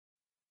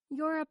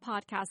You're a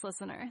podcast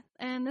listener,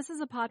 and this is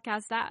a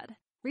podcast ad.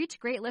 Reach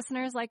great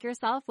listeners like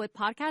yourself with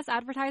podcast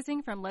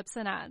advertising from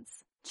Libsyn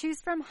Ads.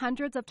 Choose from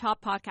hundreds of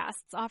top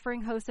podcasts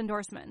offering host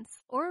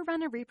endorsements, or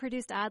run a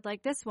reproduced ad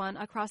like this one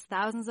across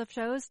thousands of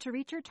shows to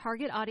reach your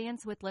target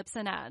audience with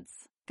Libsyn Ads.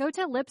 Go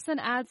to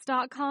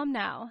libsynads.com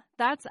now.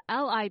 That's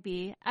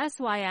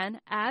LIBSYN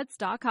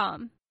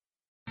ads.com.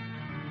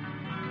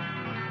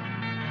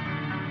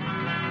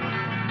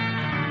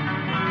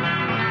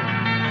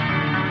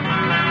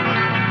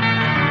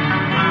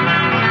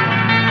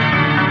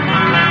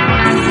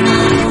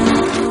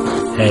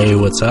 Hey,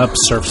 what's up,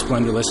 Surf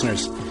Splendor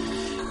listeners?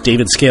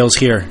 David Scales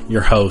here,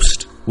 your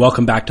host.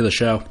 Welcome back to the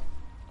show.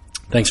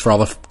 Thanks for all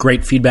the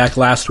great feedback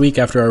last week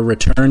after our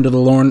return to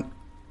the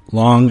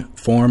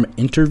long-form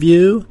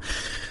interview.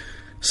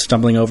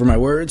 Stumbling over my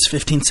words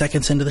 15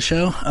 seconds into the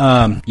show.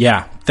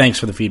 Thanks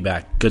for the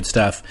feedback. Good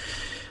stuff.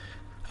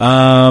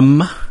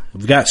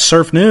 We've got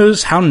surf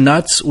news. How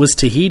nuts was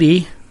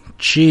Tahiti?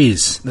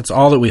 Jeez, that's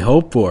all that we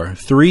hope for.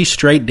 3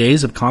 straight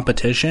days of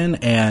competition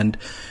and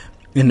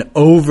an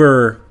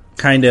over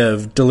kind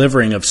of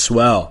delivering of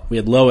swell. We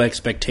had low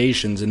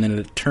expectations, and then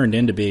it turned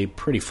in to be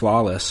pretty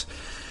flawless.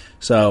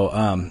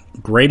 So,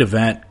 great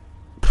event.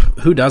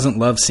 Who doesn't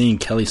love seeing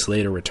Kelly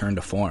Slater return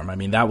to form? I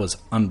mean, that was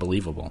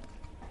unbelievable.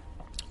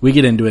 We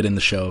get into it in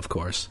the show, of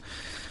course.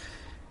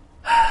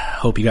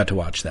 Hope you got to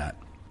watch that.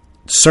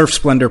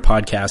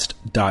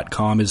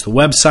 SurfSplendorPodcast.com is the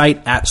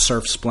website. At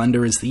Surf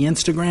Splendor is the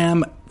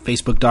Instagram.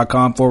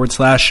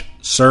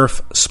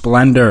 Facebook.com/Surf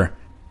Splendor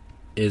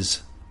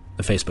is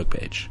the Facebook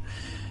page.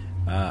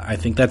 I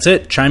think that's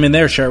it. Chime in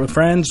there, share it with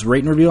friends,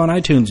 rate and review on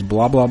iTunes,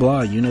 blah, blah,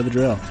 blah. You know the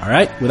drill. All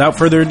right, without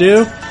further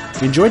ado,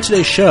 enjoy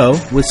today's show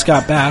with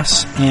Scott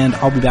Bass, and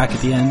I'll be back at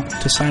the end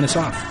to sign us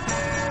off.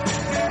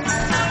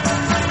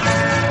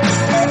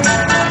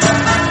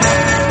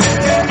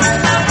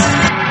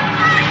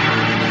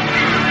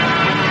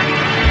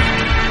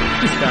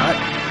 Scott,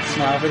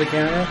 smile for the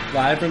camera,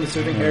 live from the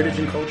Surfing Heritage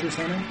and Culture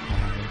Center,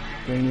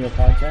 bringing you a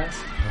podcast.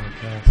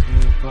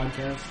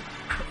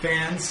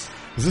 Fans.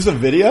 Is this a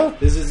video?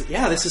 This is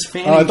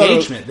fan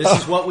engagement. This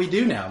is what we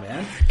do now,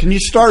 man. Can you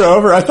start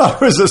over? I thought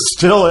it was a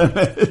still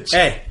image.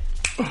 Hey,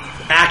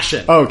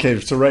 action. Okay,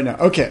 so right now.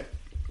 Okay.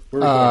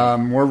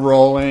 We're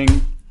rolling.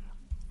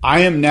 I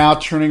am now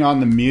turning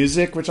on the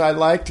music, which I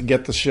like, to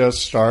get the show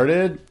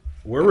started.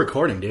 We're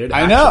recording, dude.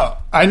 I know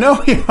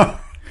we are.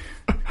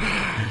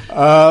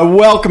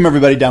 Welcome,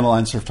 everybody, down the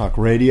line, Surf Talk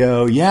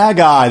Radio. Yeah,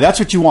 guy. That's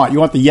what you want. You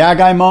want the yeah,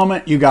 guy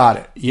moment? You got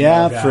it.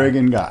 Yeah, no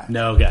friggin' guy.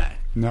 No guy.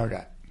 No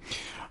guy.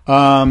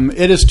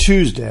 It is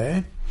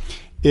Tuesday.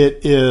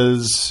 It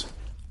is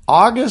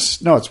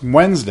it's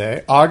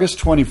Wednesday, August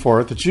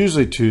 24th. It's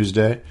usually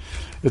Tuesday.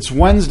 It's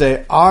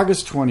Wednesday,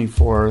 August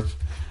 24th.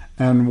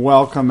 And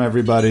welcome,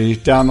 everybody,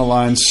 down the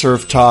line,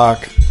 Surf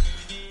Talk.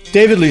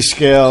 David Lee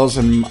Scales,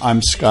 and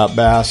I'm Scott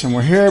Bass. And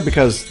we're here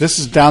because this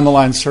is Down the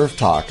Line Surf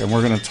Talk. And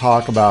we're going to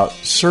talk about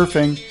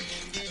surfing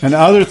and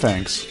other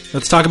things.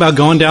 Let's talk about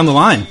going down the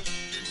line.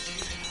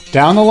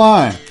 Down the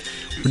line.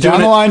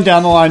 Down the line.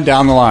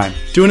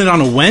 Doing it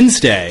on a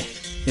Wednesday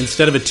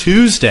instead of a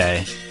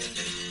Tuesday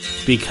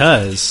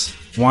because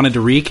wanted to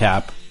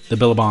recap the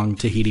Billabong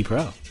Tahiti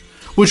Pro,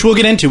 which we'll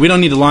get into. We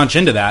don't need to launch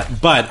into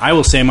that, but I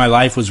will say my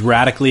life was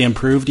radically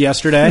improved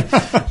yesterday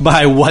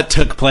by what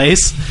took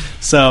place.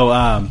 So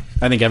I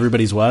think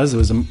everybody's was. It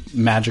was a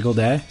magical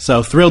day.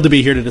 So thrilled to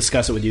be here to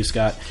discuss it with you,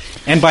 Scott.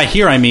 And by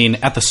here, I mean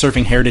at the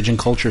Surfing Heritage and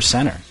Culture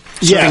Center.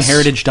 Yes.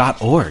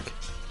 Surfingheritage.org.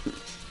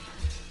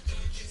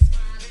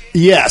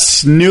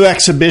 Yes, new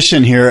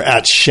exhibition here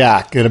at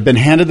Shack. It had been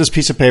handed this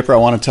piece of paper. I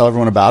want to tell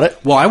everyone about it.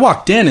 Well, I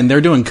walked in and they're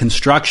doing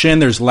construction.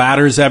 There's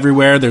ladders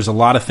everywhere. There's a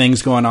lot of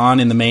things going on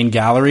in the main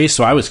gallery.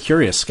 So I was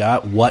curious,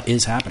 Scott, what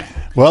is happening?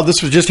 Well,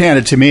 this was just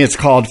handed to me. It's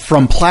called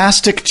From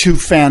Plastic to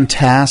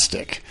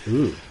Fantastic.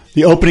 Ooh.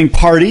 The opening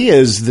party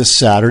is this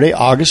Saturday,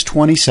 August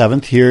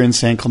 27th, here in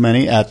San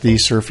Clemente at the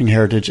Surfing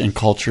Heritage and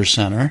Culture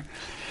Center.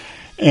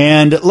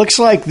 And it looks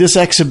like this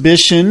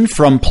exhibition,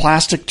 From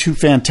Plastic to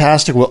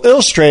Fantastic, will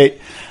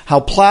illustrate how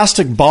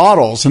plastic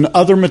bottles and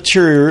other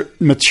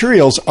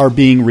materials are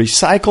being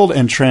recycled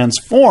and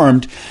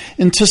transformed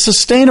into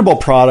sustainable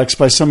products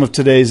by some of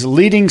today's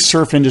leading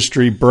surf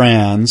industry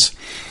brands.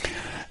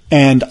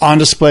 And on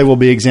display will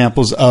be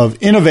examples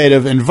of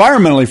innovative,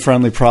 environmentally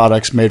friendly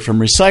products made from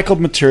recycled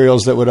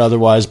materials that would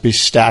otherwise be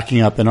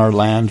stacking up in our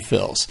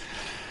landfills.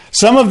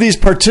 Some of these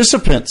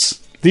participants,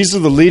 these are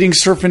the leading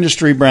surf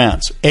industry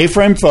brands: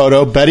 A-Frame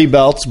Photo, Betty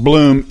Belts,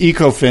 Bloom,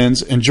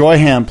 Ecofins, Enjoy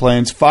Hand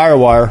Planes,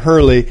 Firewire,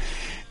 Hurley,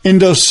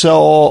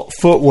 Indosol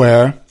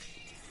Footwear,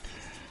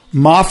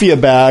 Mafia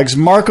Bags,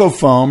 Marco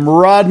Foam,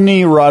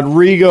 Rodney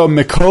Rodrigo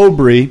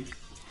McCobry,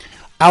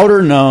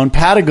 Outer Known,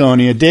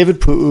 Patagonia, David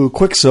Pu'u,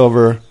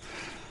 Quicksilver,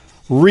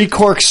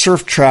 Recork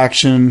Surf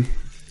Traction,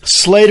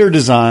 Slater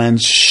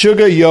Designs,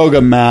 Sugar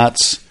Yoga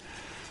Mats,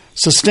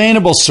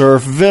 Sustainable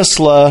Surf,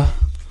 Vissla,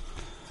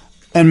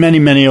 and many,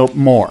 many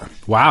more.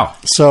 Wow.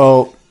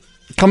 So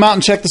come out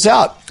and check this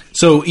out.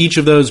 So each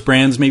of those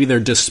brands, maybe they're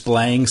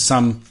displaying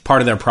some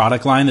part of their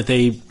product line that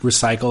they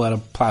recycle out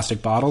of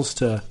plastic bottles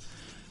to,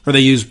 or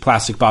they use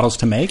plastic bottles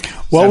to make?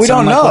 Well, we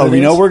don't know.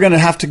 We're going to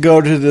have to go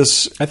to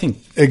this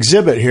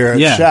exhibit here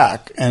at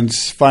Shack and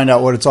find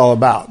out what it's all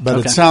about.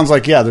 But it sounds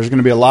like, there's going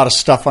to be a lot of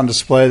stuff on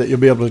display that you'll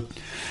be able to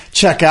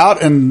check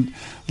out, and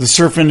the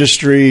surf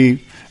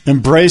industry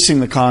embracing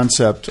the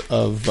concept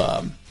of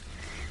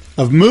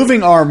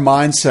moving our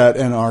mindset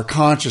and our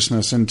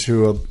consciousness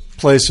into a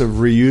place of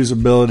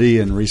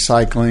reusability and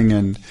recycling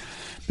and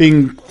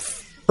being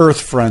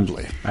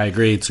earth-friendly. I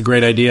agree. It's a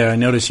great idea. I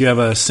notice you have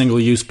a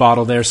single-use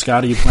bottle there,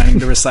 Scott. Are you planning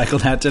to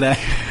recycle that today?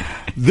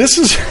 This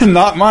is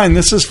not mine.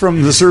 This is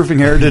from the Surfing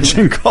Heritage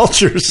and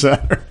Culture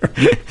Center.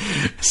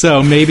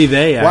 So maybe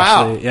they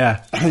actually,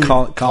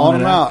 call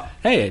them out.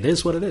 Hey, it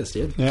is what it is,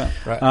 dude. Yeah,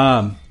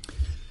 right.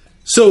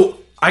 So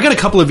I got a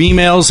couple of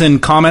emails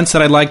and comments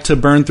that I'd like to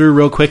burn through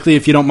real quickly,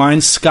 if you don't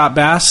mind, Scott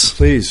Bass.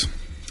 Please.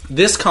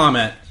 This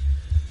comment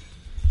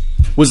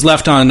was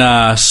left on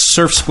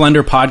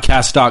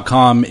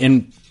surfsplendorpodcast.com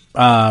in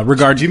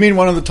regard. Do you mean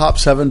one of the top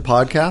 7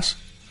 podcasts?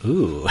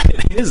 Ooh,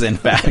 it is, in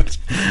fact.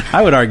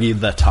 I would argue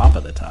the top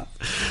of the top.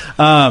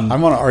 I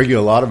want to argue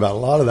a lot about a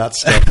lot of that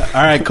stuff.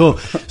 All right, cool.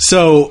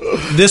 So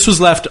this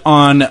was left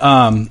on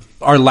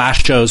our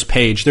last show's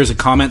page. There's a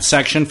comment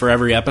section for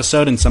every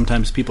episode, and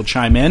sometimes people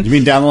chime in. You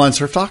mean Down the Line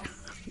Surf Talk?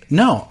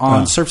 No,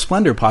 on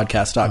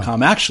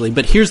surfsplendorpodcast.com, actually.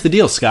 But here's the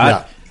deal, Scott.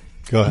 Yeah.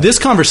 Go ahead. This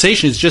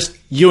conversation is just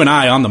you and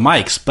I on the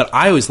mics, but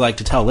I always like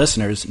to tell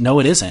listeners, no,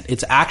 it isn't.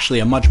 It's actually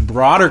a much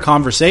broader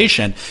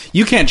conversation.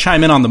 You can't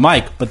chime in on the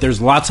mic, but there's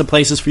lots of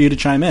places for you to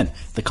chime in.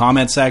 The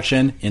comment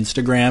section,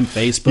 Instagram,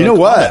 Facebook, you know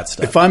what? All that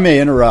stuff. If I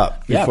may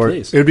interrupt.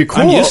 Please. It would be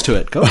cool. I'm used to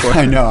it. Go for it.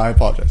 I know. I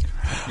apologize.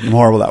 I'm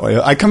horrible that way.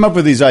 I come up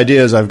with these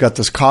ideas. I've got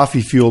this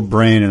coffee-fueled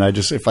brain, and I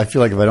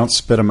feel like if I don't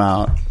spit them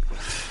out.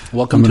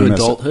 Welcome to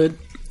adulthood.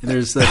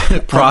 There's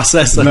the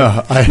process.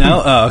 No?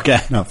 Oh,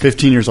 okay. No,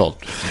 15 years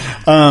old.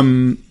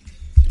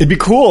 It'd be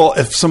cool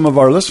if some of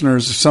our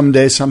listeners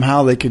someday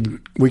somehow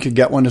we could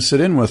get one to sit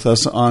in with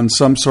us on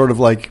some sort of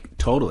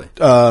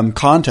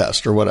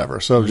contest or whatever.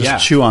 So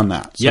just chew on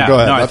that. So go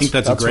ahead. No, I think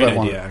that's a great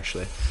idea,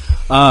 actually.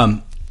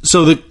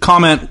 So the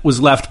comment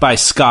was left by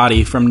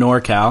Scotty from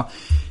NorCal.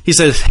 He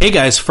says, "Hey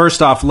guys,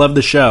 first off, love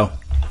the show.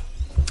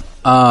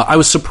 I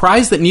was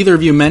surprised that neither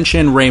of you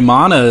mentioned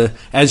Raymana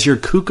as your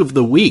kook of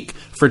the week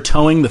for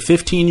towing the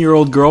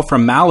 15-year-old girl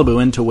from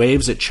Malibu into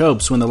waves at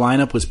Chopes when the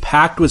lineup was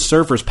packed with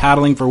surfers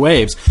paddling for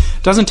waves.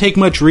 It doesn't take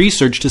much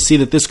research to see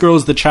that this girl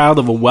is the child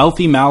of a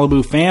wealthy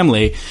Malibu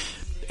family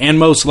and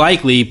most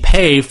likely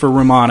paid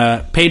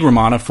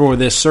Raymana for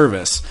this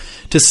service.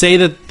 To say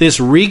that this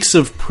reeks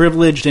of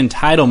privileged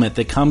entitlement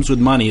that comes with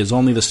money is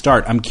only the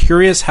start. I'm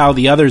curious how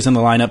the others in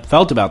the lineup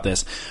felt about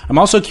this. I'm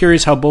also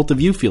curious how both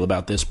of you feel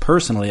about this.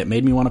 Personally, it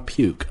made me want to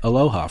puke.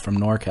 Aloha from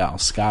NorCal,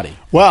 Scotty."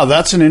 Wow,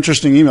 that's an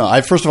interesting email.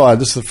 First of all,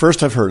 this is the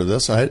first I've heard of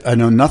this. I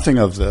know nothing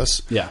of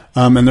this. Yeah.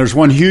 And there's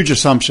one huge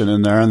assumption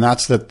in there, and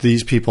that's that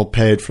these people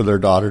paid for their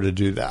daughter to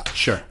do that.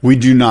 Sure. We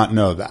do not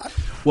know that.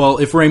 Well,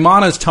 if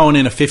Raymana's towing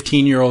in a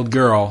 15-year-old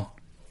girl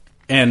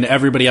and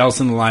everybody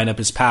else in the lineup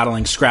is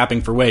paddling,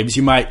 scrapping for waves,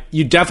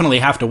 you definitely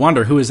have to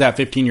wonder, who is that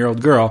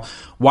 15-year-old girl?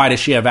 Why does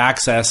she have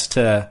access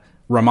to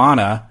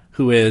Raymana,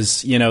 who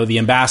is, the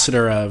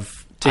ambassador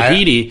of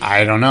Tahiti?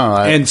 I don't know.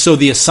 And so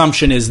the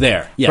assumption is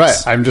there.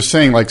 Yes. Right. I'm just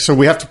saying, so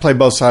we have to play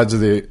both sides of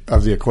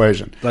the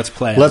equation. Let's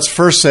play. Let's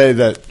first say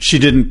that she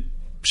didn't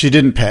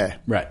pay.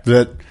 Right.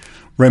 That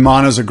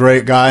Raymana's a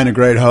great guy and a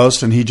great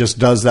host, and he just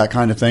does that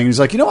kind of thing. He's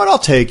like, you know what, I'll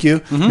take you.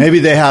 Mm-hmm. Maybe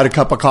they had a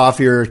cup of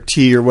coffee or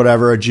tea or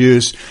whatever, a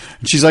juice.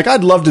 And she's like,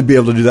 I'd love to be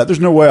able to do that. There's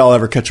no way I'll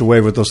ever catch a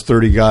wave with those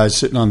 30 guys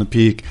sitting on the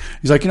peak.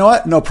 He's like, you know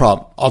what, no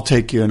problem. I'll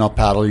take you and I'll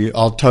paddle you.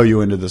 I'll tow you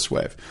into this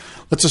wave.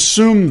 Let's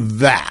assume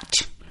that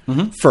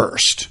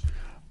first.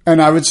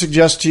 And I would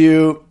suggest to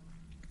you,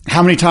 I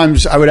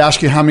would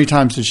ask you, how many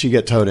times did she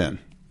get towed in?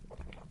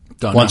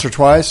 Once or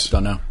twice?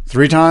 Don't know.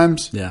 3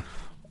 times? Yeah.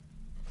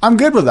 I'm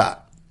good with that.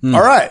 All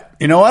right.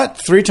 You know what?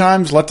 3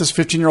 times, let this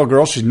 15-year-old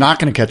girl, she's not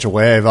going to catch a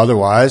wave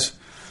otherwise.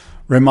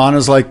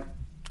 Raymana's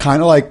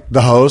kind of like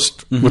the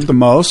host with the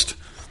most.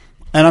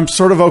 And I'm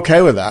sort of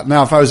okay with that.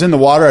 Now, if I was in the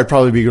water, I'd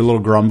probably be a little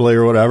grumbly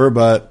or whatever.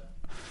 But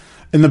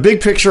in the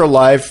big picture of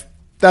life,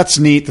 that's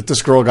neat that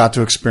this girl got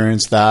to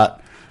experience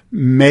that.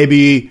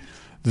 Maybe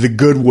the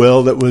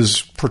goodwill that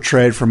was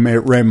portrayed from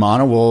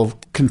Raymana will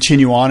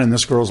continue on in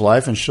this girl's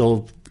life, and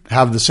she'll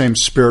have the same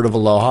spirit of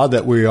aloha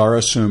that we are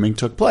assuming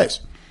took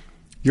place.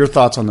 Your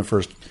thoughts on the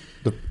first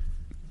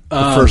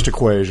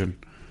equation?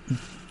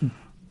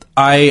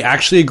 I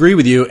actually agree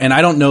with you, and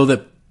I don't know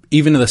that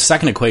even in the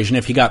second equation,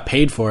 if he got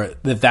paid for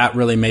it, that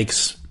really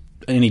makes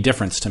any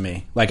difference to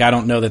me. I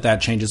don't know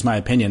that changes my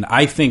opinion.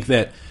 I think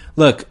that,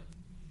 look,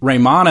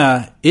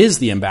 Raymana is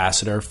the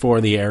ambassador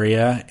for the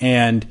area,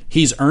 and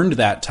he's earned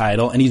that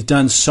title, and he's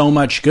done so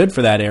much good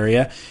for that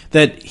area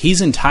that he's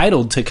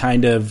entitled to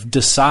kind of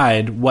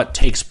decide what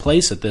takes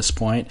place at this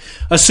point,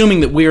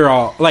 assuming that we're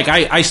all, like,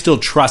 I still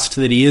trust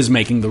that he is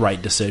making the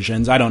right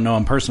decisions. I don't know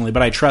him personally,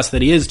 but I trust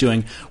that he is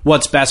doing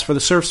what's best for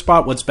the surf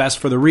spot, what's best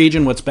for the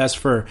region, what's best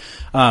for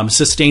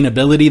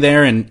sustainability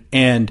there,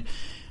 and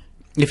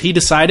if he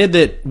decided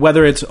that,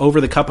 whether it's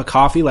over the cup of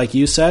coffee, like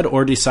you said,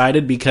 or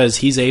decided because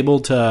he's able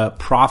to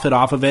profit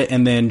off of it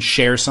and then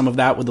share some of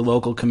that with the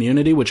local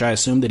community, which I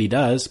assume that he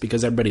does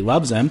because everybody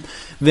loves him,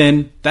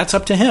 then that's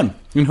up to him.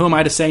 And who am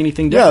I to say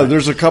anything different? Yeah,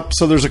 there's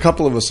a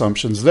couple of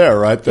assumptions there,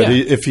 right? That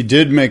if he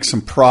did make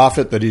some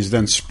profit, that he's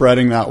then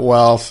spreading that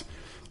wealth.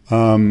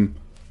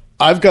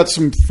 I've got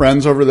some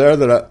friends over there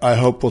that I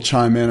hope will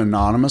chime in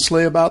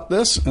anonymously about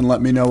this and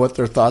let me know what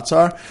their thoughts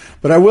are.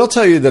 But I will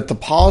tell you that the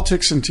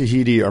politics in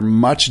Tahiti are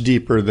much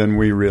deeper than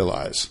we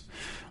realize.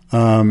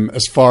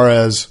 As far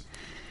as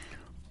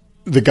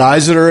the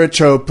guys that are at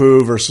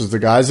Chopu versus the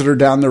guys that are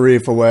down the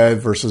reef away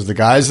versus the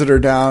guys that are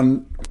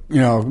down,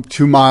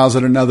 2 miles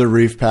at another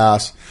reef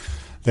pass.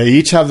 They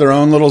each have their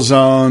own little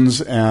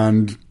zones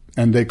and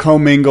they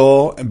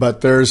commingle,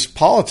 but there's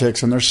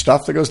politics and there's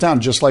stuff that goes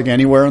down just like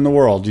anywhere in the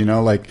world,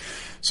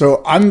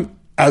 so I'm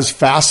as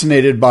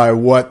fascinated by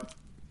what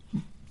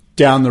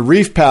down the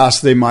reef pass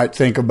they might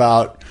think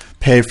about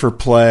pay for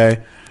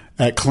play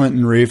at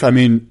Clinton Reef. I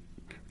mean,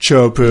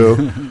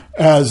 Chopu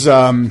as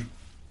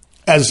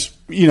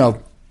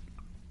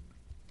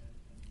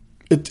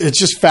it's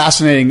just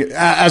fascinating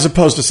as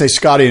opposed to say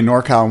Scotty and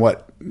NorCal and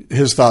what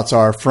his thoughts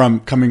are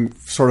coming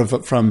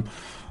from,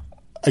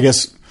 I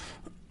guess,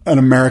 an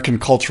American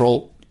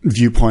cultural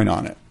viewpoint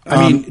on it.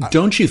 I mean,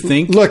 don't you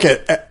think? Look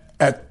at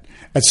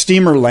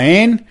Steamer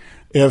Lane,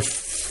 if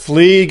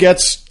Flea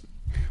gets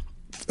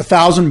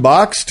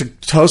 $1,000 to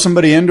tow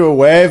somebody into a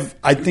wave,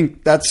 I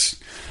think that's.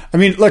 I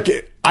mean, look,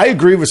 I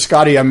agree with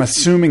Scotty. I'm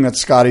assuming that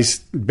Scotty's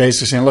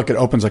basically saying, look, it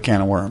opens a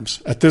can of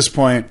worms at this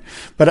point.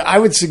 But I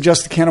would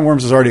suggest the can of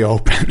worms is already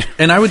open.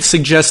 And I would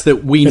suggest that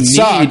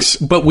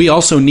but we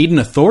also need an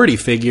authority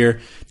figure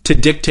to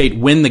dictate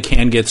when the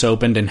can gets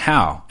opened and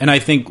how. And I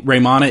think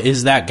Raymana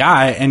is that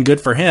guy, and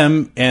good for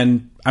him,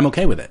 and I'm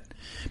okay with it.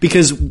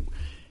 Because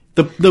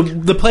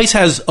the place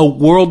has a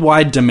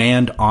worldwide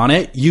demand on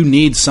it. You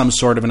need some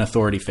sort of an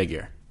authority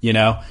figure,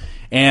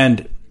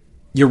 And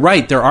you're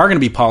right, there are going to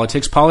be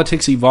politics.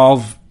 Politics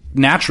evolve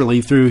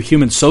naturally through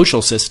human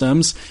social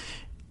systems.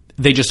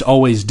 They just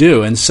always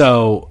do. And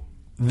so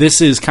this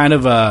is kind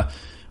of a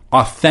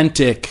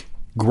authentic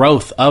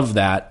growth of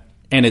that.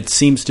 And it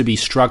seems to be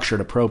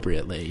structured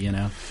appropriately,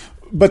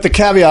 But the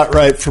caveat,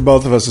 right, for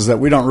both of us is that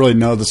we don't really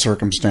know the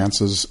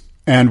circumstances,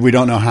 and we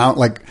don't know how.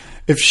 Like,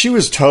 if she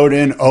was towed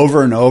in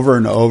over and over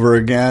and over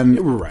again,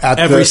 right. At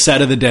every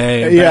set of the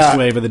day, best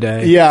wave of the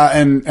day,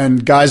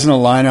 and guys in the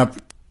lineup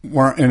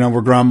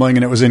were grumbling,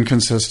 and it was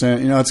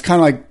inconsistent. It's kind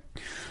of like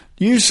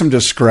use some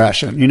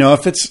discretion.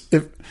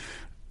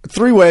 If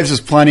 3 waves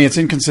is plenty, it's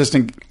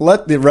inconsistent.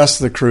 Let the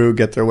rest of the crew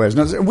get their waves.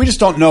 No, we just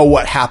don't know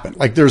what happened.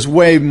 Like, there's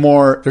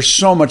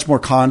so much more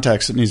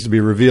context that needs to be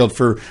revealed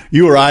for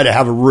you or I to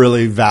have a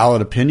really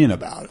valid opinion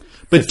about it.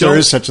 But if there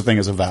is such a thing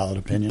as a valid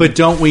opinion. But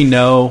don't we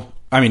know?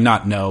 I mean,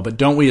 not know, but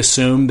don't we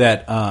assume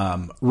that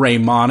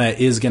Raymana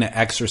is going to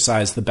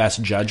exercise the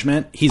best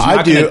judgment? He's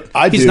not going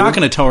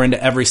to tow her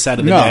into every set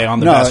of the day on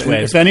the best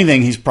wave. If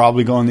anything, he's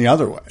probably going the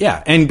other way.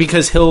 Yeah, and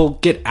because he'll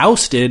get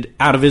ousted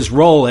out of his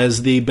role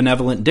as the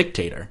benevolent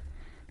dictator.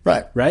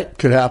 Right?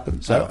 Could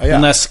happen. So,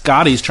 unless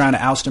Scotty's trying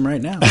to oust him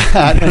right now.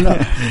 I don't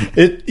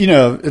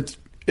know.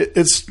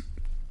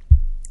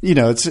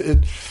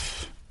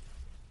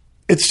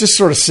 It's just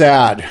sort of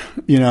sad,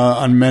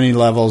 on many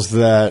levels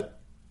that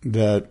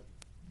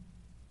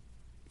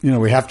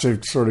we have to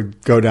sort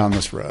of go down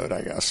this road,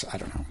 I guess. I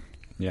don't know.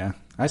 Yeah.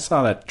 I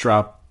saw that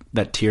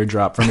tear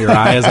drop from your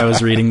eye as I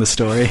was reading the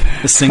story.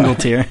 A single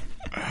tear.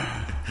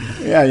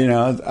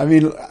 Yeah, I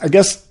mean, I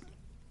guess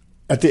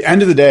at the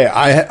end of the day,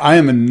 I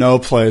am in no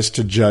place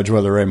to judge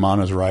whether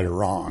Raymana is right or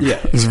wrong.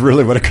 Yeah. Is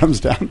really what it comes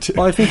down to.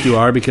 Well, I think you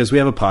are, because we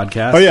have a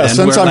podcast. Oh, yeah.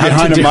 Since I'm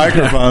behind a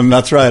microphone,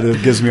 that's right.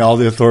 It gives me all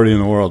the authority in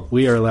the world.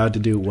 We are allowed to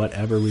do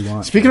whatever we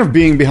want. Speaking of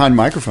being behind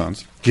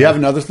microphones, do you have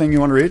another thing you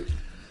want to read?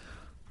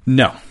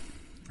 No.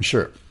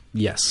 Sure.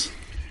 Yes.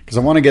 Because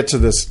I want to get to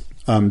this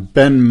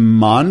Ben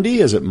Mundy.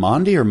 Is it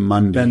Mundy or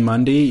Mundy? Ben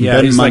Mundy?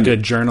 Yeah, he's like a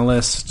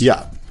journalist.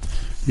 Yeah.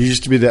 He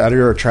used to be the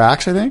editor of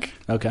Trax, I think.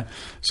 Okay.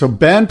 So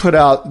Ben put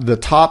out the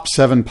top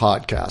 7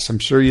 podcasts. I'm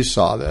sure you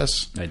saw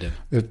this. I did.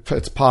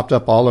 It's popped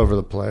up all over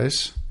the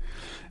place.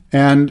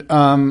 And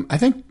I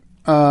think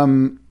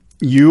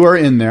you are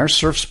in there.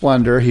 Surf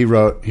Splendor, he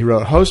wrote,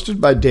 hosted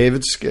by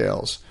David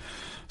Scales.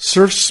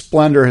 Surf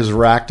Splendor has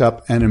racked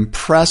up an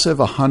impressive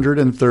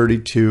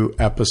 132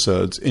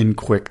 episodes in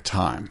quick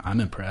time. I'm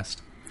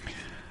impressed.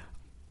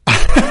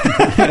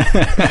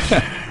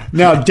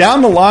 Now,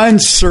 Down the Line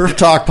Surf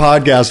Talk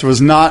podcast was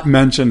not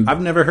mentioned.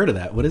 I've never heard of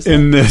that. What is that?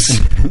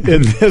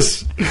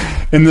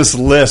 In this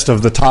list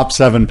of the top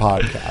 7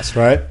 podcasts,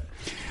 right?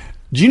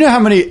 Do you know how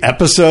many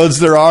episodes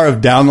there are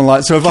of Down the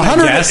Line? So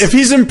if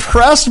he's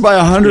impressed by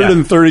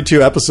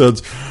 132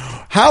 episodes,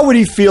 how would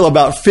he feel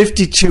about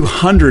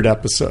 5,200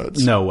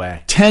 episodes? No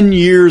way. 10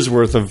 years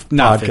worth of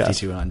Not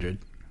podcasts. 5,200.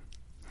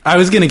 I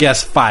was going to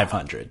guess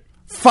 500.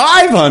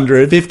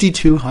 500?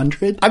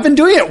 5,200? I've been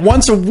doing it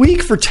once a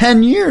week for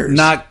 10 years.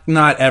 Not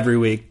every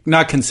week.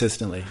 Not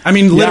consistently. I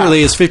mean,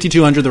 literally, is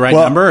 5,200 the right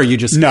number, or are you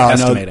just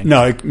estimating?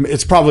 No,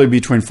 it's probably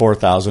between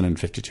 4,000 and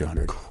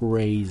 5,200.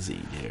 Crazy,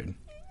 dude.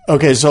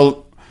 Okay,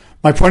 so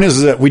my point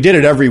is that we did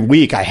it every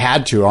week. I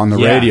had to on the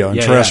radio and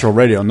terrestrial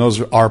radio, and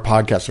those are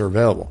podcasts are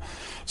available.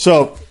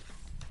 So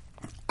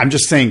I'm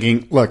just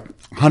thinking, look,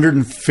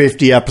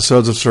 150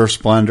 episodes of Surf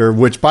Splendor,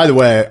 which, by the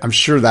way, I'm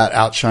sure that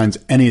outshines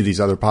any of these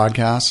other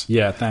podcasts.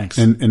 Yeah, thanks.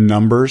 In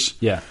numbers.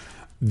 Yeah.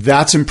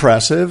 That's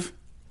impressive.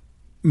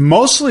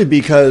 Mostly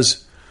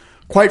because,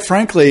 quite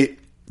frankly,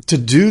 to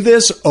do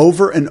this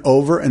over and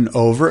over and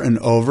over and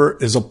over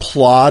is a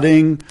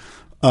plodding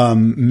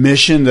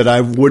mission that I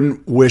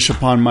wouldn't wish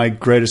upon my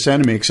greatest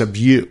enemy except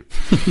you.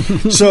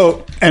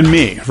 So, and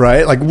me,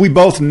 right? Like, we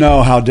both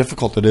know how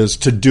difficult it is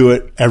to do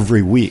it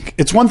every week.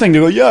 It's one thing to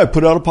go, yeah, I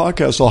put out a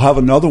podcast, I'll have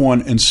another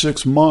one in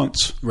 6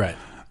 months. Right.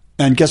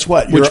 And guess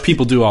what? Which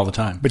people do all the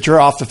time. But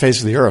you're off the face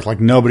of the earth. Like,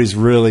 nobody's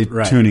really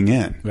tuning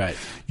in. Right.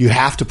 You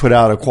have to put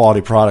out a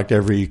quality product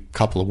every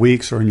couple of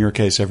weeks, or in your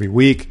case, every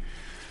week,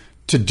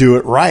 to do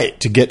it right,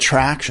 to get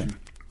traction.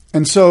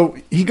 And so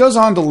he goes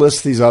on to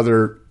list these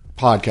other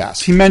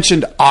podcasts. He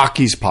mentioned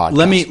Aki's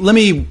podcast. Let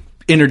me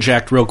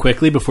interject real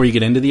quickly before you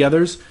get into the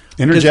others.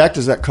 Interject?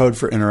 Is that code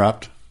for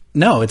interrupt?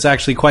 No, it's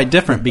actually quite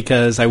different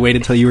because I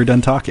waited till you were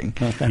done talking.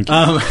 Oh, thank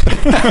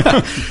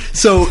you.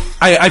 So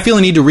I feel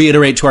a need to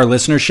reiterate to our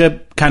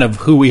listenership kind of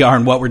who we are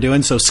and what we're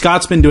doing. So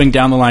Scott's been doing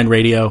Down the Line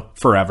radio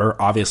forever,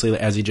 obviously,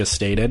 as he just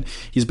stated.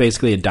 He's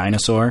basically a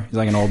dinosaur. He's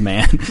like an old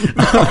man.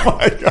 Oh,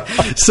 my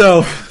God.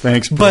 So,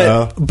 thanks,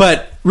 bro.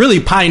 But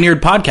really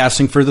pioneered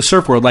podcasting for the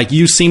surf world. Like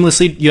you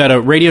had a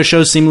radio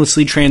show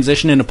seamlessly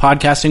transition into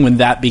podcasting when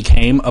that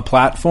became a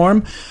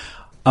platform.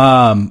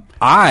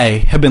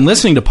 I have been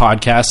listening to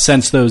podcasts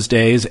since those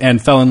days and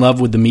fell in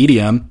love with the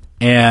medium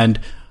and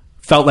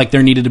felt like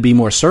there needed to be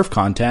more surf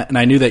content. And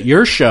I knew that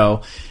your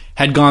show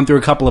had gone through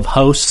a couple of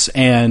hosts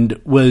and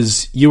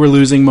you were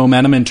losing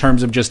momentum in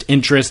terms of just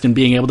interest in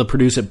being able to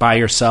produce it by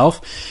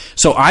yourself.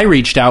 So I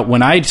reached out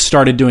when I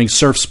started doing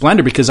Surf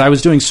Splendor, because I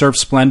was doing Surf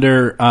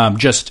Splendor,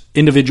 just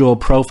individual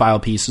profile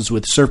pieces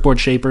with surfboard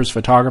shapers,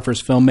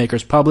 photographers,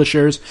 filmmakers,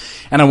 publishers,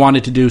 and I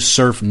wanted to do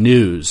surf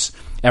news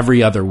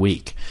every other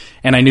week.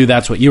 And I knew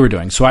that's what you were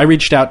doing. So I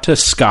reached out to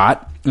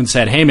Scott and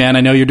said, hey, man,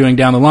 I know you're doing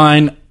Down the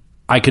Line.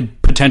 I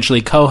could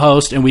potentially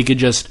co-host and we could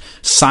just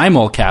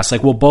simulcast.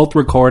 Like, we'll both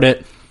record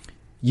it.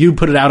 You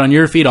put it out on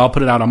your feed. I'll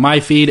put it out on my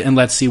feed, and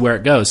let's see where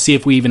it goes. See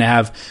if we even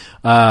have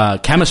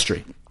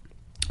chemistry.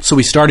 So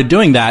we started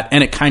doing that,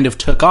 and it kind of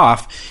took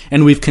off,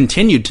 and we've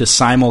continued to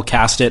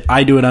simulcast it.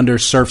 I do it under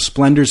Surf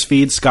Splendor's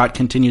feed. Scott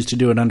continues to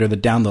do it under the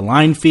Down the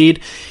Line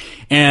feed.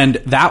 And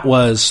that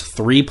was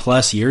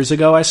 3+ years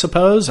ago, I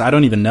suppose. I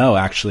don't even know,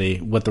 actually,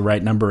 what the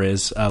right number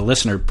is. A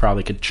listener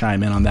probably could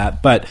chime in on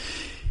that. But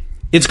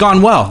it's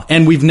gone well.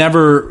 And we've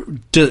never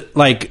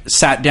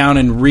sat down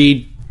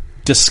and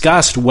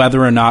discussed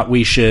whether or not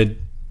we should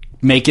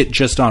make it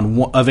just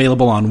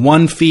available on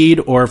one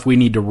feed or if we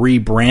need to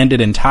rebrand it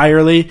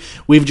entirely.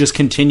 We've just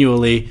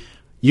continually...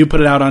 You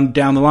put it out on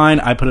Down the Line.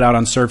 I put it out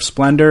on Surf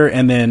Splendor.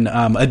 And then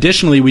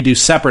additionally, we do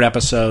separate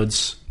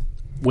episodes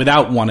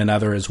without one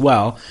another as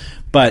well.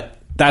 But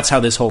that's how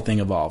this whole thing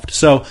evolved.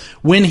 So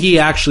when he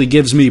actually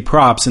gives me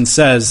props and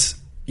says,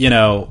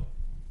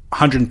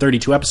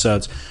 132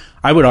 episodes,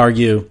 I would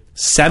argue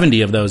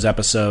 70 of those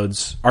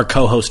episodes are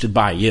co-hosted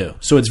by you.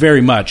 So it's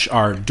very much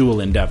our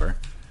dual endeavor.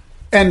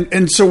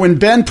 And so when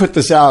Ben put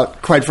this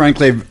out, quite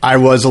frankly, I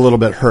was a little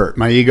bit hurt.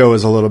 My ego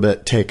was a little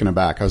bit taken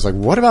aback. I was like,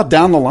 what about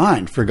Down the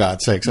Line, for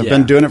God's sakes? I've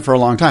been doing it for a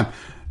long time.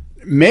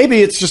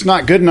 Maybe it's just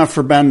not good enough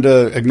for Ben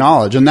to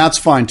acknowledge, and that's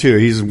fine too.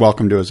 He's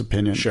welcome to his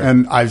opinion. Sure.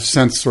 And I've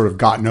since sort of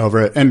gotten over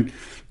it.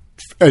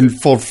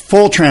 And for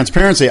full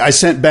transparency, I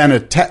sent Ben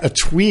a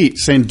tweet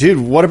saying, dude,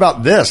 what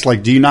about this?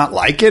 Like, do you not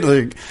like it?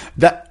 Like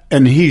that?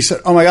 And he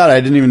said, oh my God,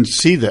 I didn't even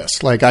see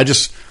this. Like, I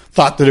just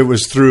thought that it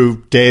was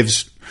through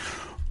Dave's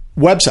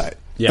website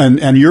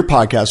and your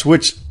podcast,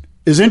 which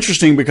is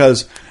interesting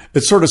because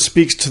it sort of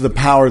speaks to the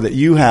power that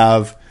you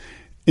have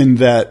in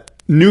that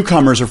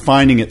newcomers are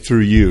finding it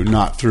through you,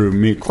 not through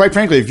me. Quite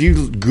frankly, if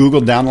you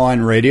Google Down the Line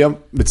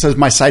Radio, it says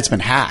my site's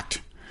been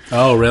hacked.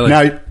 Oh, really?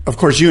 Now, of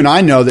course, you and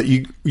I know that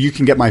you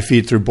can get my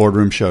feed through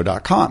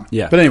boardroomshow.com.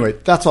 Yeah. But anyway,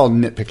 that's all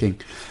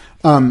nitpicking.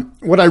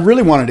 What I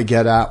really wanted to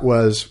get at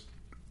was,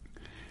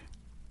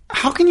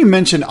 how can you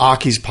mention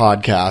Aki's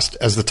podcast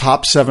as the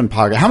top 7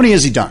 podcast? How many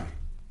has he done?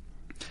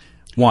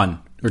 1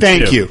 or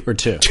Thank 2. you. Or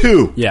 2.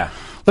 2. Yeah.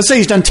 Let's say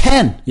he's done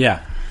 10.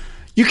 Yeah.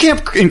 You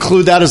can't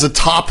include that as a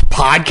top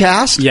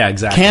podcast. Yeah,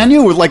 exactly. Can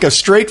you? With like a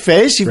straight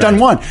face? You've done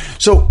 1.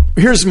 So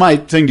here's my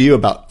thing to you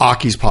about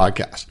Aki's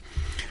podcast.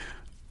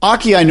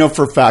 Aki, I know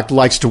for a fact,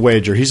 likes to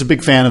wager. He's a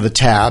big fan of the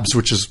tabs,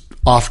 which is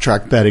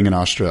off-track betting in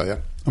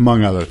Australia.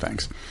 among other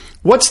things.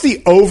 What's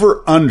the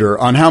over-under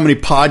on how many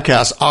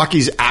podcasts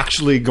Aki's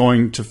actually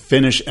going to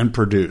finish and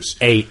produce?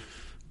 8.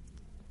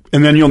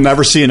 And then you'll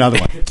never see another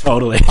one.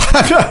 Totally.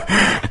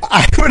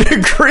 I would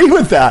agree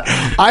with that.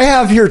 I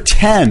have here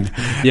 10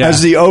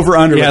 as the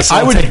over-under. Yeah, so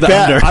I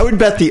would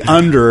bet the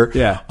under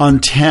on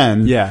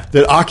 10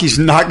 that Aki's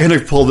not going to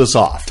pull this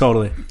off.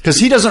 Totally. Because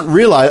he doesn't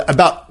realize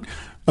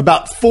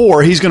about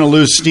 4, he's going to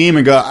lose steam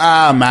and go,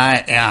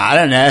 I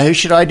don't know, who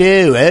should I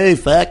do? Hey,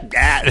 fuck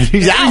that.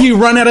 He's out. You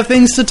run out of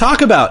things to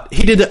talk about.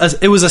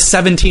 It was a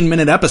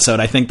 17-minute episode,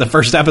 I think, the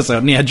first episode,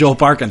 and he had Joel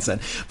Parkinson.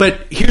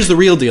 But here's the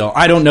real deal.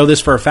 I don't know this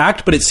for a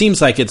fact, but it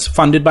seems like it's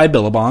funded by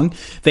Billabong.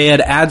 They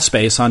had ad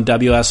space on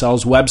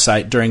WSL's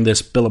website during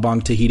this Billabong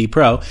Tahiti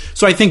Pro.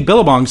 So I think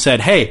Billabong said,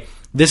 hey,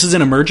 this is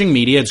an emerging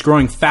media. It's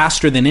growing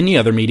faster than any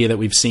other media that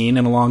we've seen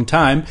in a long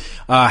time.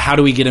 How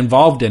do we get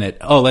involved in it?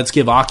 Oh, let's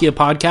give Aki a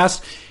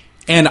podcast.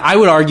 And I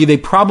would argue they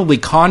probably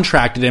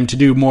contracted him to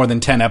do more than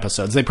 10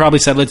 episodes. They probably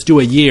said, let's do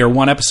a year,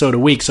 1 episode a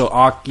week. So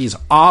Aki's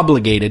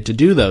obligated to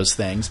do those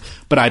things.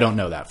 But I don't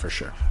know that for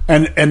sure.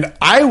 And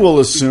I will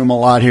assume a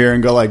lot here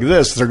and go like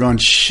this. They're going,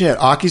 shit,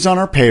 Aki's on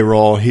our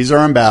payroll. He's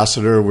our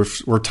ambassador.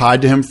 We're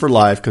tied to him for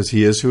life because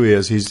he is who he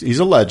is. He's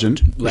a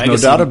legend. There's no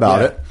doubt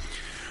about it.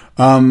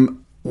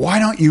 Why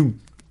don't you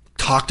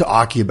talk to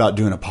Aki about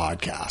doing a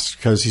podcast?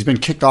 Because he's been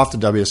kicked off the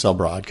WSL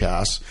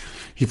broadcast.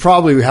 He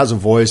probably has a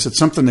voice. It's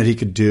something that he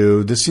could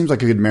do. This seems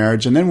like a good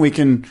marriage. And then we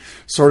can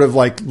sort of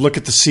like look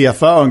at the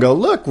CFO and go,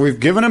 look, we've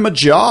given him a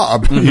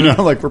job.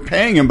 Mm-hmm. Like we're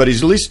paying him, but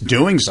he's at least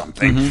doing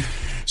something.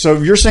 Mm-hmm. So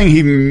you're saying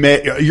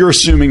you're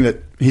assuming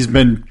that he's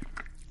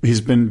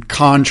been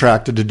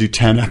contracted to do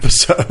 10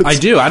 episodes. I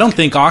do. I don't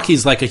think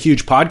Aki's like a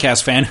huge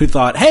podcast fan who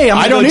thought, hey,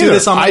 I'm going to do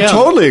this on my own. I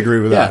totally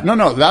agree with that.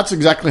 No, that's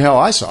exactly how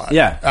I saw it.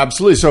 Yeah.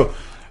 Absolutely.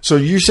 So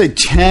you say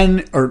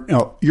 10 or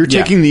no, you're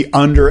taking the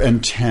under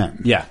and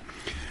 10. Yeah.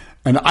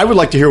 And I would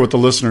like to hear what the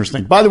listeners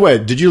think. By the way,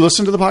 did you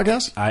listen to the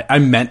podcast? I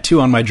meant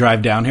to on my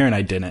drive down here and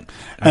I didn't.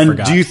 I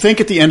forgot. Do you think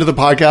at the end of the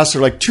podcast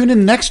they're like, tune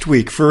in next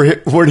week for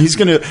where he's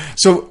going to...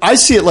 So I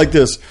see it like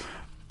this.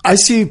 I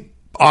see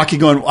Aki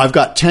going, I've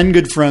got 10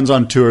 good friends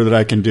on tour that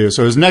I can do.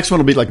 So his next one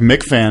will be like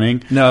Mick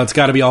Fanning. No, it's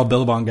got to be all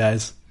Billabong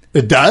guys.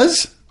 It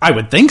does? I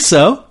would think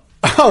so.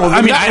 Oh, well,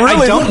 I mean,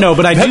 I don't know,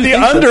 but I do think the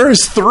under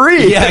is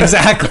 3. Yeah,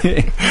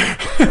 exactly.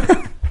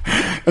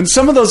 And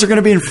some of those are going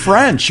to be in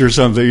French or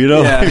something,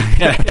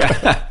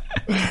 Yeah.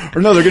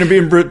 Or no, they're going to be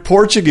in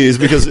Portuguese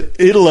because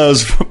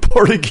Italo's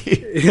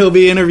Portuguese. He'll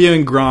be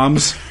interviewing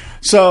Groms.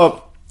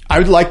 So I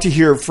would like to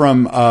hear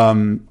from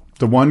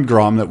the one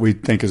Grom that we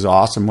think is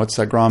awesome. What's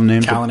that Grom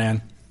name?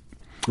 Callanan.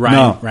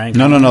 Ryan.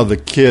 No. The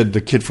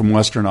kid from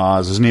Western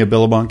Oz. Isn't he a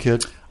Billabong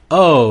kid?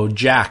 Oh,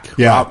 Jack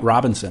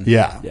Robinson.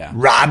 Yeah.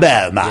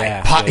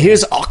 Robbo,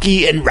 here's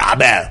Aki and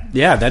Robbo.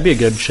 Yeah, that'd be a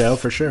good show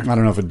for sure. I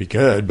don't know if it'd be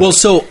good. But. Well,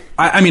 so,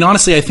 I mean,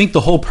 honestly, I think the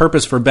whole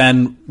purpose for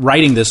Ben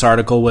writing this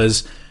article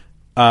was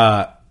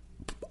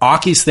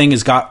Aki's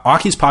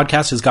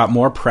podcast has got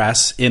more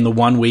press in the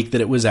 1 week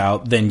that it was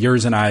out than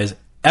yours and I's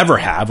ever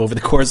have over the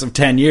course of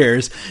 10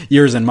 years,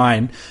 yours and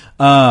mine.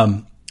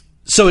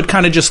 So it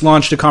kind of just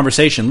launched a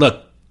conversation.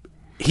 Look,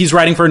 he's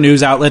writing for a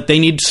news outlet. They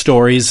need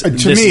stories.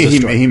 To me,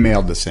 he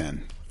mailed this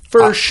in.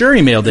 For sure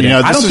he mailed it in.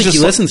 I don't think he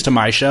listens to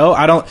my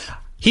show.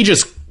 He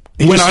just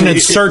went on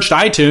and searched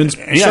iTunes,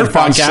 searched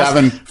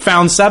podcasts,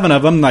 found 7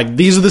 of them. Like,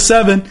 these are the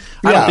 7.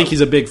 I don't think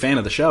he's a big fan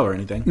of the show or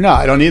anything. No,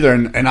 I don't either.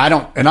 And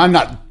I'm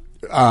not,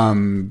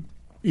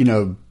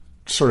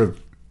 sort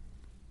of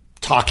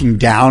talking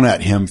down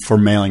at him for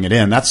mailing it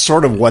in. That's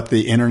sort of what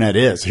the internet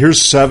is.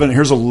 Here's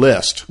a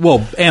list.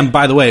 Well, and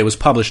by the way, it was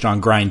published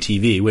on Grind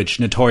TV, which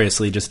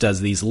notoriously just does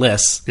these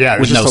lists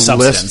with just no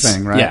substance. List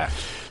thing, right? Yeah.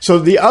 So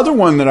the other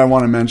one that I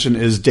want to mention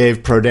is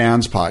Dave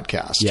Prodan's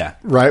podcast. Yeah.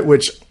 Right?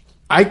 Which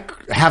I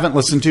haven't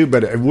listened to,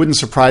 but it wouldn't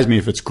surprise me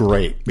if it's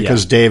great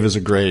because Dave is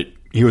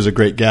he was a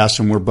great guest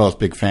and we're both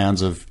big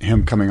fans of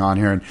him coming on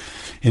here.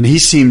 And he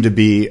seemed to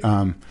be,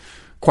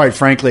 quite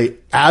frankly,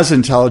 as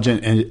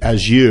intelligent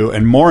as you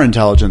and more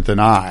intelligent than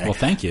I. Well,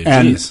 thank you.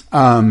 And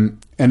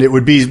it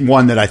would be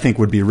one that I think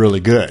would be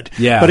really good.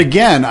 Yeah. But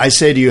again, I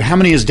say to you, how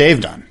many has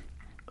Dave done?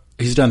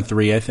 He's done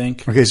 3, I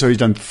think. Okay, so he's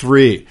done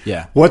 3.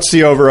 Yeah. What's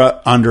the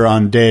over-under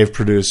on Dave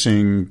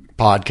producing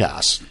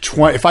podcasts?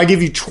 If I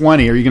give you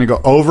 20, are you going to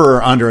go over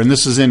or under? And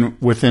this is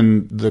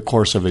within the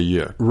course of a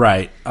year.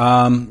 Right.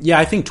 Yeah,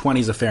 I think 20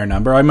 is a fair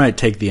number. I might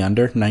take the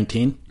under,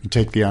 19. You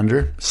take the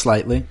under?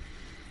 Slightly.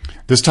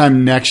 This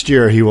time next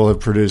year, he will have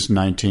produced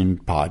 19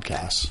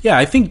 podcasts. Yeah,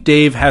 I think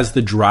Dave has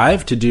the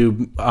drive to do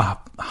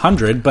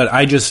 100, but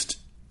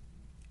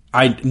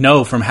I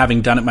know from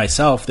having done it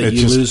myself that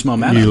you lose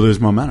momentum. You lose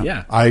momentum.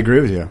 Yeah. I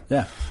agree with you.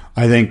 Yeah.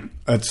 I think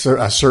at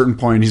a certain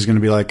point, he's going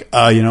to be like,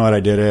 you know what, I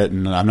did it,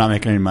 and I'm not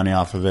making any money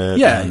off of it.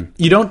 Yeah,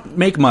 you don't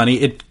make money.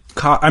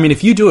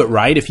 If you do it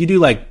right, if you do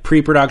like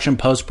pre-production,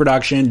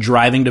 post-production,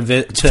 driving to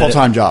it's a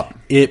full-time job.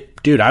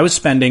 Dude, I was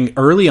spending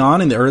early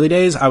on in the early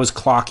days, I was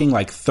clocking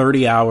like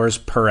 30 hours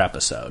per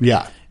episode.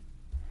 Yeah.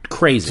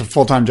 Crazy. It's a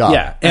full-time job.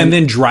 Yeah. And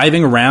then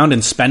driving around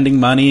and spending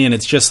money, and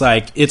it's just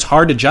like, it's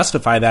hard to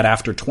justify that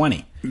after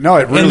 20. No,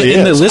 it really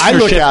and is. The I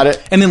look at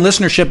it. And then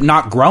listenership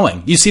not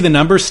growing. You see the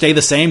numbers stay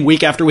the same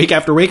week after week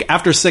after week.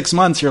 After 6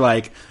 months, you're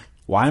like,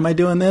 why am I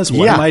doing this?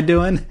 What am I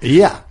doing?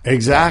 Yeah,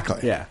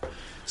 exactly. Yeah.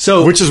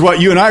 So, which is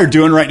what you and I are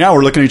doing right now.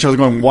 We're looking at each other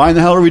going, why in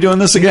the hell are we doing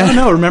this again?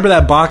 No. Remember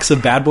that box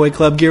of Bad Boy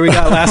Club gear we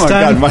got last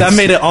time? God, that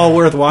made it all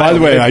worthwhile. By the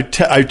way, I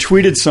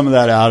tweeted some of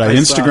that out. I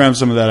Instagrammed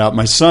some of that out.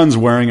 My son's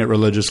wearing it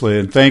religiously.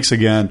 And thanks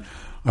again.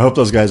 I hope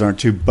those guys aren't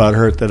too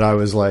butthurt that I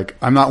was like,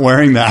 I'm not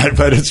wearing that,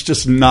 but it's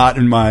just not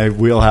in my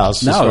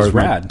wheelhouse as far as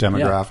my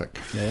demographic.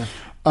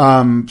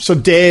 Yeah. So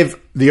Dave,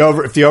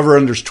 if the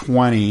over-under's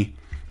 20,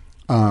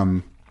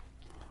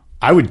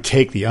 I would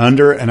take the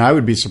under, and I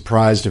would be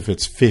surprised if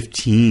it's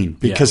 15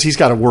 because he's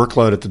got a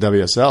workload at the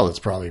WSL that's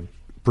probably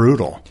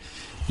brutal.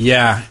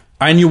 Yeah.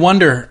 And you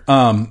wonder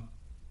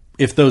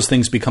if those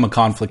things become a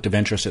conflict of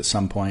interest at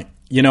some point.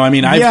 You know, I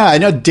mean, I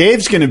know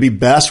Dave's going to be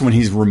best when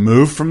he's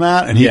removed from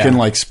that and he can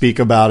like speak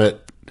about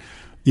it,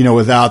 you know,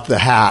 without the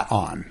hat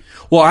on.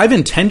 Well, I've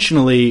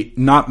intentionally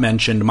not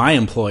mentioned my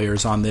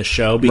employers on this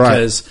show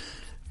because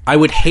I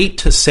would hate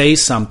to say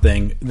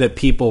something that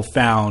people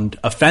found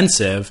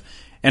offensive.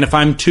 And if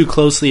I'm too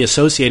closely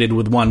associated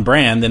with one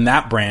brand, then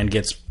that brand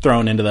gets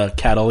thrown into the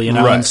kettle, you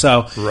know? Right. And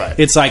so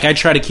it's like I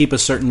try to keep a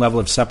certain level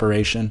of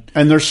separation.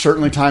 And there's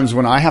certainly times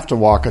when I have to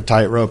walk a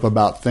tightrope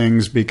about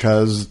things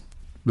because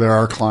there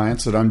are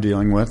clients that I'm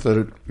dealing with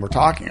that we're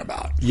talking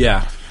about.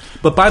 Yeah.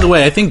 But by the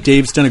way, I think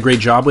Dave's done a great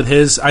job with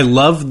his. I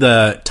love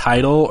the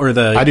title or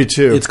the... I do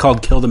too. It's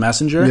called Kill the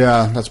Messenger.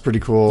 Yeah, that's pretty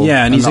cool.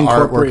 Yeah, and he's the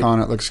artwork on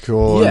it looks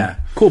cool. Yeah,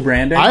 cool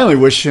branding. I only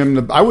wish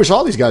I wish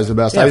all these guys the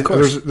best. Yeah, of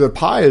course. The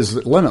pie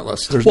is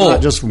limitless. There's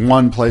not just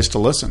one place to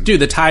listen. Dude,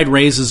 the tide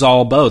raises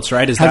all boats,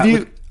 right?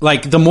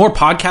 Like, the more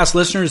podcast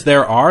listeners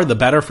there are, the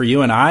better for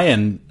you and I,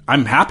 and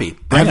I'm happy.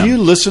 Have you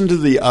listened to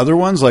the other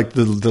ones? Like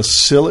the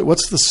silly...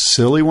 What's the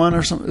silly one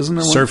or something? Isn't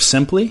there one? Surf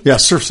Simply? Yeah,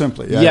 Surf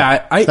Simply.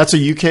 Yeah. That's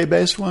a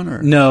UK-based one?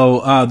 Or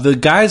No, the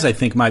guys I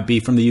think might be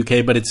from the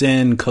UK, but it's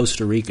in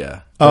Costa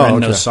Rica. Or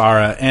in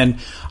Nosara. And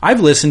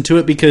I've listened to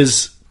it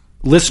because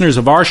listeners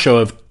of our show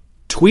have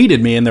tweeted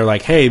me, and they're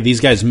like, hey,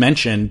 these guys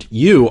mentioned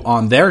you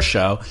on their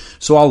show,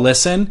 so I'll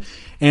listen.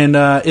 And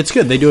it's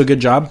good. They do a good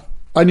job.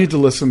 I need to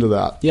listen to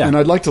that. Yeah. And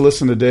I'd like to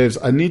listen to Dave's.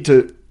 I need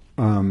to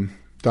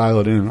dial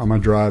it in on my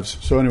drives.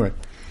 So anyway,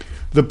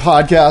 the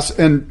podcast.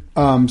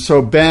 And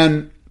so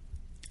Ben,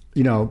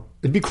 you know,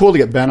 it'd be cool to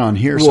get Ben on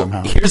here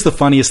somehow. Here's the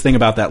funniest thing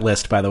about that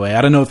list, by the way.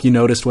 I don't know if you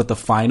noticed what the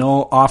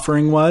final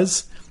offering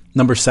was.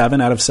 Number 7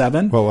 out of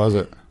 7. What was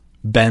it?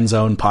 Ben's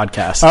own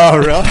podcast. Oh,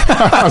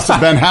 really? So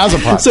Ben has a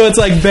podcast. So it's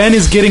like Ben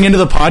is getting into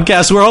the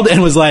podcast world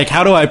and was like,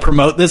 how do I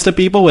promote this to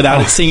people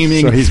without it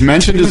seeming so he's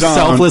mentioned his own.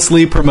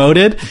 Selflessly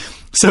promoted?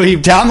 So he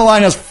down the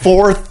line has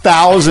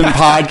 4,000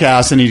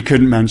 podcasts and he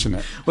couldn't mention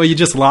it. Well, you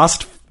just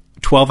lost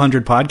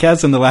 1,200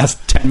 podcasts in the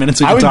last 10 minutes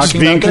we've been talking about. I'm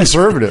just being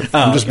conservative.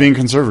 I'm just being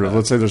conservative.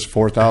 Let's say there's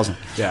 4,000.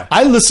 Yeah.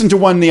 I listened to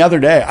one the other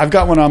day. I've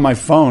got one on my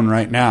phone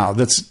right now.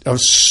 That's an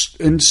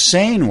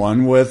insane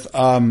one with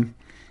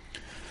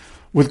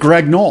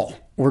Greg Knoll,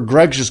 where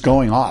Greg's just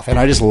going off, and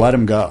I just let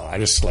him go. I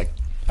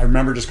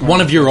remember just going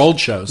one of your old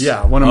shows.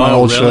 Yeah, one of my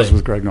old shows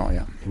with Greg Knoll.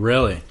 Yeah.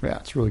 Really? Yeah,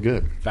 it's really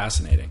good.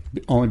 Fascinating.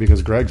 Only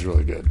because Greg's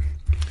really good.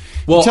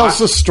 Well, tell us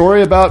a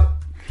story about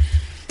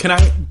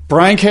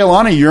Brian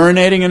Kailana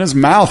urinating in his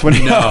mouth when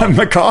he had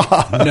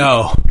macaw.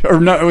 No. Or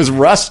no, it was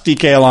Rusty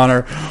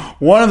Kailana.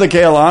 One of the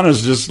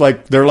Kailanas just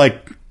like, they're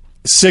like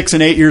 6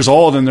 and 8 years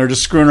old and they're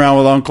just screwing around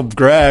with Uncle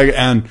Greg,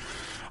 and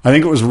I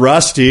think it was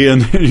Rusty,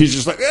 and he's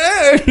just like,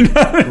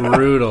 hey.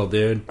 Brutal,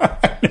 dude.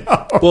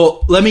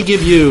 Well, let me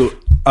give you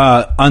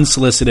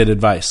unsolicited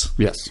advice.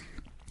 Yes.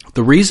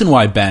 The reason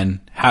why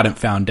Ben hadn't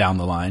found Down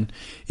the Line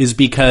is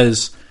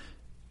because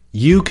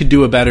you could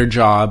do a better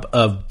job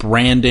of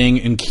branding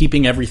and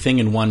keeping everything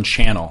in one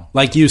channel.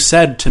 Like you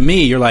said to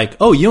me, you're like,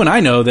 oh, you and I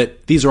know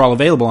that these are all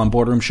available on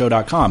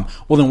boardroomshow.com.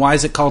 Well, then why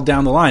is it called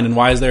Down the Line? And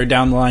why is there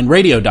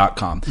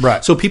downthelinerradio.com?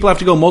 Right. So people have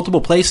to go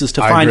multiple places to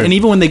find. agree. And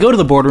even when they go to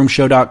the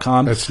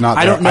boardroomshow.com, it's not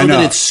I don't know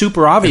that it's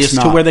super obvious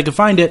to where they can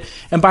find it.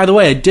 And by the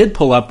way, I did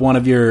pull up one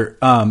of your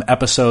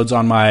episodes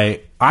on my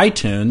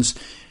iTunes,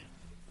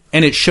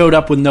 and it showed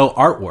up with no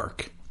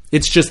artwork.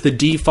 It's just the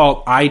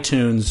default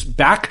iTunes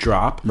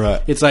backdrop.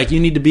 Right. It's like you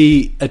need to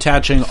be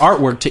attaching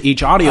artwork to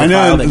each audio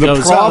file that goes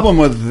up. The problem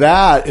with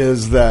that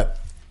is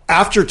that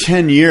after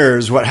 10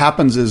 years, what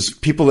happens is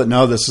people that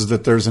know this is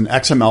that there's an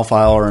XML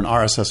file or an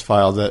RSS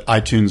file that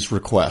iTunes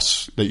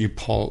requests that you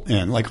pull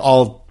in. Like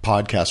all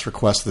podcasts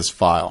request this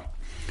file.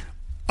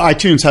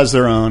 iTunes has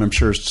their own. I'm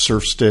sure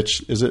Surf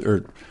Stitch, is it?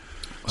 Or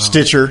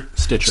Stitcher.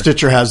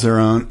 Stitcher has their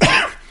own.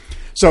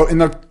 So in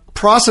the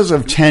process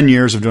of 10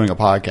 years of doing a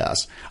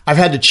podcast, I've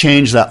had to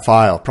change that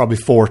file probably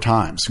 4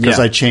 times because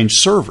I changed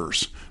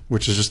servers,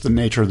 which is just the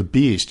nature of the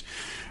beast.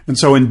 And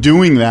so in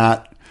doing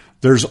that,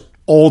 there's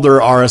older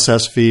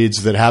RSS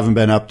feeds that haven't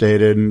been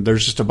updated, and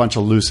there's just a bunch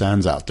of loose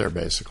ends out there,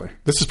 basically.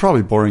 This is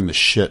probably boring the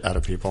shit out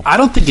of people. I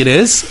don't think it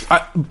is.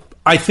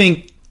 I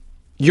think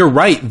you're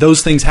right.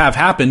 Those things have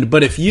happened.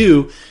 But if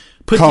you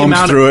put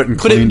Combed through it and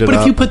cleaned it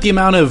up. If you put the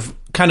amount of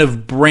kind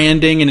of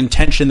branding and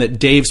intention that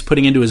Dave's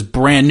putting into his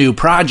brand new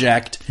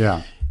project,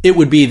 Yeah. it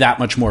would be that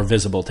much more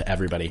visible to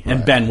everybody.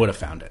 And Ben would have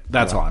found it.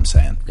 That's all I'm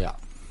saying. Yeah.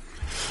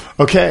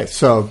 Okay,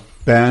 so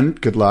Ben,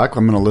 good luck.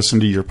 I'm going to listen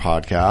to your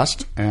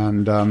podcast,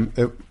 and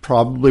it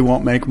probably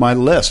won't make my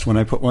list when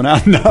I put one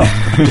out. No,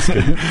 I'm just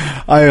kidding.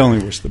 I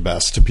only wish the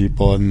best to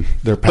people and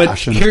their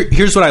passion. But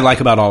here's what I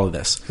like about all of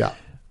this. Yeah.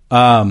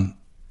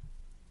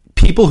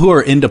 People who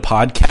are into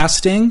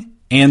podcasting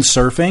and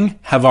surfing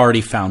have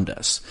already found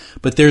us.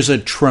 But there's a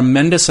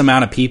tremendous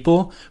amount of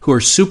people who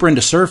are super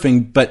into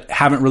surfing but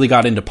haven't really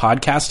got into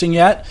podcasting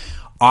yet.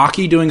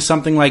 Aki doing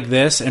something like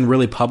this and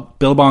really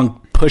Billabong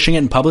pushing it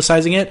and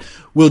publicizing it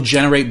will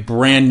generate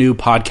brand new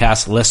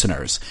podcast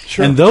listeners.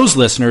 Sure. And those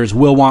listeners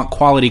will want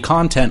quality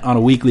content on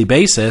a weekly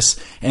basis,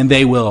 and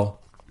they will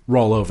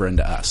roll over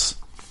into us.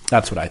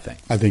 That's what I think.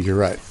 I think you're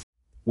right.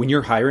 When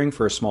you're hiring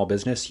for a small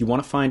business, you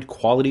want to find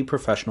quality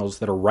professionals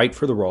that are right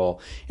for the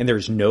role, and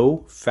there's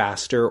no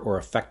faster or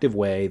effective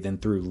way than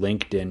through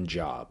LinkedIn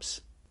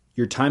Jobs.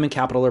 Your time and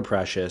capital are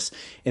precious,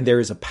 and there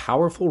is a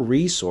powerful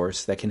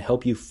resource that can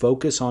help you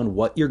focus on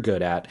what you're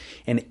good at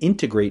and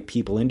integrate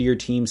people into your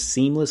team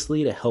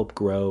seamlessly to help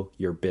grow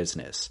your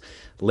business.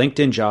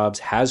 LinkedIn Jobs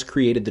has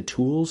created the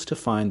tools to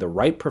find the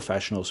right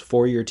professionals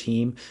for your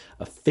team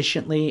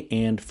efficiently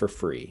and for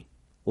free.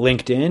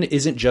 LinkedIn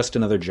isn't just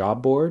another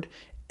job board.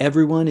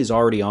 Everyone is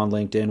already on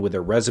LinkedIn with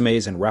their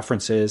resumes and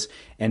references,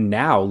 and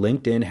now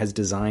LinkedIn has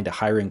designed a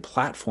hiring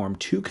platform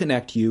to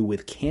connect you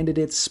with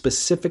candidates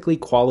specifically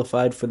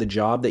qualified for the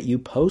job that you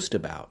post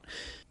about.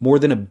 More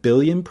than 1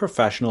 billion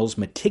professionals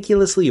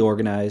meticulously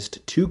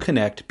organized to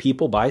connect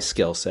people by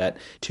skill set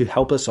to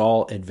help us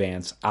all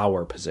advance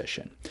our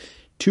position.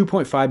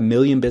 2.5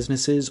 million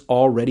businesses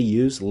already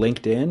use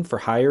LinkedIn for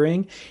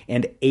hiring,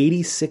 and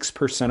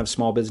 86% of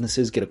small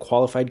businesses get a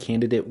qualified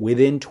candidate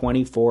within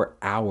 24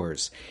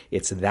 hours.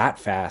 It's that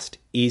fast,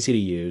 easy to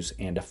use,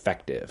 and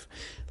effective.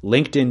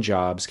 LinkedIn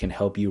Jobs can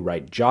help you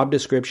write job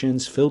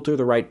descriptions, filter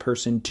the right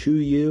person to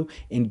you,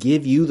 and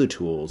give you the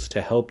tools to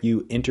help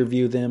you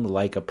interview them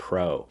like a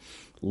pro.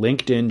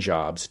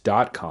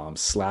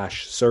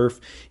 LinkedInjobs.com/surf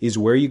is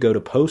where you go to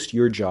post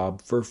your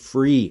job for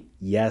free.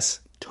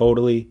 Yes,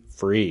 totally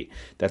free.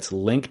 That's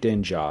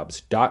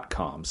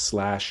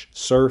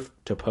LinkedInjobs.com/surf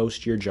to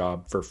post your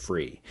job for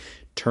free.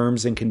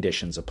 Terms and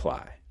conditions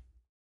apply.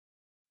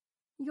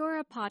 You're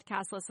a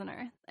podcast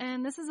listener,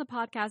 and this is a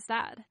podcast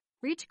ad.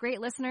 Reach great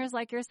listeners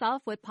like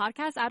yourself with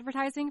podcast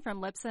advertising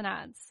from Libsyn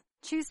Ads.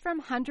 Choose from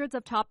hundreds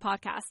of top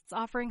podcasts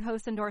offering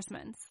host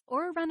endorsements,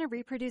 or run a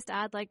reproduced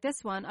ad like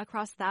this one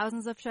across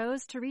thousands of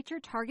shows to reach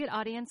your target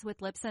audience with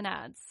Libsyn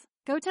Ads.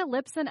 Go to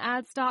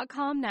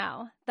libsynads.com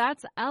now.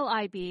 That's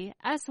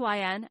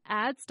LIBSYN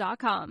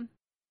ads.com.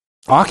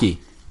 Aki,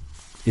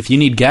 if you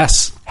need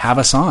guests, have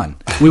us on.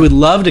 We would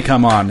love to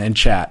come on and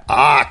chat.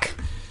 Ak.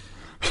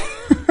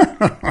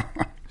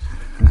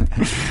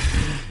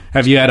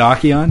 Have you had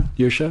Aki on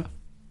your show?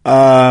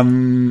 I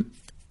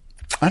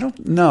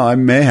don't know. I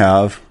may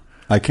have.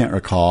 I can't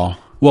recall.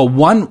 Well,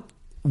 one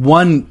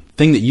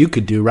thing that you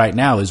could do right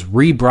now is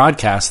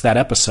rebroadcast that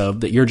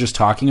episode that you're just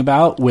talking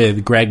about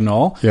with Greg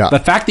Knoll. Yeah. The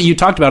fact that you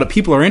talked about it,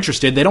 people are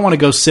interested. They don't want to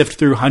go sift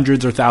through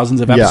hundreds or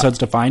thousands of episodes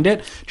to find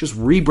it. Just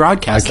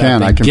rebroadcast that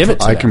thing. Give it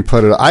to them. I can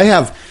put it.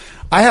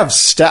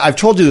 I've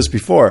told you this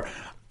before.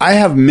 I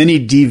have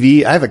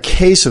a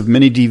case of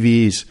mini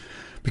DVs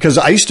because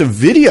I used to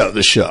video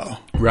the show.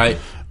 Right.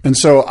 And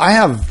so I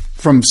have,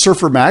 from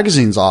Surfer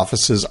Magazine's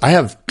offices, I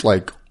have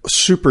like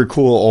super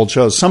cool old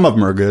shows. Some of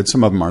them are good.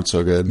 Some of them aren't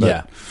so good. But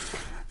yeah.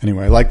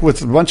 Anyway, like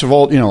with a bunch of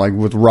old, like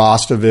with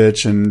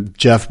Rostovich and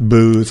Jeff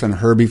Booth and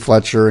Herbie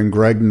Fletcher and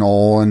Greg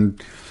Knoll and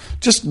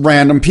just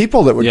random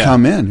people that would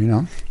come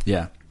in,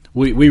 Yeah.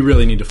 We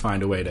really need to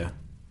find a way to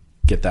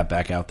get that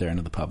back out there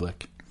into the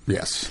public.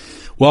 Yes.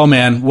 Well,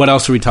 man, what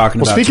else are we talking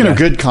about Speaking today? of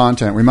good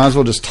content, we might as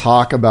well just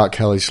talk about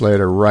Kelly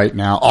Slater right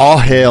now. All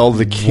hail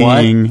the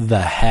king. What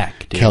the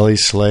heck, dude? Kelly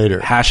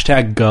Slater.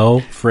 Hashtag go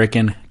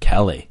frickin'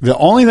 Kelly. The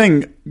only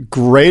thing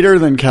greater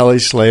than Kelly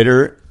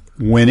Slater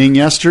winning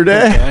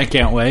yesterday I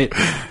can't wait.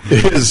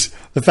 is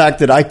the fact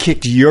that I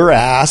kicked your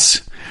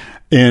ass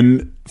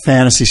in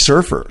Fantasy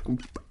Surfer.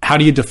 How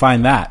do you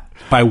define that?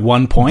 By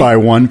 1 point? By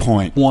 1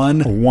 point.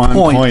 One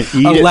point.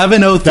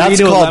 1103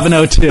 to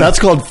 1102. That's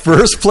called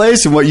first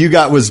place, and what you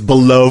got was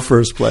below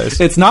first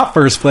place. It's not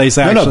first place,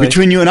 actually. No,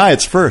 between you and I,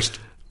 it's first.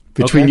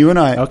 Between you and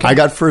I, I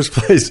got first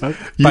place. You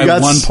by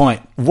got 1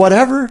 point.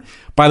 Whatever.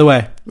 By the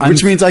way,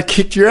 which means I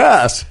kicked your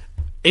ass.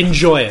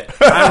 Enjoy it.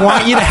 I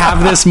want you to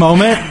have this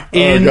moment.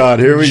 Oh, God.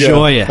 Here we go.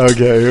 Enjoy it.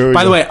 Okay, here we go.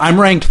 By the way, I'm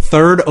ranked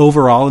 3rd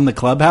overall in the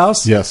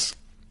clubhouse. Yes.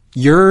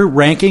 Your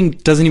ranking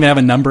doesn't even have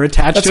a number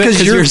attached to it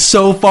because you're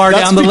so far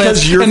that's down the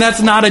list. You're, and that's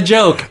not a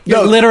joke.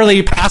 You're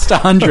literally past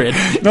 100.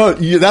 No,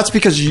 that's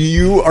because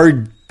you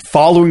are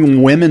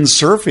following women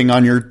surfing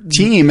on your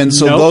team, and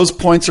so Nope. those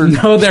points are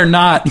No, they're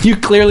not. You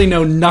clearly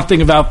know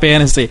nothing about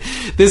fantasy.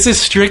 This is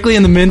strictly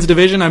in the men's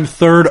division. I'm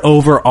third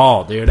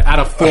overall, dude, out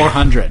of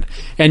 400.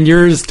 And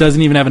yours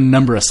doesn't even have a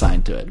number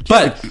assigned to it.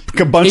 But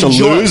a bunch of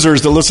enjoy.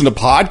 losers that listen to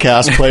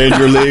podcasts play in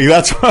your league.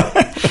 That's why.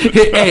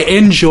 Hey,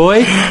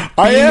 enjoy.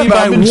 I Beat me am. by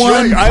I'm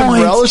enjoying. 1 I'm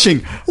point. relishing.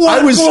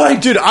 One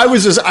point. Dude. I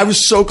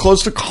was so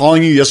close to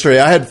calling you yesterday.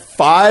 I had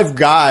 5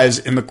 guys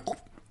in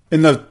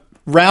the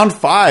round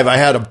 5. I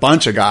had a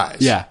bunch of guys.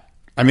 Yeah.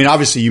 I mean,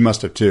 obviously you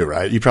must have too,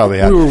 right? You probably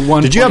had. We were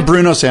 1 Did you have point.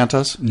 Bruno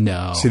Santos?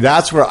 No. See,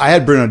 that's where I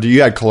had Bruno.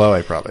 You had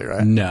Kaloe probably,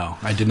 right? No,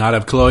 I did not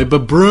have Chloe,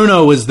 but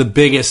Bruno was the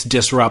biggest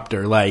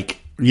disruptor. Like,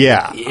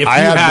 Yeah, If I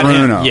you had had him,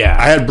 Bruno. yeah.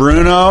 I had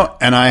Bruno,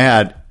 and I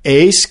had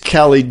Ace,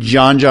 Kelly,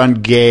 John,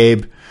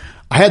 Gabe.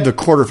 I had the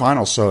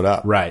quarterfinals sewed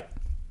up, right.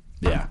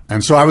 Yeah.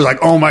 and so I was like,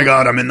 "Oh my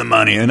god, I'm in the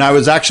money!" And I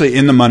was actually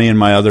in the money in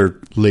my other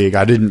league.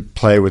 I didn't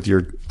play with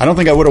your. I don't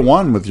think I would have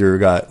won with your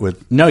guy.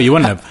 With No, you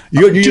wouldn't have.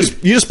 you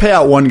just pay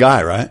out one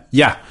guy, right?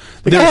 Yeah.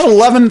 The guy had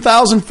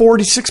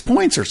 11,046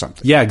 points or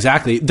something. Yeah,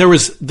 exactly. There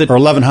was Or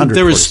 1,100,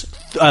 There was,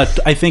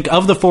 I think,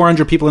 of the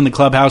 400 people in the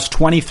clubhouse,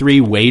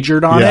 23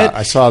 wagered on Yeah, it.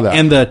 I saw that.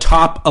 And the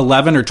top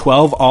 11 or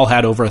 12 all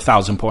had over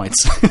 1,000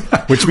 points,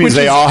 Which means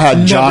they has all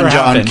had John, never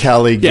happened.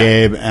 Kelly, Yeah.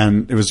 Gabe,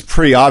 and it was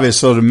pretty obvious.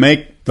 So to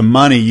make the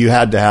money, you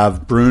had to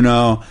have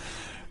Bruno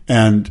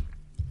and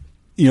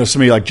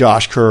somebody like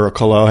Josh Kerr or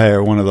Kalohe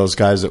or one of those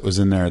guys that was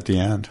in there at the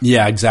end.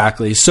 Yeah,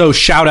 exactly. So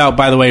shout out,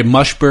 by the way,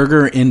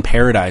 Mushburger in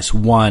Paradise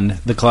won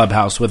the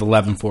clubhouse with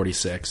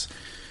 1146.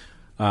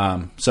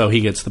 So he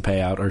gets the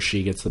payout, or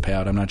she gets the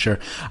payout. I'm not sure.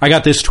 I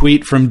got this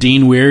tweet from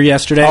Dean Weir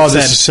yesterday. Oh, It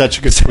this said, is such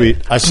a good tweet.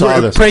 I saw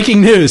this.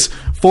 Breaking news.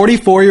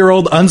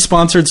 44-year-old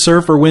unsponsored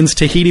surfer wins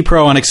Tahiti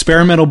Pro on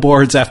experimental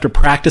boards after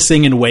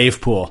practicing in wave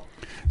pool.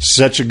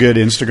 Such a good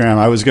Instagram.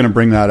 I was going to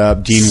bring that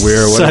up. Dean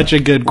Weir. Such a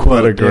good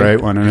quote. What a dude. great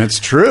one. And it's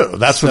true.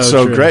 That's what's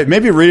So so true. great.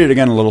 Maybe read it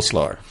again a little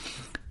slower.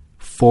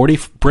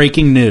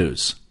 Breaking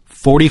news.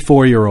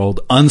 44-year-old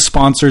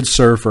unsponsored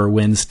surfer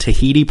wins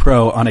Tahiti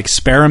Pro on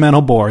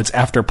experimental boards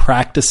after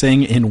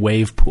practicing in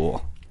wave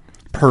pool.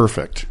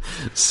 Perfect.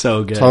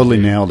 So good. Totally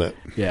nailed it.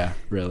 Yeah,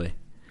 really.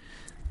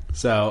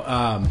 So,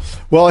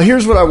 Well,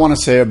 here's what I want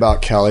to say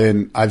about Kelly,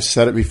 and I've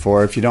said it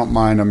before. If you don't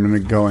mind, I'm going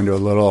to go into a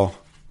little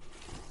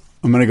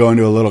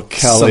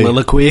Kelly.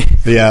 soliloquy.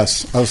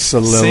 Yes, a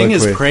soliloquy. Sing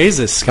his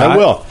praises, Scott. I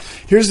will.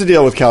 Here's the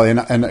deal with Kelly,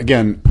 and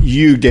again,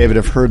 you, David,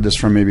 have heard this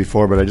from me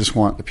before, but I just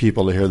want the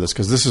people to hear this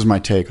because this is my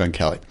take on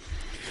Kelly.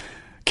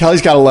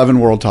 Kelly's got 11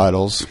 world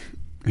titles.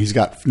 He's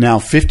got now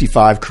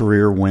 55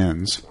 career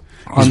wins.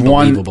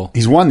 Unbelievable.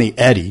 He's won the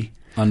Eddie.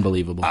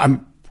 Unbelievable.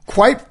 I'm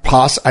quite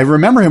I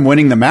remember him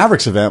winning the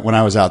Mavericks event when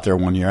I was out there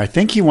one year. I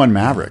think he won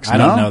Mavericks. I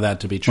don't know that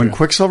to be true. When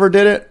Quicksilver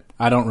did it?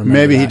 I don't remember.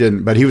 Maybe he that.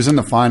 didn't, but he was in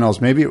the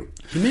finals. Maybe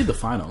He made the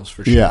finals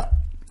for sure. yeah.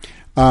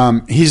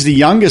 He's the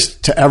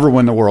youngest to ever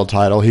win the world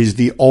title. He's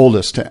the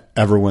oldest to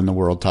ever win the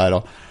world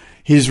title.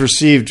 He's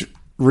received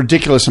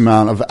ridiculous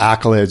amount of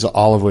accolades,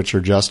 all of which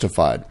are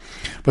justified.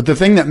 But the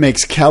thing that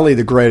makes Kelly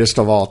the greatest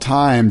of all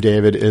time,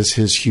 David, is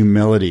his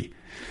humility.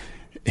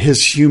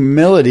 His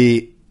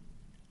humility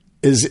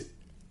is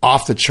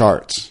off the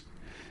charts.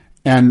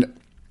 And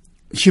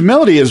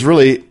humility is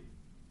really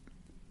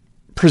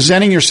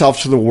presenting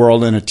yourself to the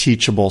world in a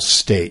teachable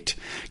state.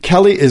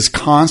 Kelly is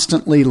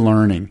constantly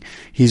learning.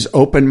 He's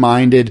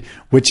open-minded,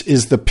 which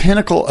is the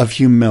pinnacle of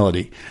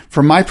humility.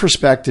 From my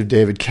perspective,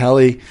 David,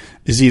 Kelly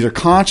is either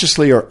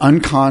consciously or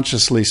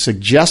unconsciously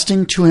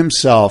suggesting to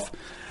himself,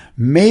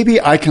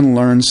 maybe I can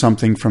learn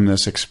something from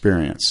this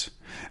experience.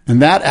 And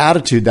that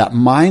attitude, that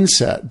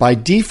mindset, by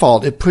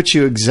default, it puts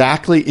you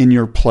exactly in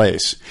your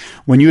place.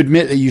 When you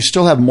admit that you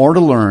still have more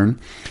to learn,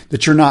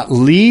 that you're not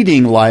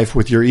leading life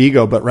with your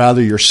ego, but rather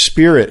your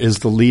spirit is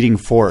the leading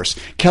force.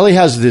 Kelly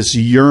has this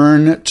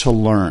yearn to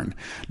learn.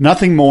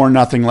 Nothing more,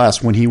 nothing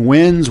less. When he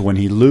wins, when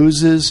he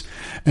loses,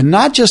 and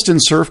not just in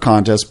surf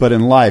contests, but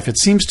in life, it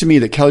seems to me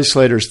that Kelly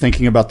Slater is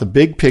thinking about the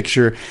big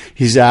picture.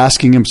 He's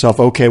asking himself,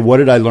 okay, what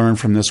did I learn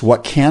from this?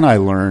 What can I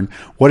learn?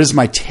 What is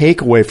my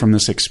takeaway from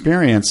this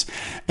experience?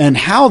 And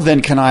how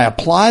then can I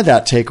apply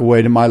that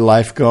takeaway to my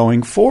life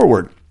going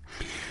forward?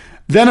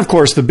 Then, of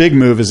course, the big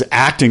move is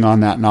acting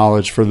on that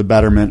knowledge for the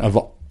betterment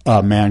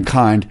of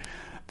mankind.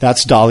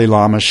 That's Dalai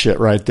Lama shit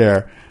right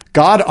there.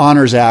 God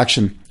honors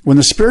action. When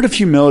the spirit of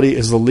humility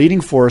is the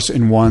leading force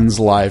in one's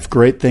life,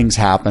 great things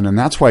happen. And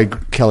that's why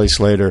Kelly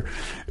Slater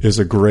is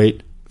a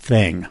great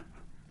thing.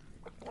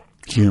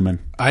 Human.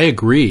 I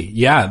agree.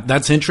 Yeah,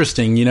 that's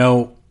interesting. You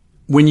know,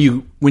 when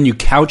you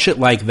couch it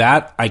like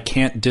that, I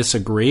can't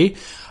disagree.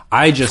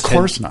 Of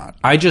course not.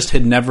 I just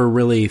had never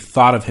really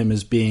thought of him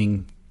as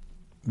being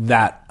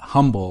that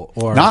humble,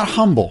 or Not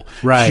humble.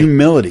 Right.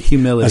 Humility.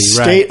 Humility, A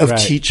state right, of right.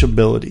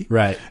 teachability.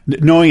 Right.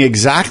 Knowing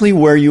exactly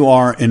where you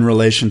are in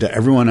relation to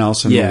everyone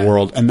else in Yeah. the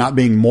world and not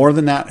being more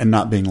than that and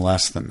not being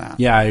less than that.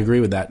 Yeah, I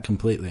agree with that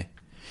completely.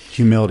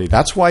 Humility.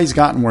 That's why he's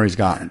gotten where he's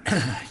gotten.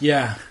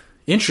 Yeah,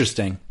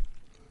 interesting.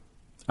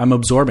 I'm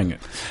absorbing it.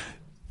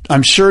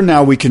 I'm sure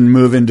now we can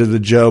move into the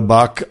Joe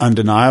Buck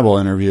Undeniable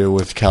interview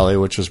with Kelly,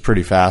 which was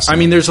pretty fascinating. I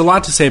mean, there's a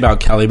lot to say about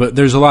Kelly, but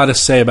there's a lot to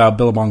say about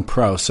Billabong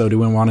Pro. So do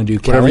we want to do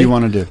Kelly? Whatever you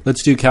want to do.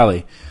 Let's do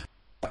Kelly.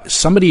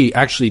 Somebody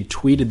actually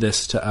tweeted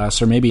this to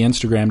us, or maybe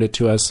Instagrammed it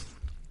to us,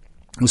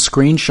 a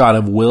screenshot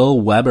of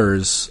Will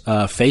Weber's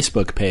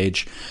Facebook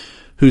page,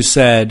 who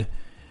said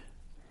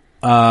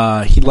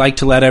he'd like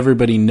to let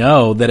everybody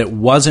know that it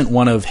wasn't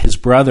one of his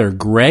brother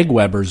Greg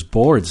Weber's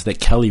boards that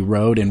Kelly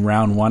rode in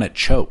round 1 at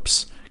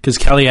Chopes. Because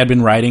Kelly had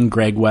been riding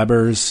Greg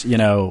Weber's,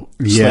 Slater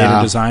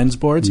Designs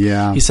boards.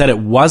 Yeah. He said it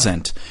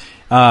wasn't.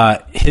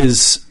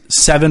 His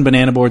 7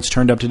 banana boards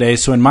turned up today.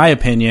 So in my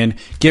opinion,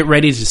 get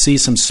ready to see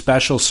some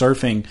special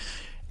surfing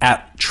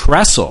at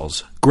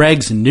Trestles.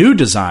 Greg's new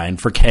design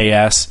for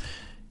KS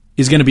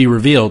is going to be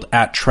revealed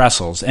at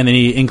Trestles. And then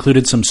he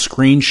included some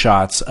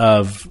screenshots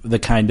of the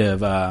kind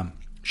of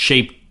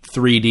shaped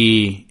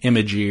 3D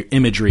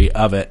imagery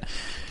of it.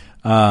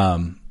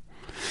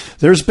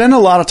 There's been a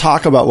lot of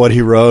talk about what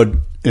he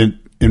rode in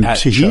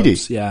Tahiti.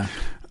 Chopes, yeah.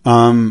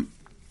 On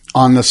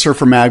the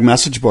Surfer Mag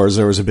message boards,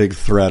 there was a big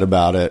thread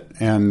about it.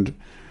 And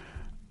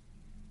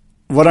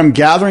what I'm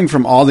gathering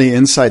from all the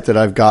insight that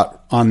I've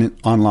got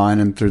online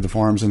and through the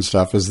forums and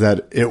stuff is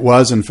that it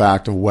was, in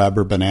fact, a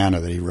Weber banana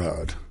that he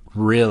rode.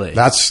 Really?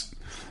 That's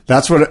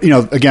what,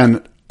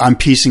 again, I'm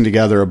piecing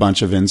together a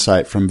bunch of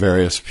insight from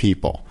various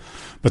people.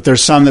 But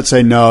there's some that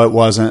say, no, it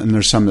wasn't. And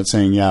there's some that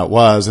saying, yeah, it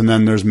was. And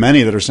then there's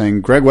many that are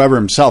saying Greg Weber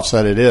himself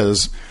said it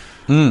is.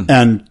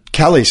 And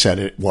Kelly said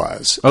it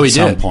was at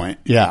some point.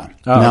 Yeah.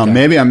 Now,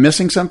 maybe I'm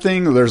missing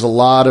something. There's a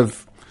lot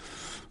of,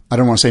 I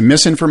don't want to say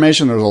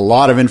misinformation. There's a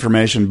lot of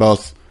information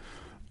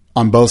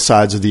on both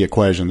sides of the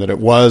equation, that it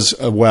was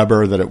a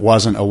Weber, that it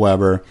wasn't a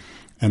Weber.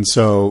 And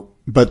so,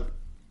 but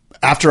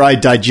after I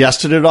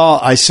digested it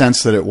all, I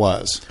sensed that it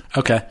was.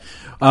 Okay.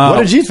 What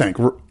did you think?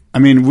 I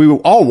mean, we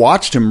all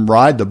watched him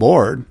ride the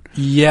board.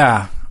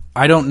 Yeah.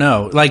 I don't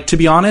know. Like, to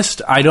be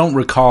honest, I don't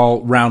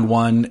recall round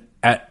 1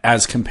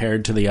 as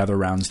compared to the other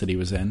rounds that he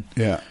was in.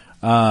 Yeah.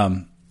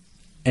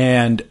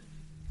 And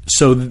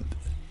so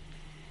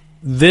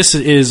this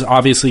is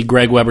obviously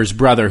Greg Weber's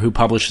brother who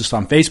published this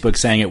on Facebook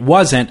saying it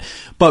wasn't,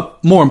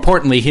 but more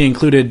importantly, he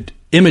included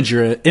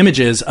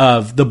images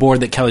of the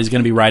board that Kelly's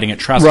going to be riding at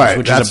Trestles,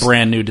 which is a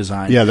brand new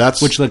design. Yeah,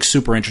 which looks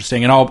super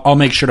interesting. And I'll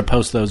make sure to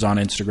post those on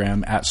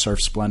Instagram at Surf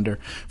Splendor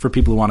for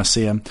people who want to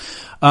see them.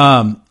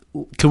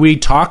 Could we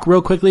talk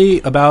real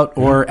quickly about,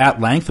 or at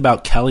length,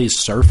 about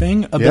Kelly's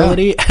surfing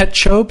ability at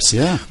Chopes?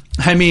 Yeah.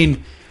 I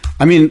mean,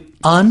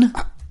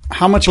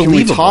 how much can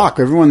we talk?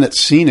 Everyone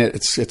that's seen it,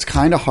 it's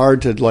kind of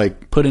hard to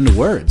put into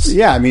words.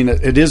 Yeah, I mean,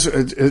 it is.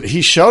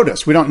 He showed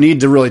us. We don't need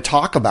to really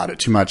talk about it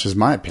too much, is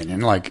my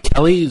opinion.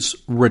 Kelly's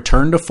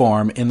return to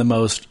form in the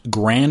most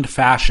grand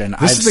fashion.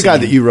 This is the guy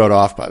that you wrote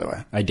off, by the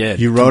way. I did.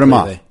 You wrote him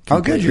off. Completely.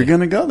 Oh, good. You're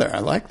going to go there. I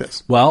like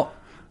this. Well,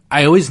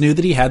 I always knew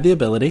that he had the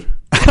ability.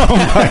 Oh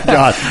my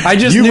God!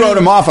 You wrote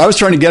him off. I was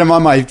trying to get him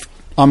on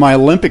my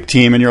Olympic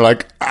team, and you're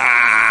like,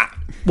 ah.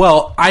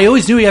 Well, I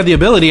always knew he had the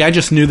ability. I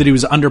just knew that he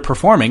was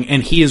underperforming,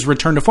 and he has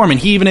returned to form. And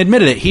he even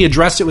admitted it. He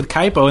addressed it with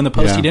Kaipo in the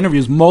post-heat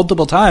interviews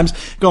multiple times,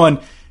 going,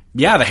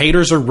 "Yeah, the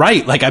haters are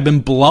right. I've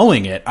been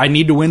blowing it. I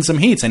need to win some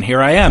heats, and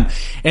here I am."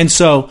 And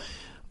so,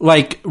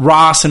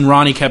 Ross and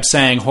Ronnie kept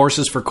saying,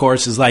 "Horses for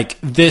courses."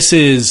 This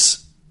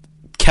is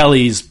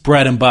Kelly's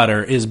bread and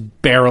butter, is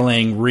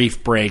barreling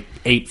reef break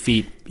 8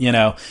 feet.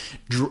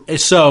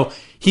 So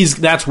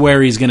that's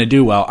where he's going to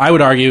do well. I would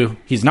argue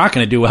he's not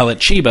going to do well at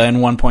Chiba in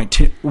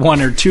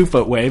 1.1 or 2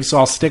 foot waves, so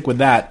I'll stick with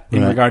that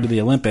in regard to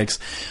the Olympics.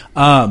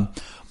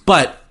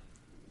 But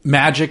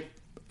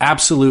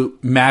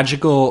absolute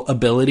magical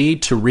ability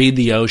to read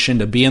the ocean,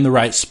 to be in the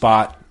right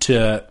spot,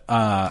 to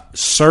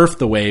surf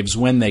the waves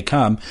when they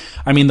come.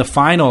 I mean, the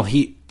final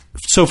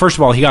so first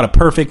of all, he got a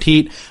perfect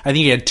heat. I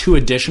think he had 2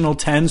 additional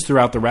 10s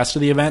throughout the rest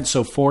of the event,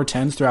 so 4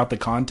 10s throughout the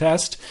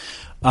contest.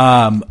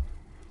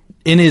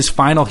 In his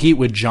final heat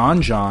with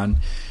John,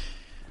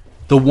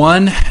 the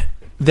one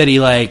that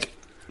he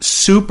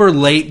super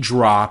late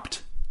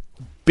dropped,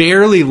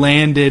 barely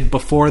landed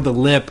before the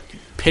lip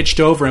pitched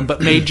over him,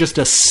 but made just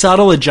a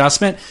subtle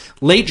adjustment,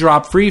 late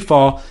drop, free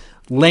fall,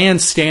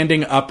 lands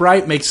standing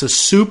upright, makes a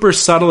super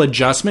subtle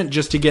adjustment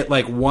just to get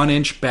 1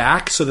 inch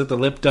back so that the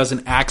lip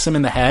doesn't axe him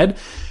in the head.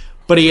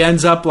 But he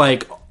ends up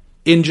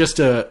in just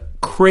a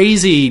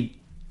crazy,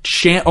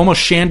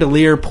 almost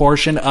chandelier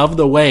portion of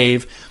the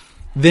wave,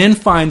 then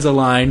finds a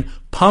line,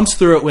 pumps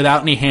through it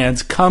without any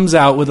hands, comes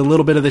out with a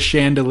little bit of the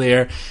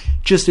chandelier.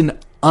 Just an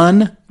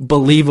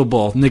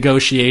unbelievable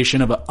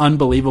negotiation of an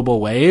unbelievable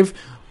wave.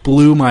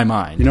 Blew my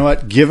mind. You know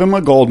what? Give him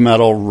a gold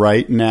medal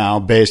right now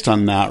based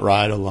on that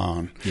ride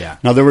alone. Yeah.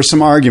 Now, there was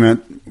some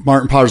argument.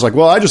 Martin Potter's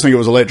well, I just think it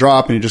was a late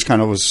drop, and he just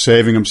kind of was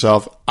saving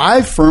himself.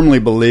 I firmly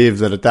believe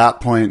that at that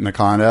point in the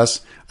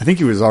contest, I think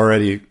he was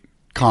already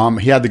calm.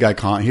 He had the guy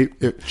calm.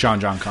 John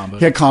combo.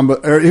 He had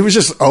combo. It was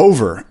just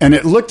over. And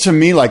it looked to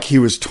me like he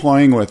was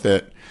toying with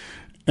it.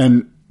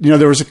 And,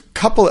 there was a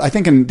couple, I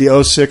think in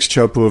the 06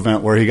 Chopu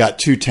event where he got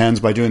 2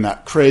 10s by doing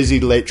that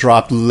crazy late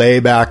drop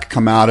layback,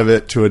 come out of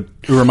it to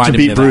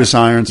beat Bruce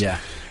Irons. Yeah.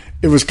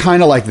 it was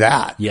kind of like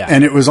that. Yeah.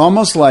 And it was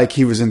almost like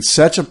he was in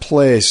such a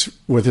place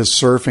with his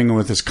surfing and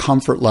with his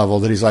comfort level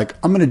that he's like,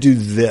 I'm going to do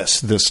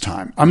this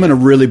time. I'm going to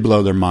really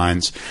blow their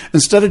minds.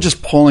 Instead of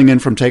just pulling in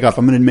from takeoff,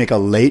 I'm going to make a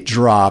late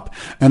drop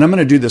and I'm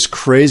going to do this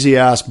crazy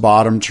ass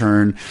bottom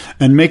turn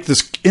and make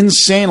this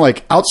insane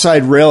like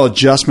outside rail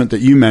adjustment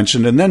that you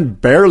mentioned and then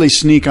barely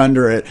sneak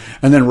under it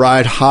and then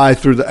ride high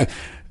through the...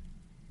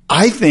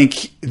 I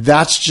think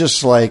that's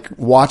just like,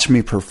 watch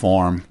me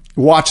perform.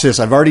 Watch this.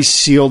 I've already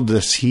sealed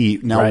this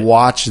heat. Now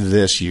watch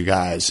this, you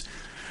guys.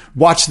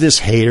 Watch this,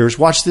 haters.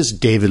 Watch this,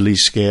 David Lee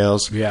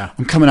Scales. Yeah.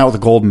 I'm coming out with a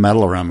gold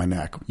medal around my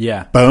neck.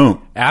 Yeah.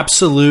 Boom.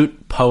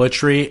 Absolute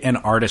poetry and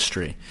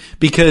artistry.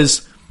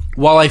 Because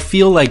while I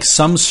feel like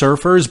some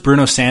surfers,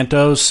 Bruno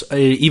Santos,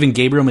 even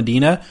Gabriel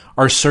Medina,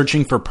 are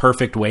searching for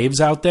perfect waves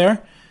out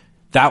there,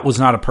 that was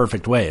not a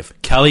perfect wave.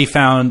 Kelly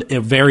found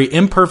a very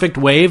imperfect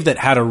wave that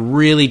had a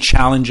really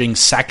challenging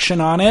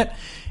section on it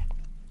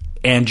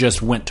and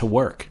just went to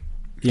work.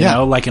 You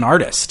know, like an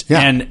artist. Yeah.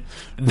 And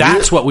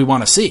that's what we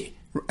want to see.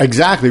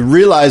 Exactly.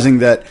 Realizing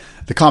that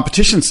the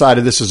competition side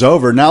of this is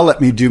over. Now let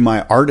me do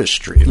my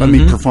artistry. Let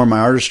me perform my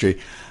artistry.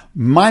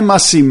 My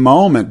must-see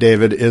moment,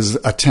 David, is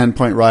a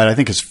 10-point ride. I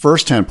think his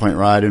first 10-point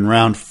ride in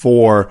round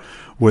 4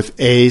 with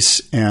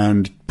Ace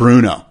and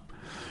Bruno.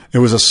 It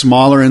was a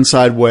smaller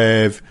inside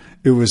wave.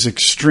 It was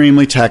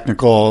extremely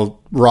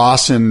technical.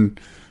 Ross and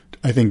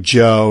I think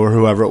Joe or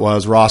whoever it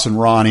was, Ross and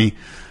Ronnie,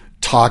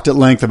 talked at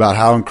length about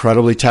how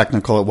incredibly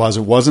technical it was.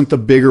 It wasn't the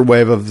bigger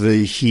wave of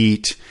the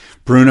heat.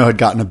 Bruno had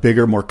gotten a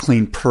bigger, more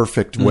clean,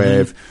 perfect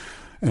wave.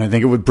 And I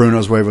think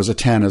Bruno's wave was a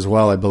 10 as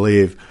well, I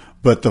believe.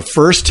 But the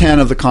first 10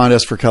 of the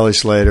contest for Kelly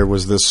Slater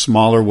was this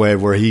smaller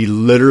wave where he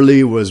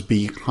literally was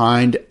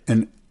behind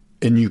and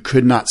you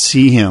could not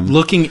see him.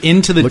 Looking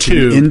into the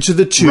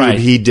tube. Right.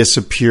 He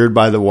disappeared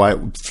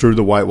through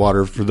the white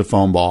water for the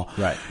foam ball.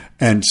 Right.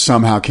 And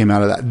somehow came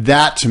out of that.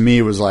 That to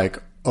me was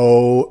like,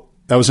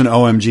 that was an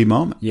OMG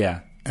moment.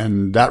 Yeah.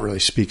 And that really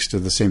speaks to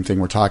the same thing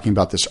we're talking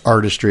about, this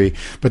artistry.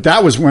 But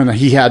that was when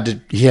he had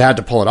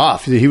to pull it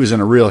off. He was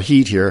in a real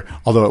heat here,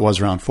 although it was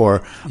round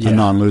 4, a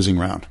non-losing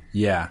round.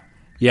 Yeah.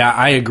 Yeah,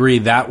 I agree.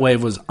 That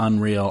wave was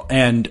unreal.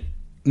 And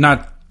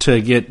not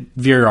to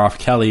veer off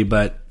Kelly,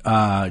 but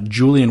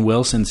Julian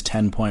Wilson's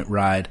 10-point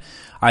ride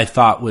I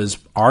thought was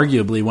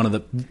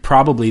arguably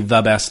probably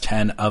the best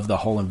 10 of the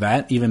whole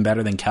event, even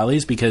better than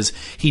Kelly's, because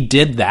he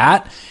did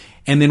that.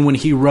 And then when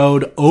he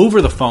rode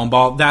over the foam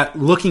ball, that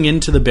looking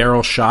into the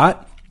barrel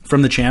shot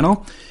from the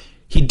channel,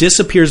 he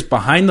disappears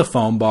behind the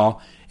foam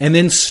ball and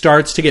then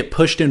starts to get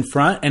pushed in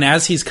front. And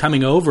as he's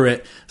coming over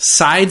it,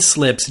 side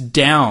slips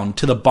down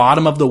to the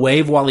bottom of the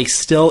wave while he's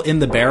still in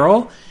the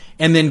barrel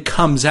and then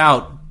comes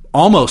out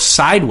almost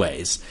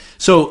sideways.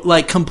 So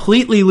like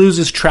completely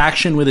loses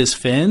traction with his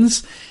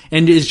fins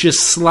and is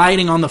just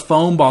sliding on the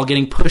foam ball,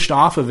 getting pushed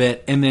off of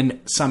it, and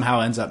then somehow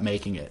ends up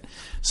making it.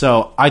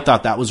 So I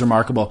thought that was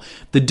remarkable.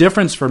 The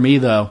difference for me,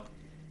 though,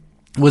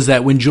 was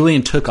that when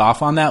Julian took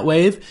off on that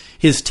wave,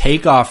 his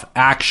takeoff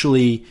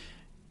actually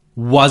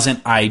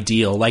wasn't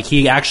ideal. Like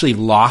he actually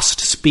lost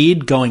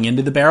speed going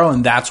into the barrel,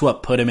 and that's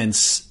what put him in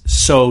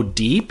so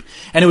deep.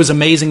 And it was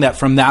amazing that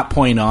from that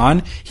point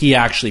on, he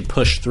actually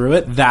pushed through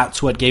it.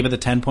 That's what gave it the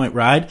 10-point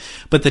ride.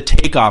 But the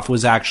takeoff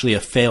was actually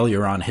a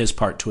failure on his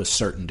part to a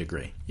certain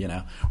degree, you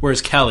know.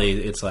 Whereas Kelly,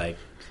 it's like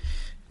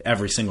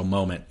every single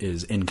moment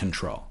is in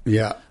control.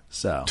 Yeah.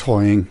 So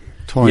toying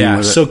yeah,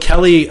 with it. So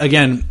Kelly,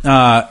 again,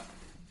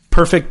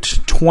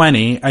 perfect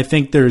 20. I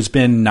think there's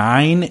been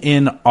 9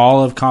 in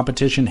all of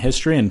competition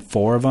history, and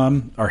 4 of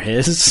them are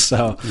his.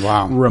 So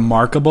wow,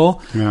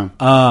 remarkable. Yeah.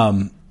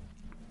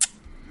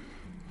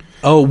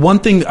 One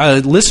thing, a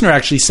listener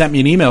actually sent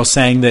me an email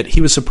saying that he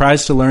was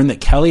surprised to learn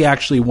that Kelly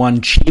actually won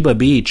Chiba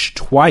Beach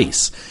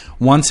twice.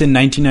 Once in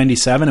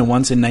 1997 and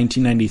once in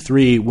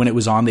 1993 when it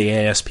was on the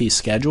ASP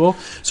schedule.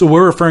 So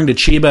we're referring to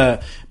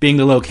Chiba being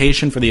the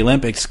location for the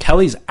Olympics.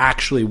 Kelly's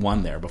actually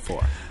won there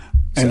before.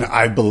 So. And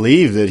I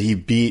believe that he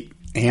beat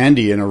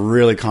Andy in a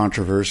really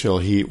controversial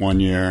heat one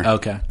year.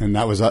 Okay. And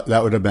that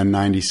would have been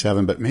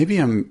 97. But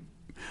maybe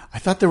I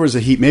thought there was a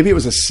heat. Maybe it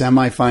was a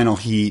semifinal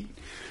heat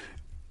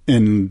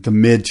in the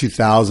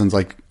mid-2000s,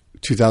 like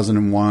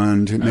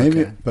 2001.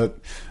 Maybe. Okay. But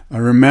I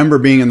remember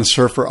being in the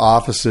surfer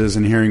offices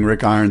and hearing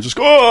Rick Irons just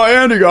go, "Oh,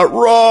 Andy got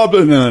robbed."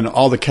 And then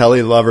all the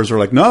Kelly lovers were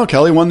like, "No,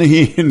 Kelly won the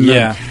heat." And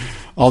yeah.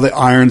 All the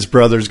Irons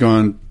brothers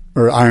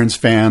Irons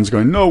fans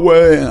going, "No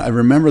way." And I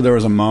remember there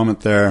was a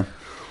moment there.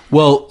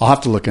 Well, I'll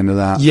have to look into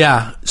that.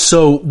 Yeah.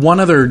 So one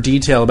other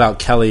detail about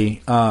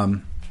Kelly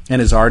and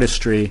his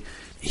artistry,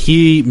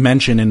 he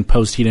mentioned in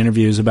post-heat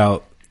interviews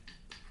about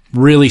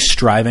really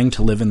striving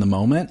to live in the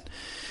moment,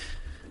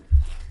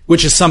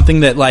 which is something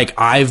that like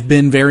I've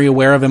been very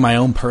aware of in my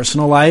own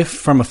personal life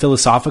from a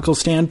philosophical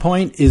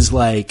standpoint, is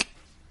like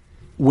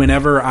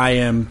whenever I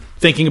am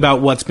thinking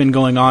about what's been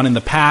going on in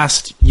the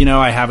past, you know,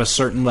 I have a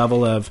certain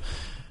level of,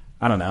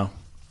 I don't know,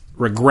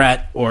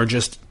 regret or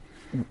just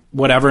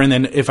whatever. And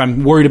then if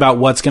I'm worried about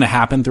what's going to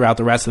happen throughout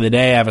the rest of the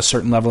day, I have a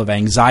certain level of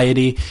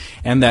anxiety,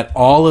 and that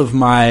all of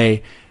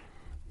my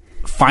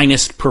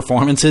finest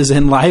performances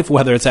in life,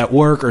 whether it's at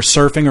work or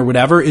surfing or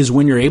whatever, is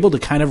when you're able to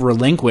kind of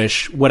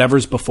relinquish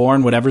whatever's before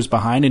and whatever's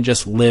behind and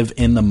just live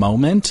in the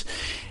moment.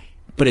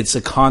 But it's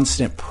a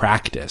constant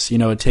practice. You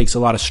know, it takes a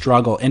lot of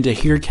struggle. And to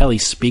hear Kelly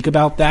speak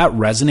about that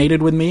resonated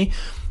with me.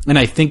 And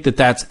I think that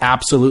that's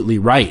absolutely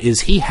right,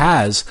 is he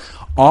has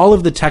all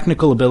of the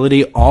technical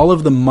ability, all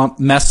of the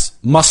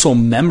muscle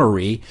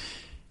memory.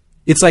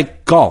 It's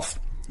like golf.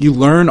 You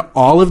learn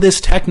all of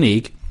this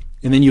technique,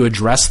 and then you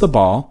address the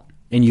ball,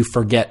 and you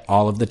forget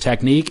all of the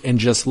technique and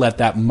just let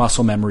that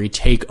muscle memory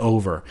take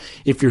over.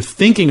 If you're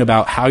thinking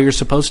about how you're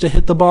supposed to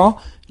hit the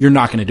ball, you're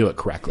not going to do it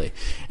correctly.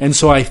 And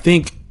so I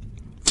think,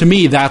 to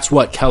me, that's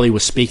what Kelly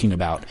was speaking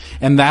about.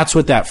 And that's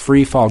what that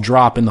free fall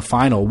drop in the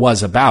final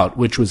was about,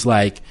 which was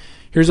like,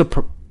 here's a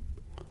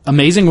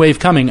amazing wave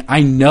coming.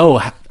 I know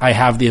I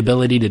have the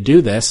ability to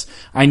do this.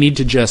 I need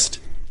to just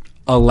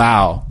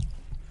allow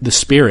the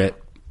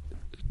spirit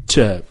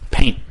to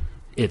paint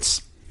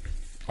its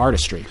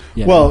artistry.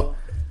 Well,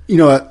 you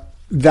know,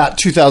 that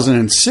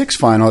 2006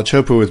 final at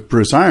Chopu with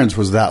Bruce Irons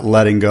was that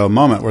letting go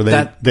moment where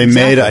they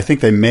made, I think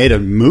they made a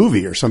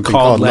movie or something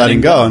called Letting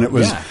Go. And it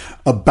was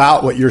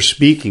about what you're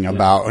speaking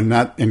about.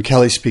 And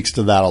Kelly speaks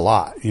to that a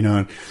lot, you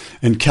know,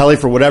 and Kelly,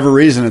 for whatever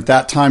reason at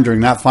that time during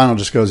that final,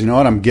 just goes, you know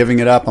what? I'm giving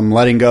it up. I'm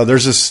letting go.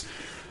 There's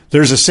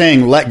a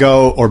saying, let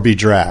go or be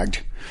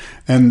dragged.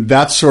 And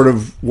that's sort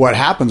of what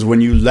happens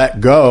when you let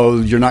go.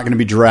 You're not going to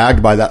be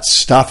dragged by that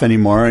stuff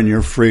anymore, and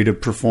you're free to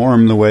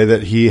perform the way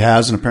that he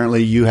has, and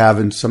apparently you have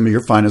in some of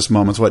your finest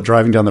moments,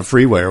 driving down the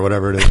freeway or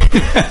whatever it is.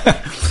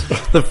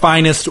 The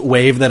finest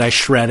wave that I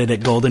shredded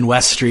at Golden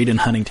West Street in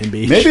Huntington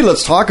Beach. Maybe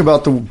let's talk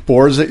about the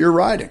boards that you're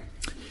riding.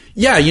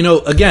 Yeah, you know,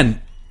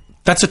 again,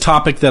 that's a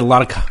topic that a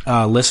lot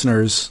of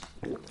listeners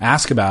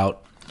ask about.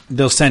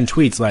 They'll send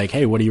tweets like,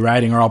 hey, what are you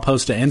riding? Or I'll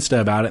post to Insta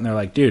about it, and they're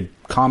like, dude,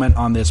 comment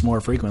on this more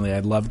frequently.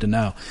 I'd love to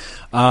know.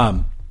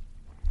 I'll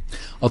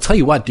tell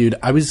you what, dude.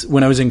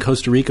 When I was in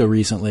Costa Rica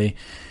recently,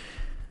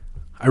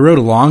 I rode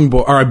a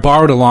longboard, or I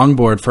borrowed a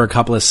longboard for a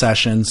couple of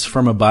sessions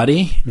from a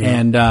buddy,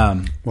 and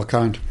what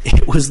kind?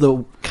 It was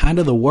the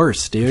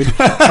worst, dude.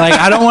 Like,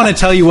 I don't want to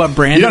tell you what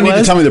brand. You don't need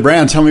to tell me the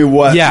brand. Tell me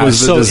what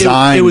was the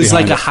design. It was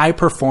like a high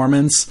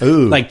performance,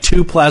 like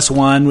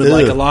 2+1 with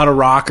like a lot of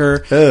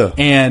rocker,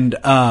 and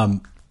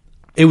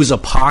it was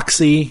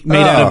epoxy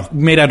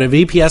made out of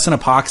EPS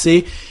and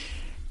epoxy,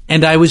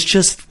 and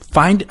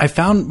I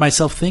found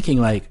myself thinking,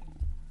 like,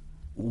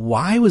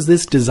 why was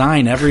this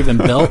design ever even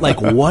built?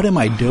 Like, what am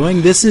I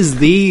doing? This is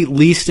the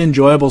least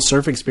enjoyable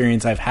surf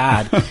experience I've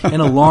had in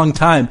a long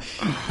time.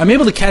 I'm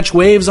able to catch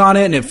waves on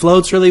it, and it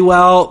floats really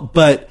well,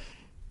 but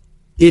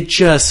it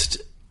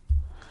just...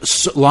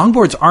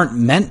 longboards aren't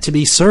meant to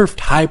be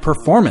surfed high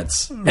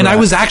performance. And I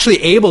was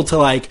actually able to,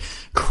 like,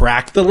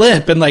 crack the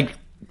lip and, like...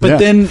 But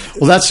then...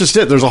 Well, that's just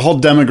it. There's a whole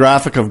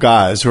demographic of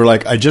guys who are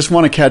like, I just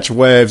want to catch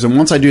waves, and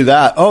once I do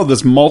that,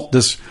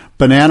 this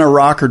banana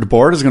rockered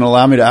board is going to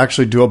allow me to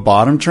actually do a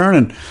bottom turn,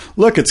 and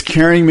look, it's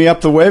carrying me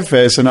up the wave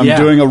face, and I'm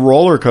doing a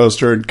roller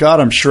coaster, and God,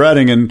 I'm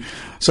shredding, and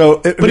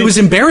so... It was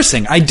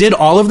embarrassing. I did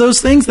all of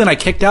those things, then I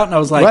kicked out, and I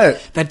was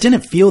like, that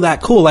didn't feel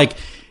that cool. Like,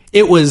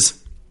 it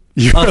was...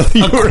 You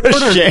were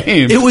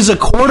ashamed. It was a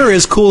quarter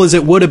as cool as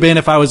it would have been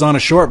if I was on a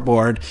short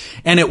board,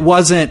 and it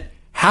wasn't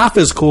half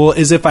as cool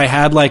as if I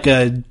had like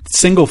a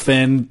single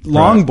fin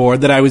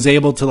longboard that I was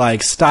able to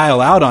like style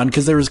out on,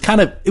 because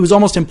it was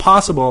almost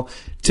impossible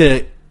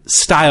to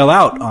style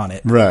out on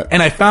it. Right.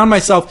 And I found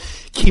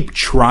myself keep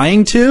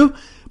trying to,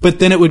 but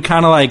then it would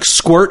kind of like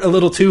squirt a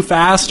little too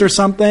fast or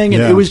something.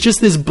 And it was just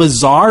this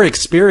bizarre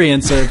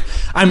experience of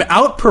I'm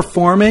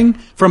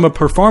outperforming from a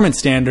performance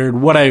standard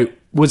what I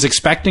was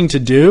expecting to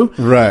do.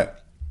 Right.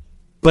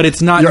 But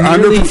it's not. You're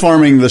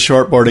underperforming the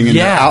shortboarding and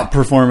you're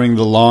outperforming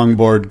the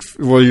longboard.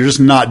 Well, you're just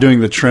not doing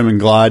the trim and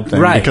glide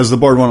thing, right? Because the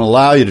board won't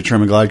allow you to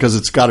trim and glide because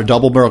it's got a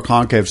double barrel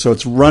concave, so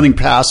it's running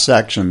past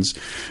sections.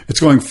 It's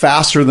going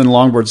faster than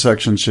longboard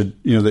sections that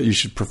you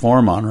should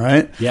perform on,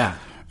 right? Yeah.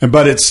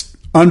 But it's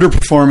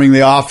underperforming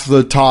the off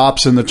the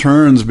tops and the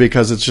turns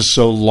because it's just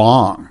so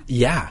long.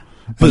 Yeah.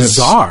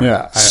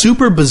 Bizarre.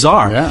 Super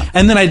bizarre. Yeah.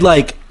 And then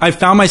I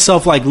found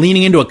myself like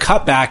leaning into a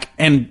cutback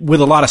and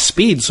with a lot of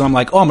speed. So I'm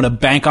like, I'm going to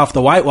bank off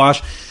the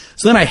whitewash.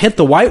 So then I hit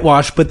the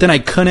whitewash, but then I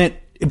couldn't,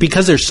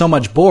 because there's so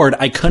much board,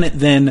 I couldn't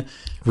then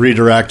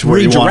redirect where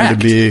you wanted to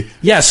be.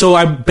 Yeah. So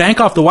I bank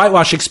off the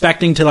whitewash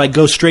expecting to like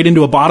go straight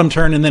into a bottom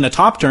turn and then a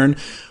top turn.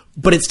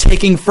 But it's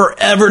taking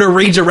forever to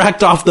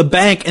redirect off the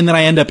bank, and then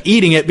I end up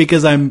eating it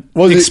because I'm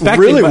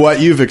expecting... Really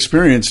what you've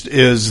experienced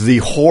is the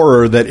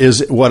horror that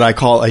is what I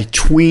call a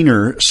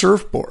tweener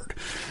surfboard.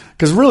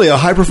 Because really, a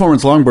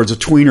high-performance longboard is a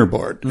tweener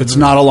board. Mm-hmm. It's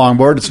not a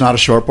longboard. It's not a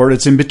shortboard.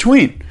 It's in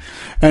between.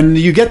 And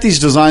you get these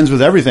designs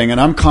with everything, and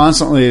I'm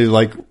constantly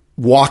like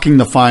walking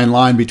the fine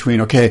line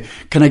between, okay,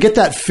 can I get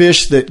that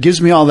fish that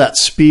gives me all that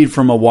speed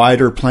from a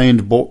wider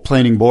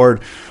planing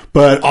board,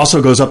 but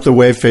also goes up the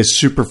wave face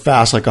super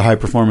fast like a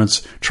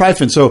high-performance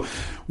tri-fin. So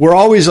we're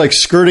always like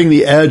skirting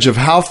the edge of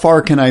how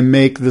far can I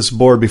make this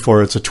board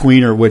before it's a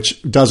tweener,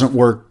 which doesn't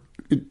work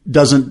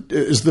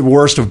is the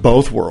worst of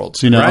both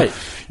worlds. Right.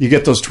 You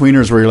get those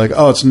tweeners where you're like,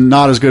 oh, it's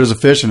not as good as a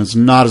fish and it's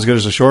not as good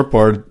as a short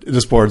board.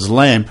 This board's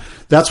lame.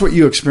 That's what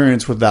you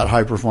experience with that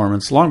high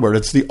performance longboard.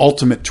 It's the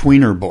ultimate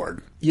tweener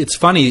board. It's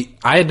funny.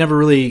 I had never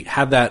really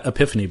had that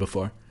epiphany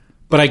before,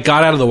 but I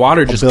got out of the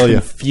water just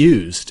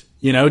confused.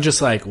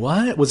 Just like,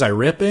 what? Was I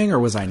ripping or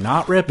was I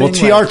not ripping?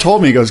 Well, TR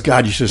told me, he goes,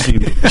 God, you should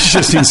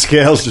have seen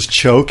Scales just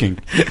choking.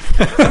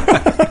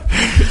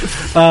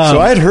 So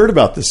I had heard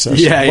about this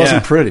session. It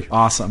wasn't pretty.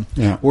 Awesome.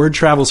 Yeah. Word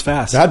travels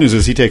fast. Bad news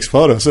is he takes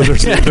photos, so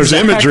there's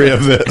imagery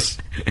of this.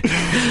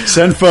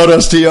 Send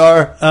photos,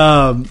 TR.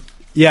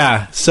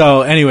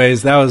 So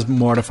anyways, that was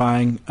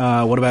mortifying.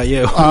 What about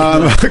you?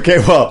 Okay,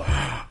 well,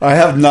 I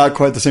have not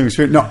quite the same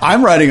experience. No,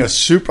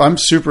 I'm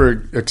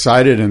super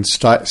excited and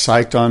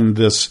psyched on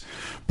this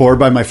board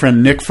by my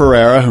friend Nick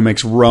Ferreira, who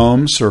makes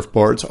Roam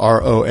surfboards,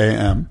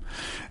 ROAM.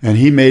 And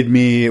he made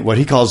me what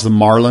he calls the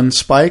Marlin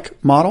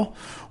Spike model,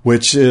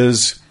 which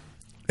it's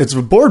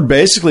a board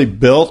basically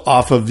built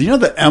off of, the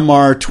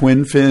MR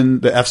twin fin,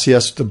 the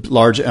FCS, the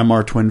large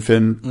MR twin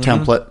fin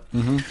template.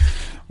 Mm-hmm.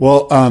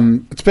 Well,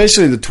 it's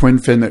basically the twin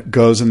fin that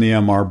goes in the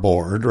MR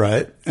board,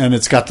 right? And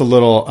it's got the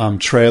little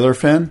trailer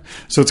fin.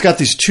 So it's got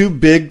these two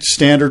big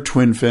standard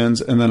twin fins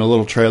and then a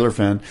little trailer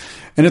fin.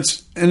 And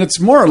it's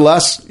more or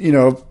less,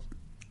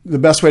 the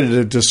best way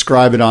to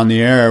describe it on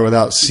the air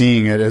without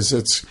seeing it is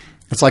it's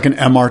like an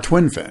MR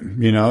twin fin,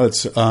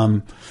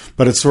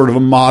 but it's sort of a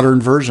modern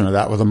version of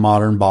that with a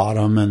modern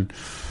bottom. And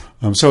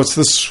so it's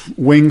this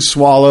wing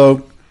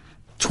swallow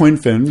twin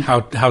fin. How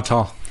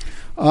tall?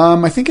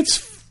 I think it's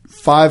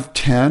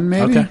 5'10",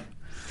 maybe. Okay.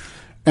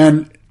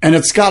 And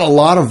it's got a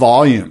lot of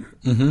volume.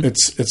 Mm-hmm.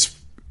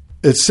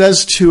 It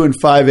says 2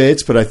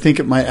 5/8, but I think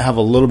it might have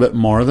a little bit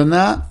more than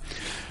that.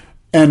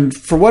 And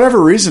for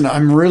whatever reason,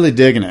 I'm really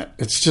digging it.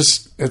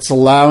 It's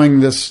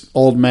allowing this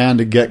old man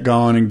to get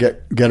going and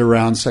get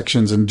around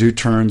sections and do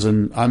turns,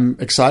 and I'm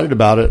excited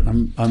about it.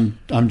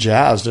 I'm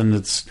jazzed, and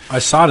I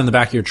saw it in the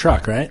back of your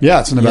truck, right? Yeah,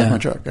 it's in the back of my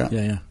truck.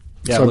 Yeah.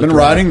 So I've been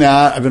riding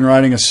that. I've been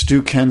riding a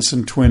Stu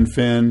Kenson twin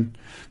fin.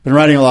 Been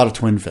riding a lot of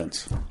twin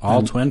fins.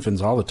 Twin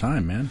fins all the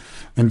time, man.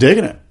 And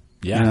digging it.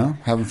 Yeah,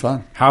 having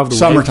fun.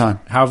 Summertime.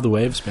 How have the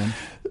waves been?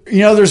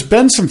 There's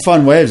been some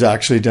fun waves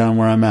actually down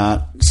where I'm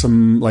at.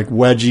 Some like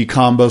wedgie,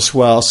 combo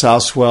swell,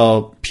 south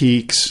swell,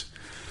 peaks.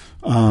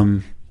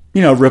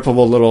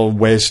 Rippable little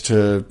waist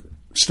to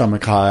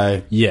stomach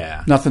high.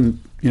 Yeah. Nothing,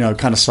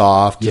 kind of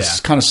soft.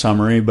 Just kind of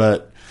summery,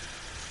 but.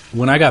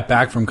 When I got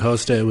back from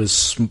Costa, it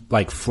was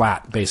like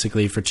flat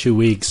basically for 2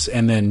 weeks.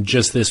 And then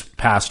just this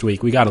past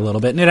week, we got a little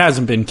bit. And it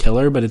hasn't been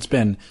killer, but it's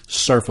been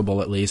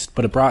surfable at least.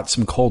 But it brought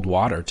some cold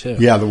water too.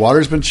 Yeah, the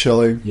water's been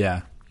chilly.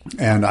 Yeah.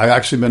 And I've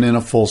actually been in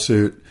a full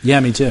suit. Yeah,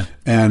 me too.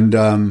 And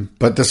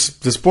but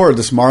this board,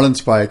 this Marlin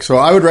Spike. So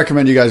I would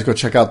recommend you guys go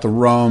check out the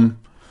Roam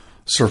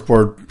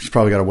surfboard. He's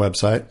probably got a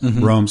website.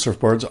 Mm-hmm. Roam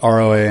Surfboards,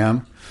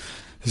 ROAM.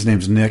 His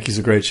name's Nick. He's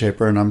a great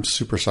shaper, and I'm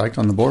super psyched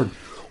on the board.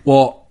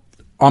 Well,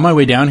 on my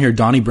way down here,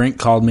 Donnie Brink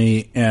called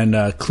me and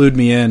clued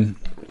me in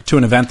to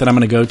an event that I'm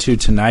going to go to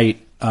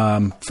tonight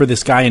for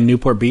this guy in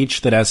Newport Beach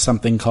that has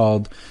something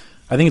called,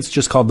 I think it's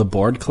just called the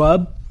Board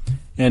Club.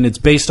 And it's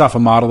based off a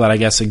model that I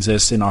guess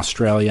exists in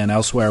Australia and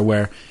elsewhere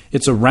where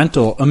it's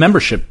a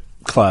membership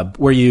club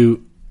where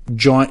you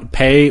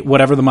pay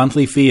whatever the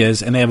monthly fee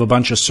is, and they have a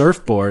bunch of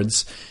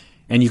surfboards,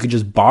 and you could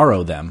just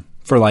borrow them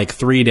for like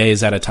 3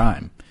 days at a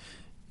time.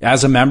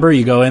 As a member,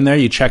 you go in there,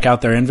 you check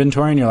out their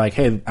inventory, and you're like,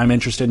 hey, I'm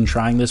interested in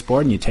trying this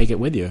board, and you take it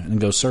with you and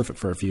go surf it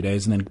for a few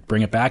days and then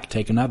bring it back,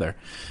 take another.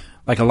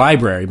 Like a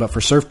library, but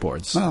for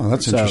surfboards. Oh,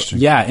 that's interesting.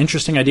 Yeah,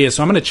 interesting idea.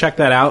 So I'm going to check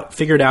that out,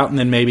 figure it out, and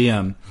then maybe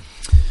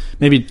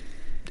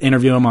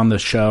interview him on the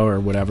show or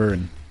whatever.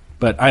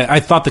 But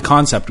I thought the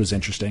concept was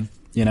interesting,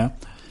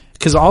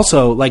 Because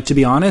also, like, to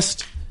be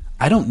honest,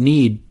 I don't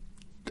need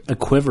a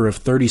quiver of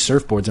 30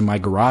 surfboards in my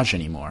garage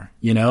anymore.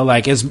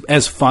 Like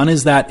as fun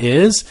as that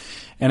is,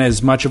 and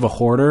as much of a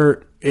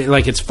hoarder,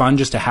 it's fun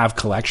just to have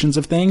collections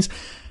of things.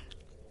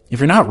 If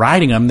you're not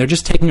riding them, they're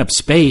just taking up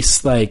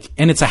space.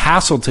 And it's a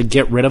hassle to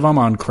get rid of them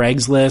on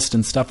Craigslist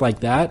and stuff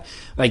like that.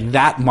 Like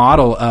that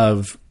model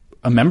of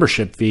a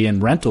membership fee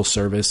and rental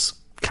service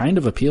kind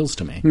of appeals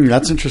to me.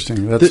 That's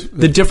interesting.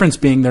 The difference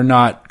being they're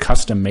not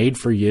custom made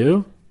for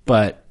you,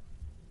 but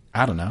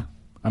I don't know.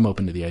 I'm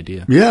open to the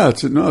idea. Yeah,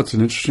 it's an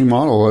interesting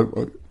model.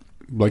 I'd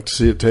like to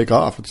see it take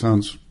off. It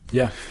sounds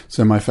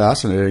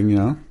semi-fascinating,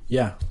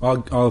 Yeah,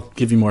 I'll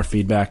give you more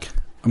feedback.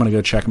 I'm going to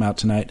go check them out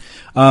tonight.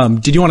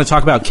 Did you want to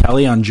talk about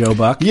Kelly on Joe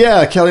Buck?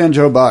 Yeah, Kelly on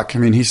Joe Buck. I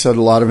mean, he said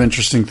a lot of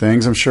interesting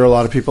things. I'm sure a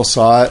lot of people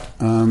saw it.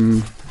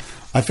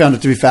 I found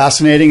it to be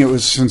fascinating. It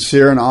was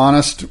sincere and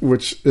honest,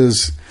 which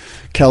is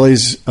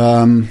Kelly's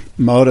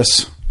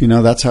modus.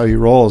 That's how he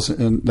rolls.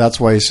 And that's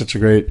why he's such a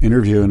great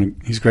interview. And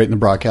he's great in the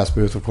broadcast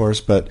booth, of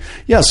course. But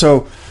yeah,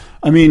 so,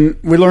 I mean,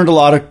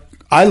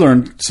 I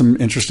learned some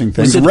interesting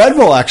things. Red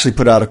Bull actually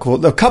put out a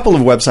couple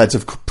of websites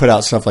have put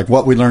out stuff like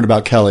what we learned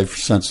about Kelly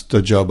since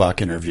the Joe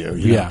Buck interview.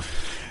 Yeah.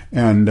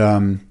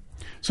 And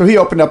So he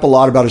opened up a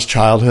lot about his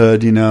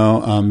childhood, you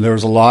know. There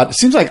was a lot. It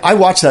seems like I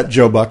watched that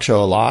Joe Buck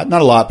show a lot.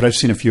 Not a lot, but I've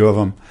seen a few of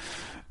them.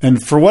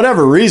 And for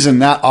whatever reason,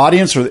 that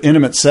audience or the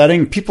intimate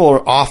setting, people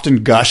are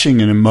often gushing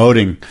and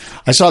emoting.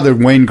 I saw the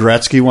Wayne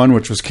Gretzky one,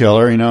 which was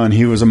killer, you know, and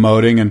he was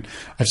emoting. And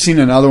I've seen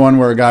another one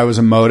where a guy was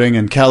emoting,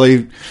 and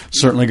Kelly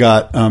certainly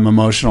got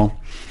emotional.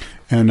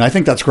 And I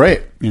think that's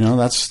great. You know,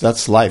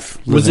 that's life.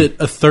 Was it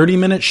a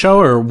 30-minute show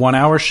or 1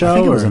 hour show? I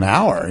think it was an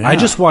hour. Yeah. I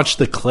just watched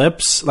the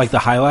clips, like the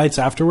highlights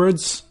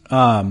afterwards.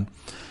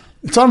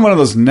 It's on one of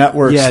those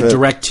networks. Yeah,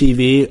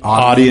 DirecTV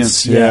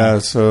audience. Yeah,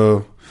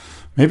 so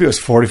maybe it was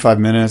 45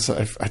 minutes.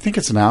 I think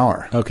it's an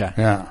hour. Okay.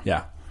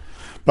 Yeah.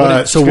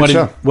 But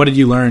what did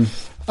you learn?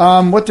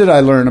 What did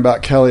I learn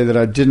about Kelly that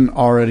I didn't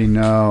already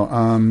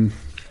know?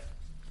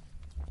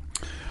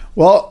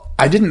 Well,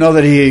 I didn't know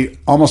that he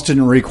almost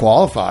didn't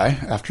re-qualify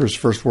after his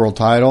first world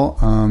title.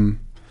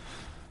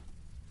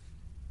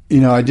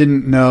 You know, I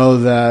didn't know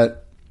that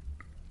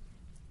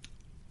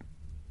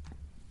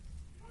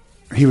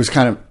he was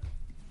kind of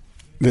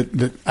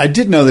I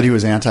did know that he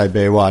was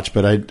anti-Baywatch,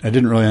 but I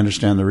didn't really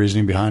understand the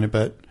reasoning behind it.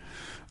 But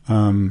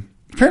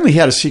apparently he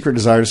had a secret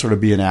desire to sort of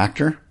be an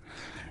actor.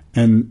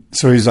 And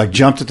so he's like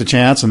jumped at the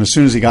chance. And as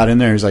soon as he got in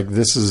there, he's like,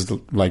 this is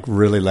like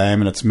really lame.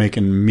 And it's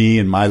making me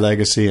and my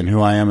legacy and who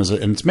I am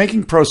and it's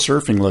making pro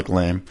surfing look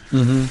lame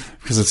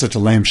because it's such a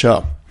lame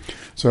show.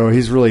 So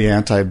he's really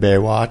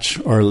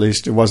anti-Baywatch, or at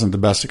least it wasn't the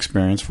best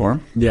experience for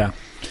him. Yeah.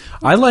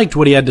 I liked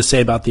what he had to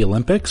say about the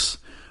Olympics,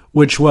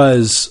 which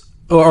was,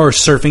 or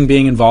surfing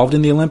being involved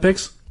in the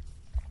Olympics,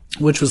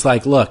 which was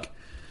like, look,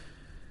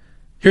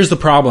 here's the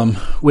problem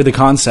with the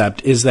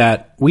concept is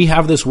that we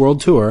have this world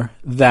tour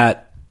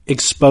that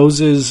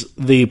exposes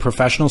the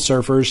professional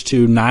surfers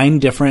to 9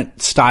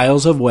 different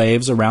styles of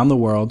waves around the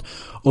world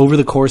over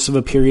the course of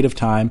a period of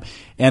time.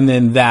 And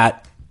then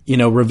that, you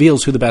know,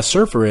 reveals who the best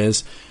surfer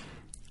is.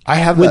 I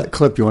have that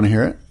clip. You want to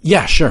hear it?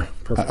 Yeah, sure.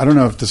 Perfect. I don't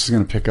know if this is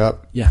going to pick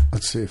up. Yeah.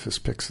 Let's see if this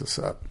picks this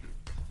up.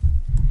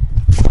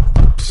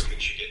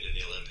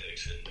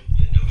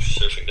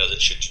 Surfing doesn't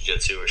shoot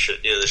jiu-jitsu or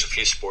shit. You know, there's a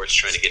few sports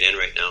trying to get in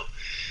right now,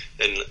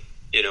 and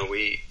you know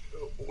we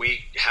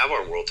have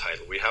our world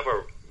title, we have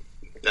our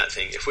that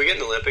thing. If we get in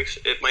the Olympics,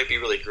 it might be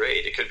really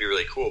great. It could be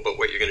really cool. But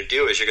what you're going to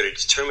do is you're going to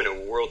determine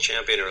a world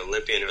champion or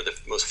Olympian or the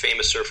most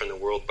famous surfer in the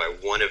world by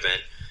one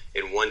event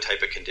in one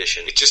type of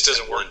condition. It just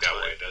doesn't work that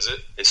way, does it?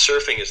 And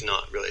surfing is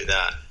not really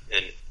that.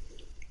 And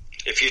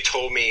if you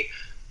told me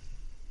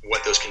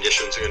what those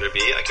conditions are going to be,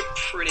 I could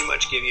pretty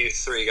much give you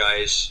 3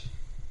 guys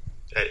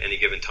at any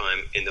given time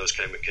in those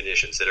kind of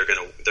conditions that they're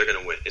going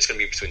to win. It's going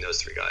to be between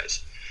those 3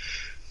 guys.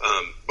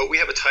 But we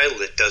have a title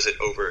that does it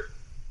over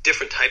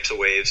different types of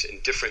waves in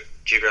different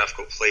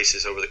geographical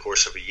places over the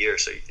course of a year.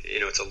 So, you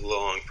know, it's a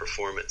long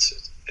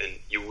performance, and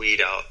you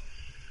weed out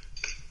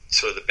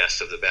sort of the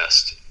best of the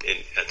best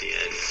at the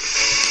end.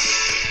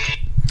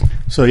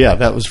 So, yeah,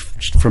 that was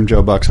from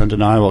Joe Buck's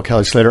Undeniable.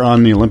 Kelly Slater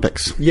on the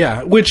Olympics.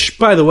 Yeah, which,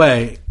 by the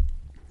way,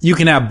 you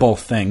can have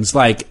both things.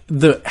 Like,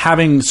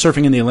 having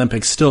surfing in the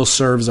Olympics still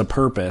serves a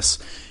purpose.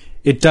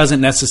 It doesn't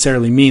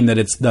necessarily mean that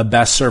it's the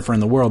best surfer in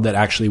the world that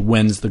actually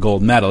wins the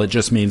gold medal. It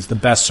just means the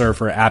best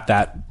surfer at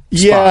that spot.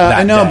 Yeah,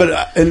 I know,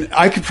 but and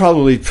I could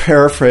probably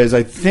paraphrase.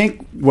 I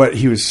think what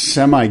he was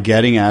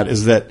getting at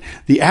is that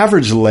the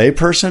average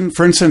layperson,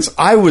 for instance,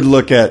 I would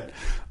look at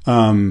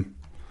a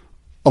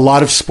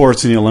lot of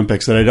sports in the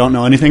Olympics that I don't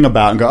know anything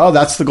about and go, oh,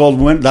 that's the gold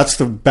win. That's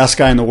the best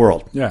guy in the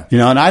world. Yeah. You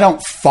know, and I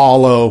don't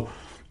follow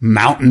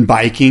mountain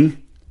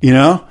biking, you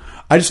know.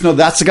 I just know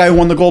that's the guy who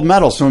won the gold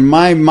medal. So in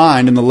my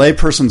mind, in the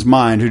layperson's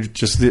mind, who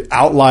just the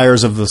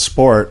outliers of the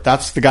sport,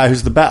 that's the guy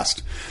who's the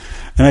best.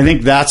 And I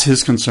think that's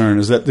his concern,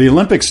 is that the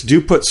Olympics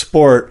do put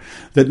sport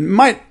that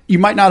you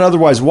might not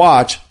otherwise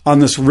watch on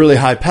this really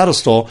high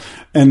pedestal,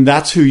 and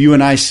that's who you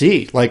and I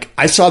see. Like,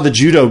 I saw the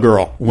judo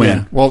girl win.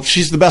 Yeah. Well,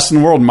 she's the best in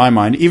the world in my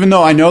mind, even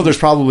though I know there's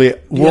probably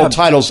world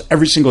titles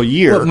every single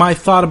year. But my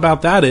thought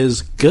about that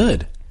is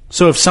good.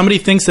 So if somebody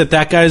thinks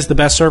that guy is the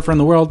best surfer in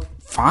the world,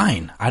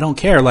 fine. I don't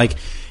care. Like,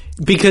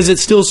 because it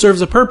still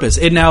serves a purpose.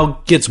 It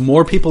now gets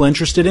more people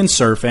interested in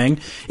surfing.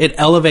 It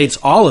elevates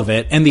all of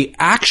it. And the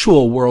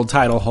actual world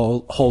title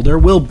holder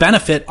will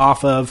benefit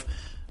off of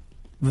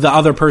the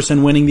other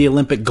person winning the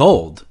Olympic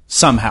gold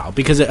somehow.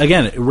 Because,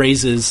 it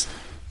raises...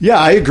 Yeah,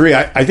 I agree.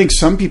 I think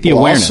some people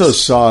also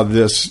saw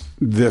this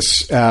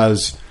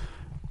as...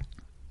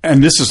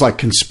 And this is like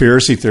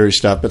conspiracy theory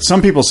stuff. But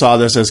some people saw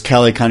this as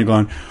Kelly kind of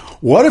going...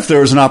 What if there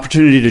was an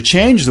opportunity to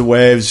change the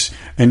waves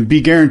and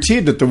be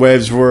guaranteed that the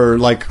waves were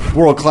like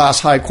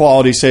world-class,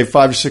 high-quality, say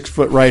 5 or 6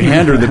 foot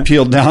right-hander that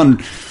peeled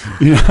down,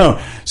 you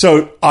know?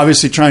 So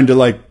obviously trying to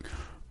like,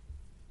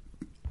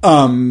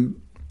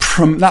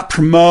 not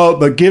promote,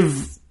 but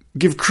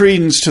give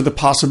credence to the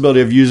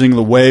possibility of using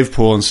the wave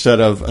pool instead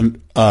of,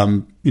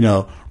 you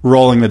know,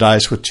 rolling the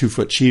dice with 2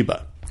 foot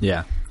Chiba.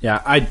 Yeah. Yeah,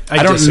 I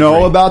don't disagree.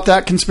 know about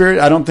that conspiracy.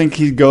 I don't think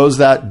he goes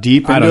that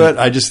deep into it.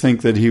 I just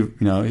think that he, you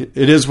know, it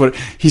is what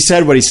he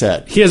said. What he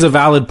said. He has a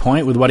valid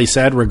point with what he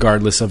said,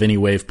 regardless of any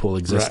wave pool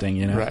existing.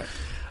 Right, you know,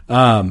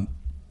 right.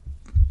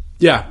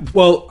 Yeah.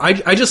 Well,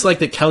 I just like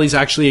that Kelly's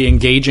actually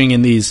engaging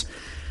in these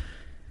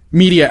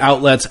media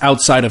outlets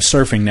outside of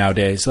surfing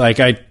nowadays. Like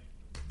I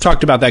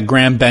talked about that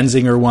Graham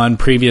Benzinger one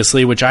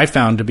previously, which I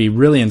found to be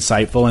really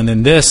insightful. And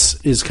then this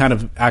is kind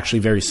of actually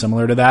very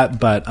similar to that,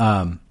 but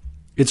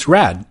it's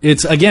rad.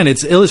 It's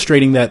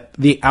illustrating that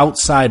the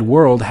outside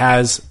world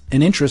has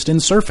an interest in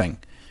surfing,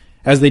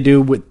 as they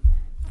do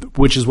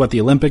which is what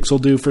the Olympics will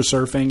do for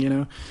surfing, you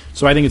know?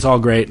 So I think it's all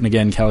great. And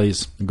again,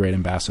 Kelly's a great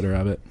ambassador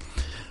of it.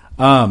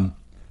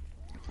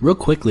 Real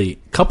quickly,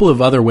 a couple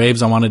of other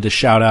waves I wanted to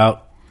shout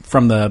out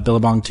from the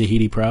Billabong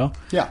Tahiti Pro.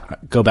 Yeah.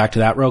 Go back to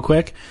that real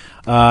quick.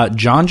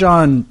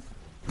 John,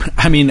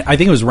 I mean, I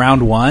think it was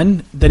round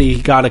 1 that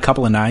he got a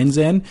couple of 9s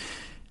in.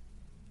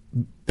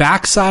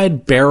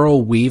 Backside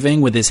barrel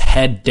weaving with his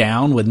head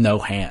down with no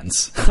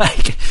hands.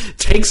 Like,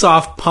 takes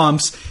off,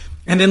 pumps,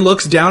 and then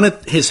looks down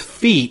at his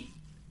feet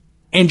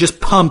and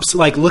just pumps,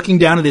 like looking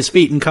down at his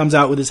feet, and comes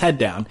out with his head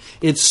down.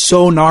 It's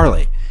so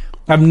gnarly.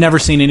 I've never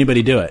seen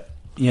anybody do it,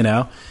 you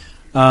know?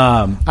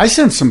 I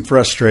sensed some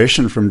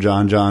frustration from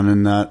John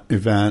in that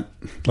event.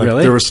 Like,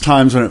 really? There was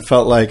times when it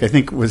felt like, I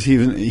think it was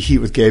even Heat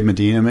with Gabe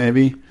Medina,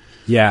 maybe.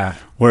 Yeah.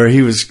 Where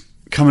he was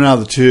coming out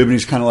of the tube and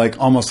he's kind of like,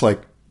 almost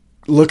like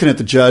looking at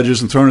the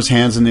judges and throwing his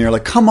hands in the air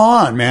like, come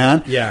on,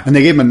 man. Yeah. And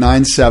they gave him a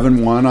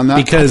 9.71 on that.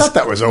 Because I thought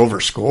that was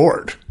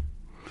overscored.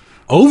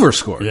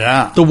 Overscored?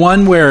 Yeah. The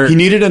one where he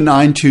needed a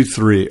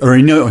 9.23, or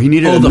he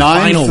needed a the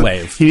 9. final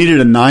wave. He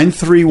needed a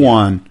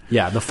 9.31.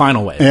 Yeah, the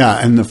final wave. Yeah,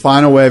 and the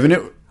final wave,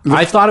 and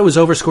I thought it was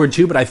overscored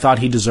too, but I thought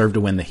he deserved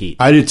to win the heat.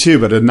 I did too,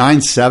 but a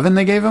 9.7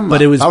 they gave him?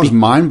 But it was that was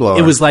mind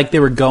blowing. It was like they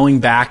were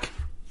going back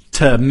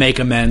to make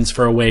amends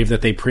for a wave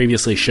that they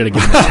previously should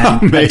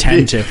have given a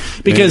 10 to.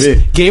 Because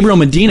Gabriel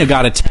Medina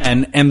got a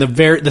 10, and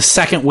the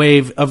second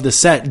wave of the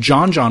set,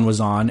 John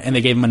was on, and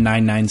they gave him a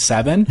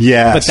 9.97.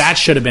 Yes. But that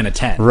should have been a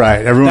 10.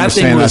 Right. Everyone was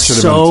saying that should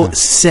have been a 10. That thing was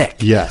so sick.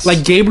 Yes.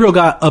 Like, Gabriel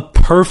got a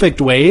perfect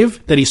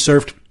wave that he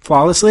surfed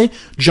flawlessly.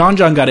 John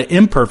got an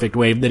imperfect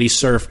wave that he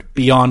surfed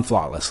beyond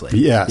flawlessly.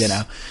 Yes. You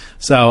know?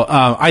 So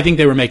I think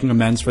they were making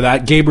amends for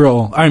that.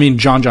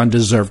 John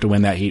deserved to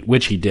win that heat,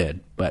 which he did.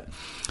 But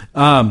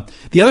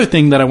the other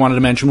thing that I wanted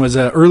to mention was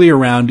earlier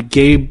round,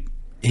 Gabe,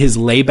 his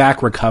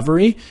layback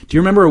recovery. Do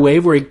you remember a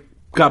wave where he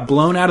got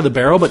blown out of the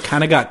barrel but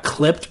kind of got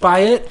clipped by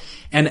it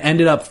and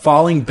ended up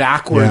falling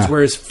backwards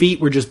where his feet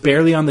were just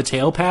barely on the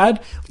tail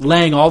pad,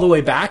 laying all the way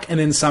back, and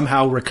then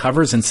somehow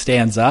recovers and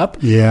stands up?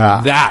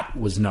 Yeah. That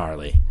was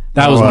gnarly.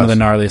 That was one of the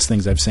gnarliest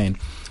things I've seen.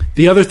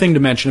 The other thing to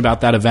mention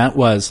about that event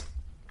was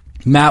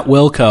Matt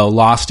Wilco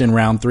lost in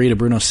round 3 to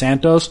Bruno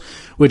Santos,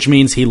 which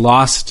means he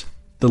lost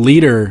the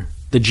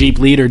Jeep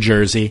leader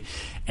jersey,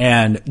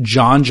 and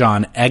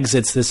John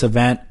exits this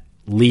event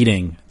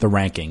leading the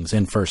rankings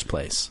in first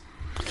place.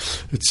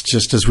 It's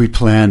just as we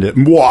planned it.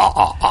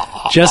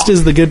 Just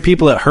as the good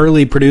people at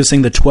Hurley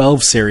producing the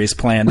 12 series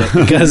planned it,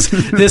 because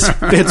this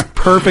fits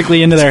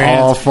perfectly into their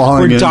hands.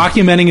 We're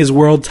documenting his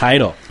world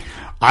title.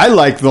 I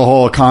like the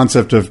whole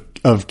concept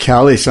of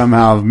Kelly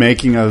somehow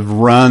making a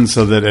run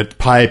so that at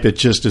Pipe it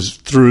just is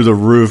through the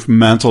roof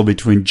mental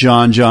between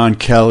John,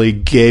 Kelly,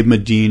 Gabe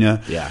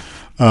Medina. Yeah.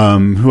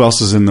 Who else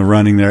is in the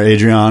running there?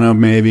 Adriano,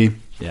 maybe.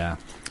 Yeah.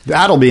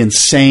 That'll be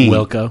insane.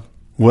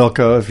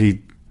 Wilco, if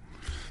he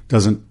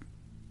doesn't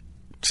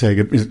say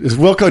good. Is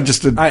Wilco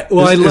just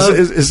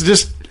is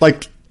just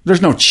like,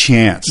 there's no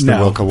chance that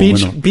Wilco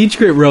will win. Beach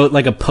Grit wrote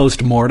like a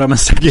post-mortem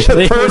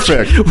essentially. Yeah,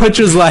 perfect. Which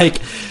was like,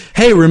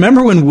 hey,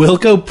 remember when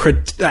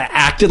Wilco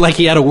acted like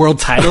he had a world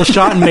title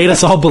shot and made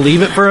us all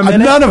believe it for a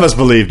minute? None of us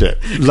believed it.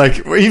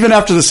 Like, even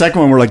after the second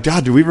one, we're like,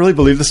 God, do we really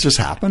believe this just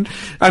happened?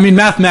 I mean,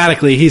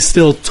 mathematically, he's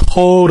still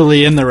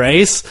totally in the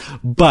race,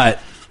 but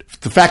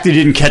the fact that he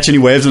didn't catch any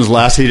waves in his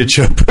last heat at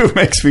Chopu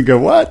makes me go,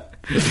 what?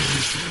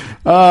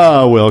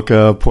 Oh,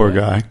 Wilco, poor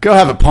guy. Go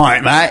have a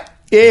pint, mate.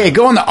 Yeah,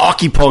 go on the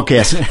Aki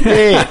podcast.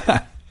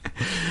 Yeah.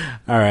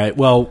 All right.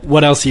 Well,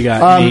 what else you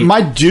got?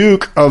 My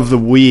Duke of the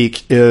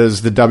week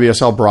is the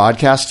WSL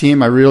broadcast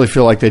team. I really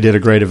feel like they did a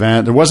great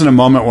event. There wasn't a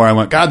moment where I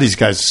went, God, these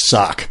guys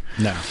suck.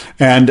 No.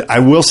 And I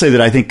will say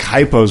that I think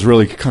Kaipo is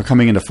really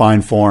coming into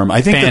fine form. I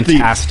think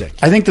fantastic.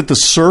 I think that the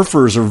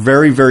surfers are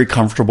very, very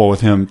comfortable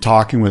with him,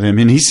 talking with him.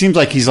 And he seems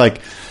like he's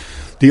like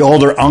the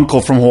older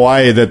uncle from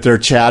Hawaii that they're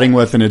chatting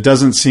with. And it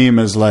doesn't seem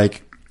as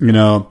like, you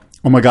know,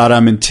 oh my God,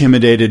 I'm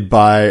intimidated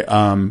by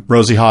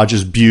Rosie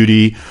Hodge's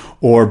beauty,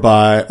 or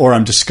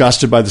I'm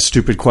disgusted by the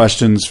stupid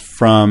questions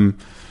from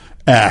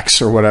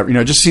X or whatever. You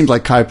know, it just seems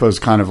like Kaipo's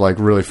kind of like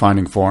really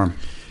finding form.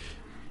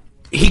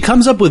 He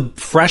comes up with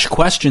fresh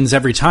questions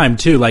every time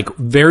too, like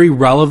very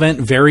relevant,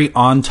 very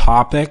on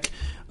topic,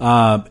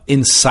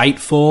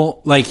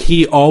 insightful. Like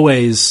he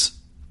always,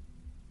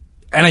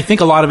 and I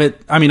think a lot of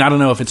it, I mean, I don't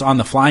know if it's on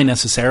the fly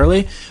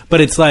necessarily,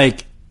 but it's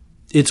like,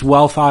 it's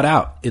well thought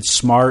out. It's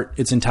smart.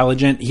 It's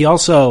intelligent. He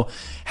also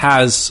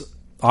has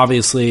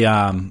obviously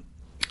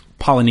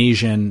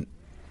Polynesian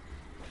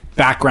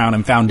background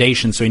and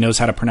foundation, so he knows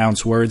how to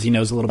pronounce words. He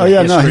knows a little bit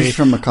of history. No, he's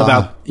from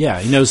Macau.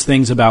 He knows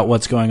things about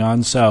what's going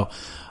on. So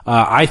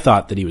I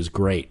thought that he was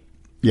great.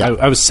 Yeah.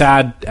 I was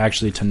sad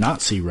actually to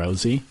not see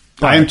Rosie.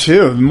 I am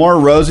too. The more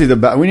Rosie, the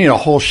better. We need a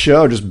whole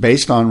show just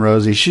based on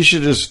Rosie.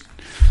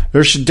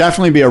 There should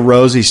definitely be a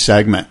Rosie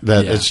segment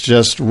that it's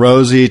just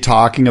Rosie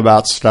talking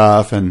about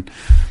stuff, and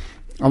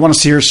I want to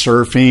see her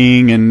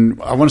surfing,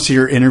 and I want to see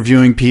her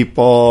interviewing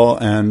people.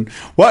 And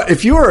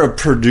if you were a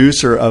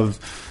producer of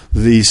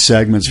these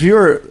segments, if you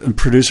were a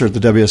producer at the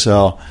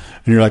WSL,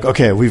 and you're like,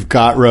 okay, we've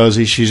got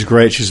Rosie, she's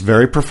great, she's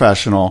very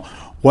professional.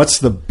 What's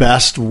the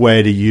best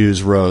way to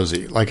use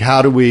Rosie? Like,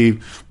 how do we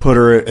put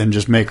her and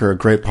just make her a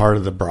great part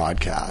of the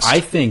broadcast?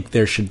 I think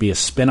there should be a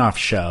spin-off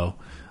show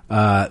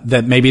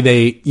that maybe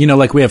they,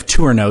 like we have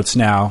Tour Notes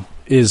now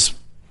is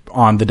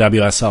on the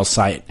WSL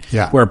site,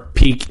 where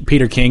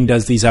Peter King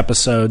does these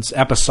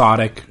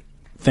episodic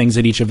things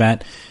at each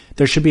event.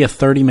 There should be a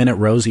 30-minute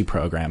Rosie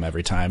program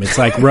every time. It's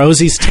like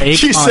Rosie's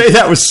take. You say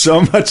that with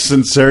so much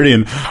sincerity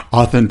and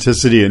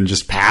authenticity and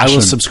just passion. I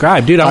will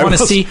subscribe, dude. I want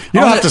to see. You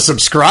don't have to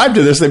subscribe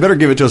to this. They better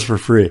give it to us for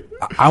free.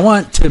 I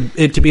want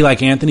it to be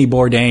like Anthony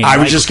Bourdain. I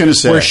was just going to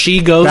say, where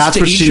she goes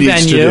to each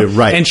venue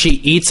and she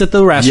eats at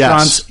the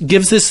restaurants.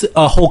 Gives this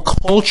a whole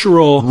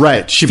cultural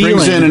She feeling.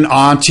 brings in an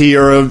auntie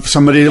or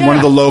somebody, one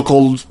of the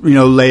local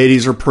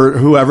ladies or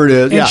whoever it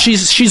is. And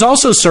she's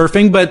also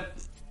surfing, but.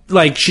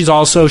 Like, she's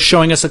also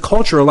showing us a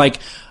culture. Like,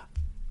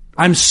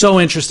 I'm so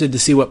interested to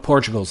see what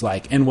Portugal's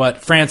like and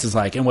what France is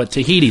like and what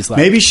Tahiti's like.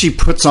 Maybe she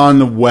puts on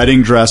the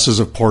wedding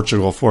dresses of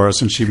Portugal for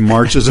us and she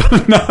marches.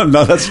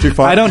 No, that's too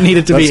far. I don't need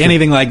it to be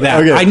anything like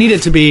that. Okay. I need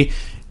it to be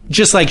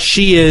just like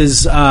she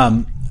is.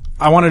 I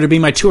want her to be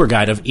my tour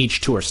guide of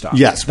each tour stop.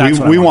 Yes,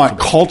 we want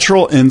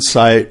cultural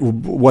insight.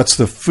 What's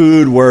the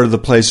food? Where are the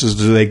places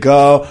do they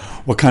go?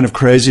 What kind of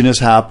craziness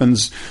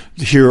happens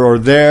here or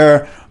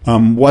there?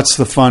 What's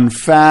the fun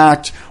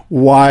fact?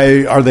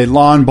 Why are they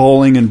lawn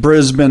bowling in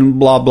Brisbane?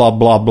 Blah, blah,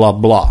 blah, blah,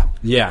 blah.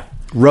 Yeah.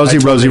 Rosie.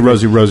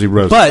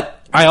 But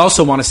I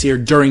also want to see her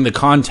during the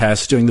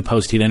contest, doing the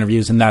post-heat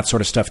interviews and that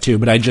sort of stuff too.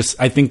 But I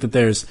think that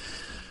there's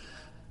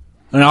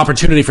an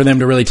opportunity for them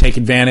to really take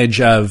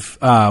advantage of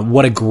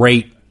what a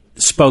great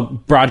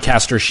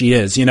broadcaster she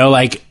is.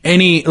 Like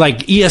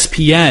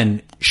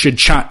ESPN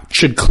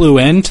should clue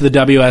in to the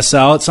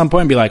WSL at some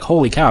point and be like,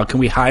 holy cow,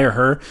 can we hire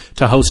her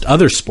to host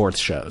other sports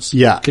shows?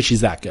 Yeah. Because she's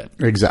that good.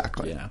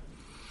 Exactly.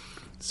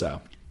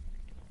 So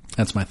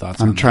that's my thoughts.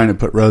 I'm trying to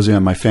put Rosie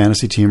on my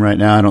fantasy team right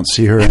now. I don't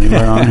see her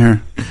anywhere on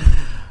here.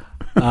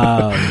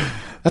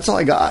 That's all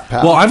I got,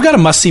 pal. Well, I've got a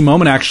must-see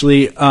moment,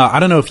 actually.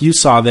 I don't know if you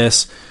saw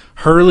this.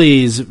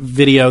 Hurley's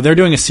video, they're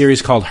doing a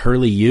series called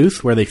Hurley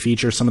Youth where they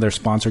feature some of their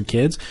sponsored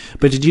kids.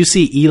 But did you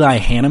see Eli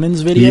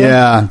Hanneman's video?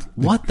 Yeah.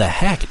 What the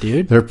heck,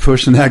 dude? They're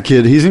pushing that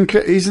kid. He's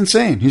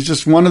insane. He's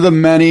just one of the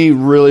many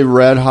really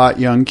red-hot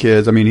young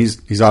kids. I mean,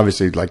 he's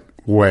obviously like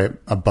way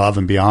above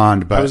and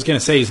beyond. But I was going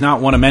to say he's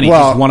not one of many.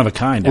 He's one of a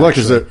kind,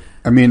 actually.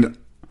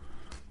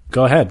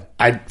 Go ahead.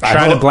 I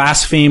try to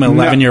blaspheme an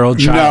 11-year-old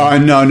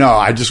child. No.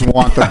 I just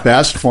want the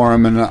best for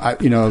him.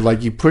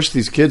 And, you push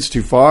these kids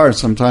too far.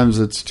 Sometimes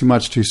it's too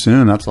much too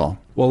soon. That's all.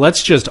 Well,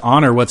 let's just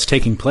honor what's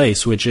taking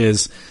place, which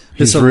is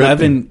this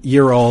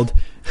 11-year-old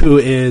who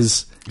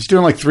is... He's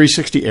doing like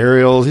 360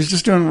 aerials. He's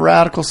just doing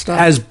radical stuff.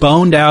 As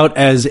boned out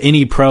as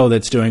any pro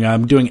that's doing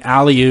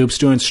alley-oops,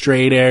 doing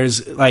straight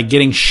airs, like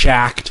getting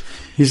shacked.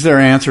 He's their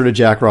answer to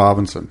Jack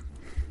Robinson.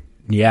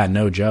 Yeah,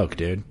 no joke,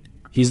 dude.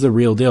 He's the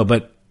real deal,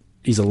 but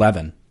he's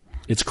 11.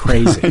 It's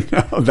crazy.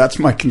 I know, that's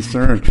my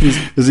concern.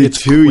 Is he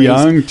too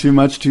young, too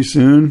much too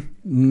soon?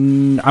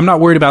 I'm not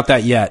worried about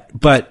that yet,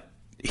 but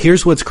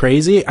here's what's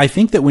crazy. I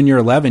think that when you're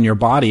 11, your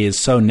body is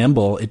so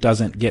nimble, it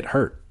doesn't get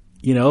hurt.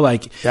 I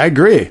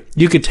agree.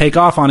 You could take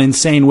off on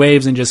insane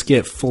waves and just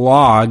get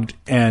flogged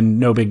and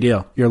no big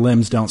deal. Your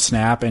limbs don't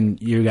snap and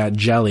you got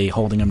jelly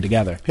holding them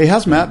together. Hey,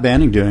 how's Matt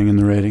Banning doing in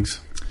the ratings?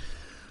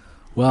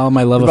 Well,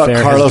 my love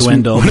affair has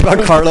dwindled. What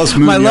about Carlos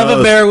Munoz? My love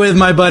affair with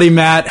my buddy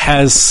Matt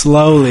has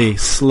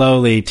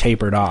slowly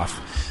tapered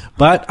off.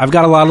 But I've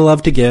got a lot of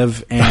love to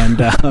give, and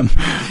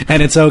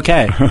it's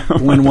okay.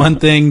 When one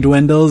thing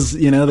dwindles,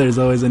 there's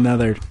always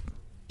another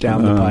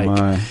down the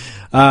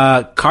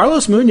pike.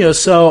 Carlos Munoz,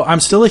 so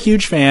I'm still a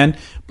huge fan,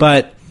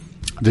 but...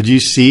 Did you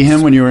see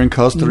him when you were in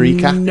Costa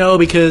Rica? No,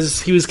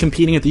 because he was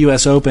competing at the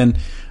U.S. Open,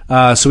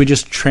 so we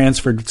just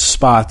transferred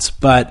spots.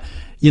 But,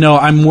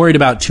 I'm worried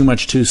about too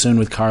much too soon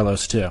with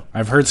Carlos, too.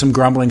 I've heard some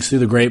grumblings through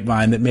the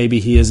grapevine that maybe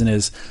he isn't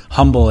as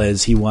humble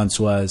as he once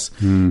was.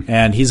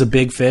 And he's a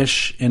big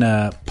fish in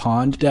a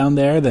pond down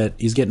there that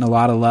he's getting a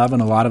lot of love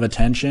and a lot of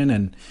attention,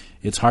 and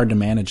it's hard to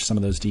manage some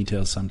of those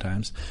details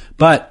sometimes.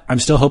 But I'm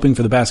still hoping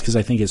for the best because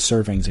I think his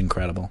surfing's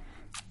incredible.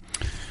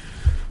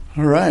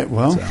 All right.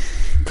 Well,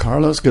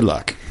 Carlos, good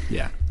luck.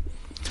 Yeah.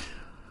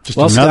 Just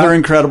another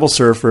incredible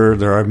surfer.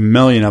 There are a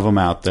million of them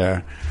out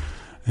there.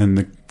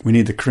 And we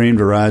need the cream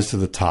to rise to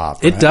the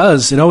top. Right? It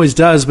does. It always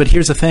does. But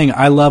here's the thing.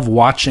 I love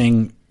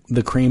watching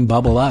the cream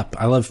bubble up.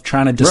 I love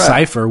trying to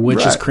decipher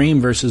which is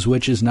cream versus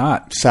which is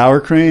not. Sour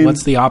cream.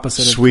 What's the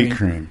opposite of cream? Sweet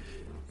cream.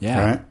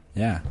 Yeah. Right?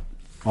 Yeah.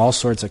 All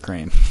sorts of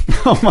cream.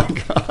 Oh, my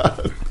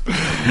God.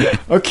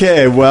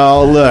 Okay,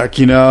 well, look,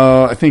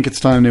 I think it's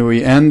time that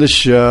we end the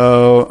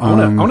show.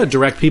 I want to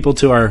direct people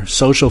to our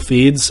social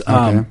feeds.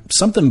 Okay.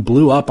 Something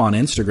blew up on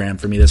Instagram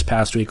for me this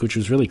past week, which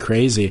was really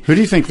crazy. Who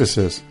do you think this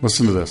is?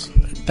 Listen to this.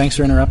 Thanks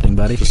for interrupting,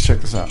 buddy. Just check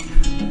this out.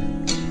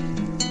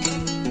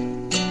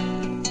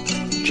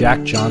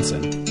 Jack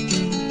Johnson.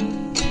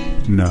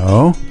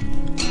 No.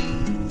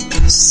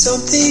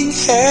 Something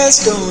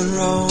has gone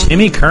wrong.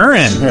 Timmy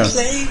Curran. Yeah.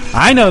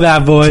 I know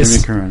that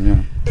voice. Timmy Curran,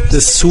 yeah.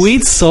 The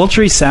sweet,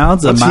 sultry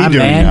sounds What's of my he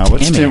doing man now?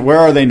 Timmy. Where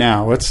are they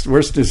now? Where's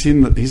is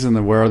he? He's in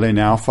the Where Are They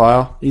Now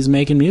file. He's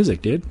making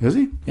music, dude. Is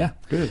he? Yeah.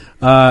 Good.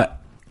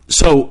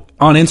 So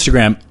on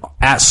Instagram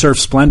at Surf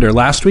Splendor,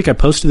 last week I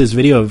posted this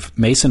video of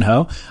Mason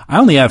Ho. I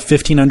only have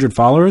 1,500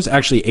 followers,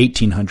 actually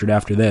 1,800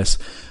 after this.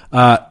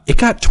 It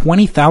got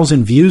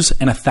 20,000 views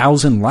and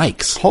 1,000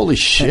 likes. Holy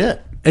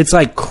shit! It's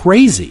like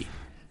crazy.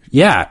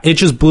 Yeah, it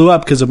just blew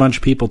up because a bunch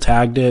of people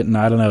tagged it, and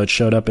I don't know, it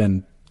showed up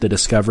in the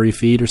Discovery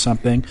feed or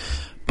something.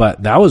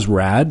 But that was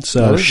rad.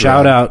 So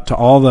shout out to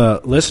all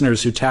the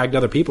listeners who tagged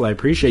other people. I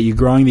appreciate you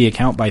growing the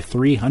account by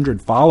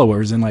 300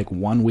 followers in like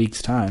 1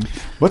 week's time.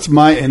 What's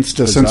my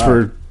Insta?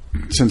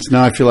 Since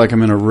now I feel like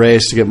I'm in a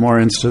race to get more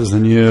Instas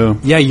than you.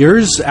 Yeah,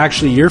 yours,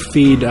 actually, your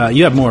feed,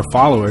 you have more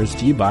followers.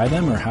 Do you buy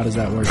them, or how does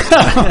that work?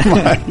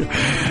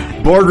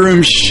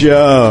 Boardroom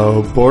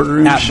Show.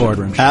 Boardroom At Show.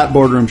 Boardroom Show. At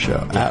Boardroom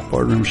Show. At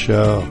Boardroom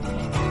Show.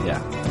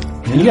 Yeah.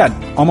 And you got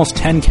almost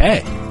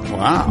 10K.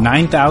 Wow.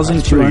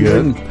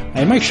 9,200.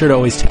 I make sure to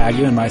always tag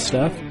you in my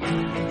stuff.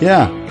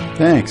 Yeah,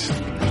 thanks.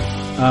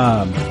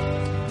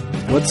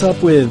 What's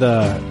up with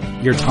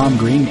your Tom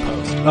Green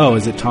post? Oh,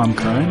 is it Tom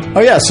Curran?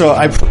 Oh yeah, so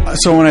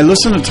when I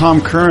listen to Tom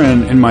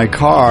Curran in my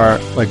car,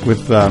 like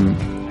with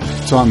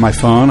it's on my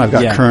phone. I've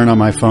got Curran on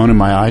my phone in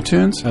my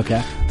iTunes.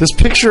 Okay. This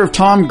picture of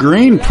Tom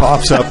Green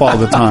pops up all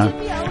the time.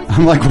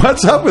 I'm like,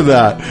 what's up with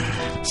that?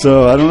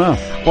 So I don't know.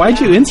 Why'd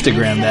you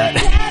Instagram that?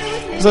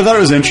 Because I thought it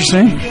was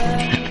interesting.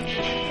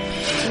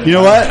 You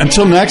know what?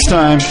 Until next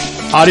time,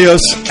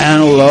 adios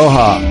and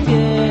aloha.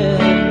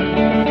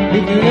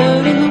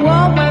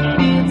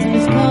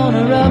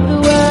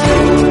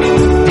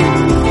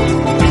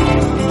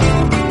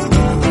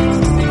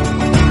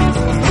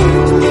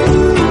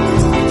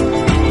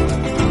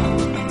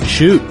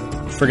 Shoot,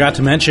 forgot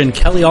to mention,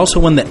 Kelly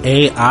also won the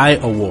AI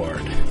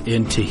Award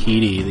in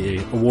Tahiti, the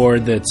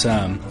award that's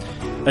a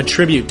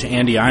tribute to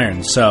Andy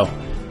Irons. So,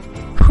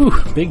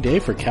 big day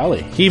for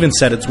Kelly. He even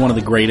said it's one of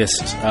the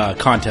greatest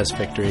contest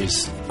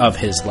victories of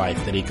his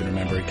life that he can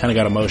remember. He kind of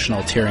got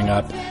emotional, tearing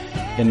up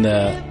in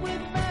the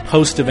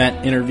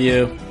post-event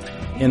interview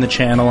in the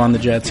channel on the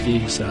jet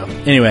ski. So,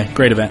 anyway,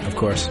 great event, of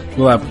course.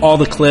 We'll have all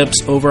the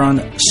clips over on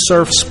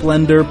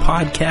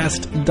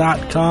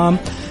surfsplendorpodcast.com.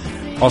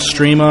 I'll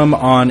stream them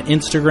on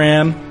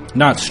Instagram.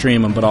 Not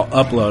stream them, but I'll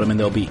upload them, and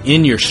they'll be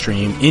in your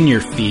stream, in your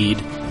feed,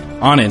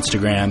 on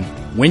Instagram,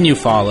 when you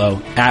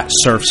follow, at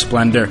Surf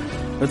Splendor.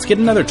 Let's get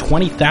another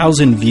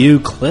 20,000 view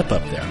clip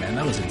up there, man.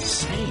 That was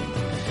insane.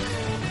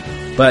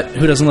 But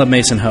who doesn't love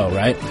Mason Ho,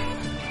 right?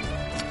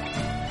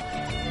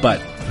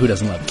 But who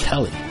doesn't love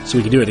Kelly? So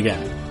we can do it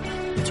again.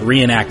 Let's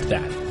reenact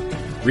that.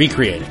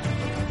 Recreate it.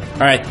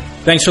 All right.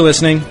 Thanks for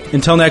listening.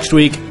 Until next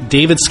week,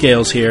 David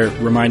Scales here,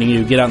 reminding you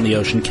to get out in the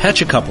ocean,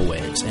 catch a couple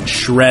waves, and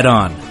shred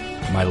on,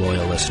 my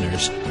loyal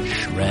listeners.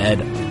 Shred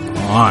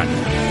on.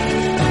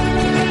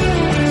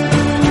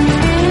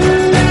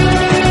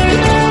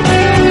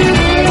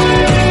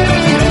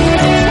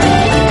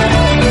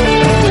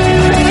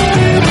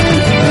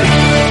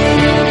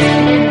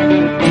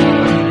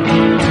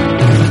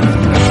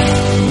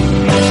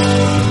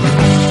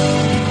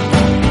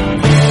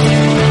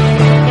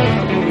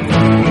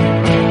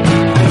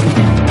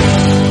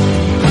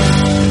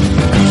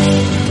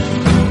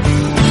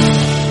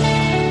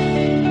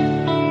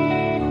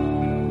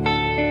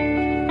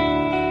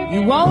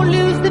 You won't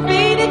lose the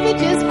beat if you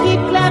just keep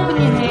clapping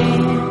your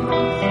hands.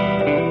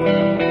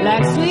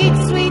 Like sweet,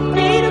 sweet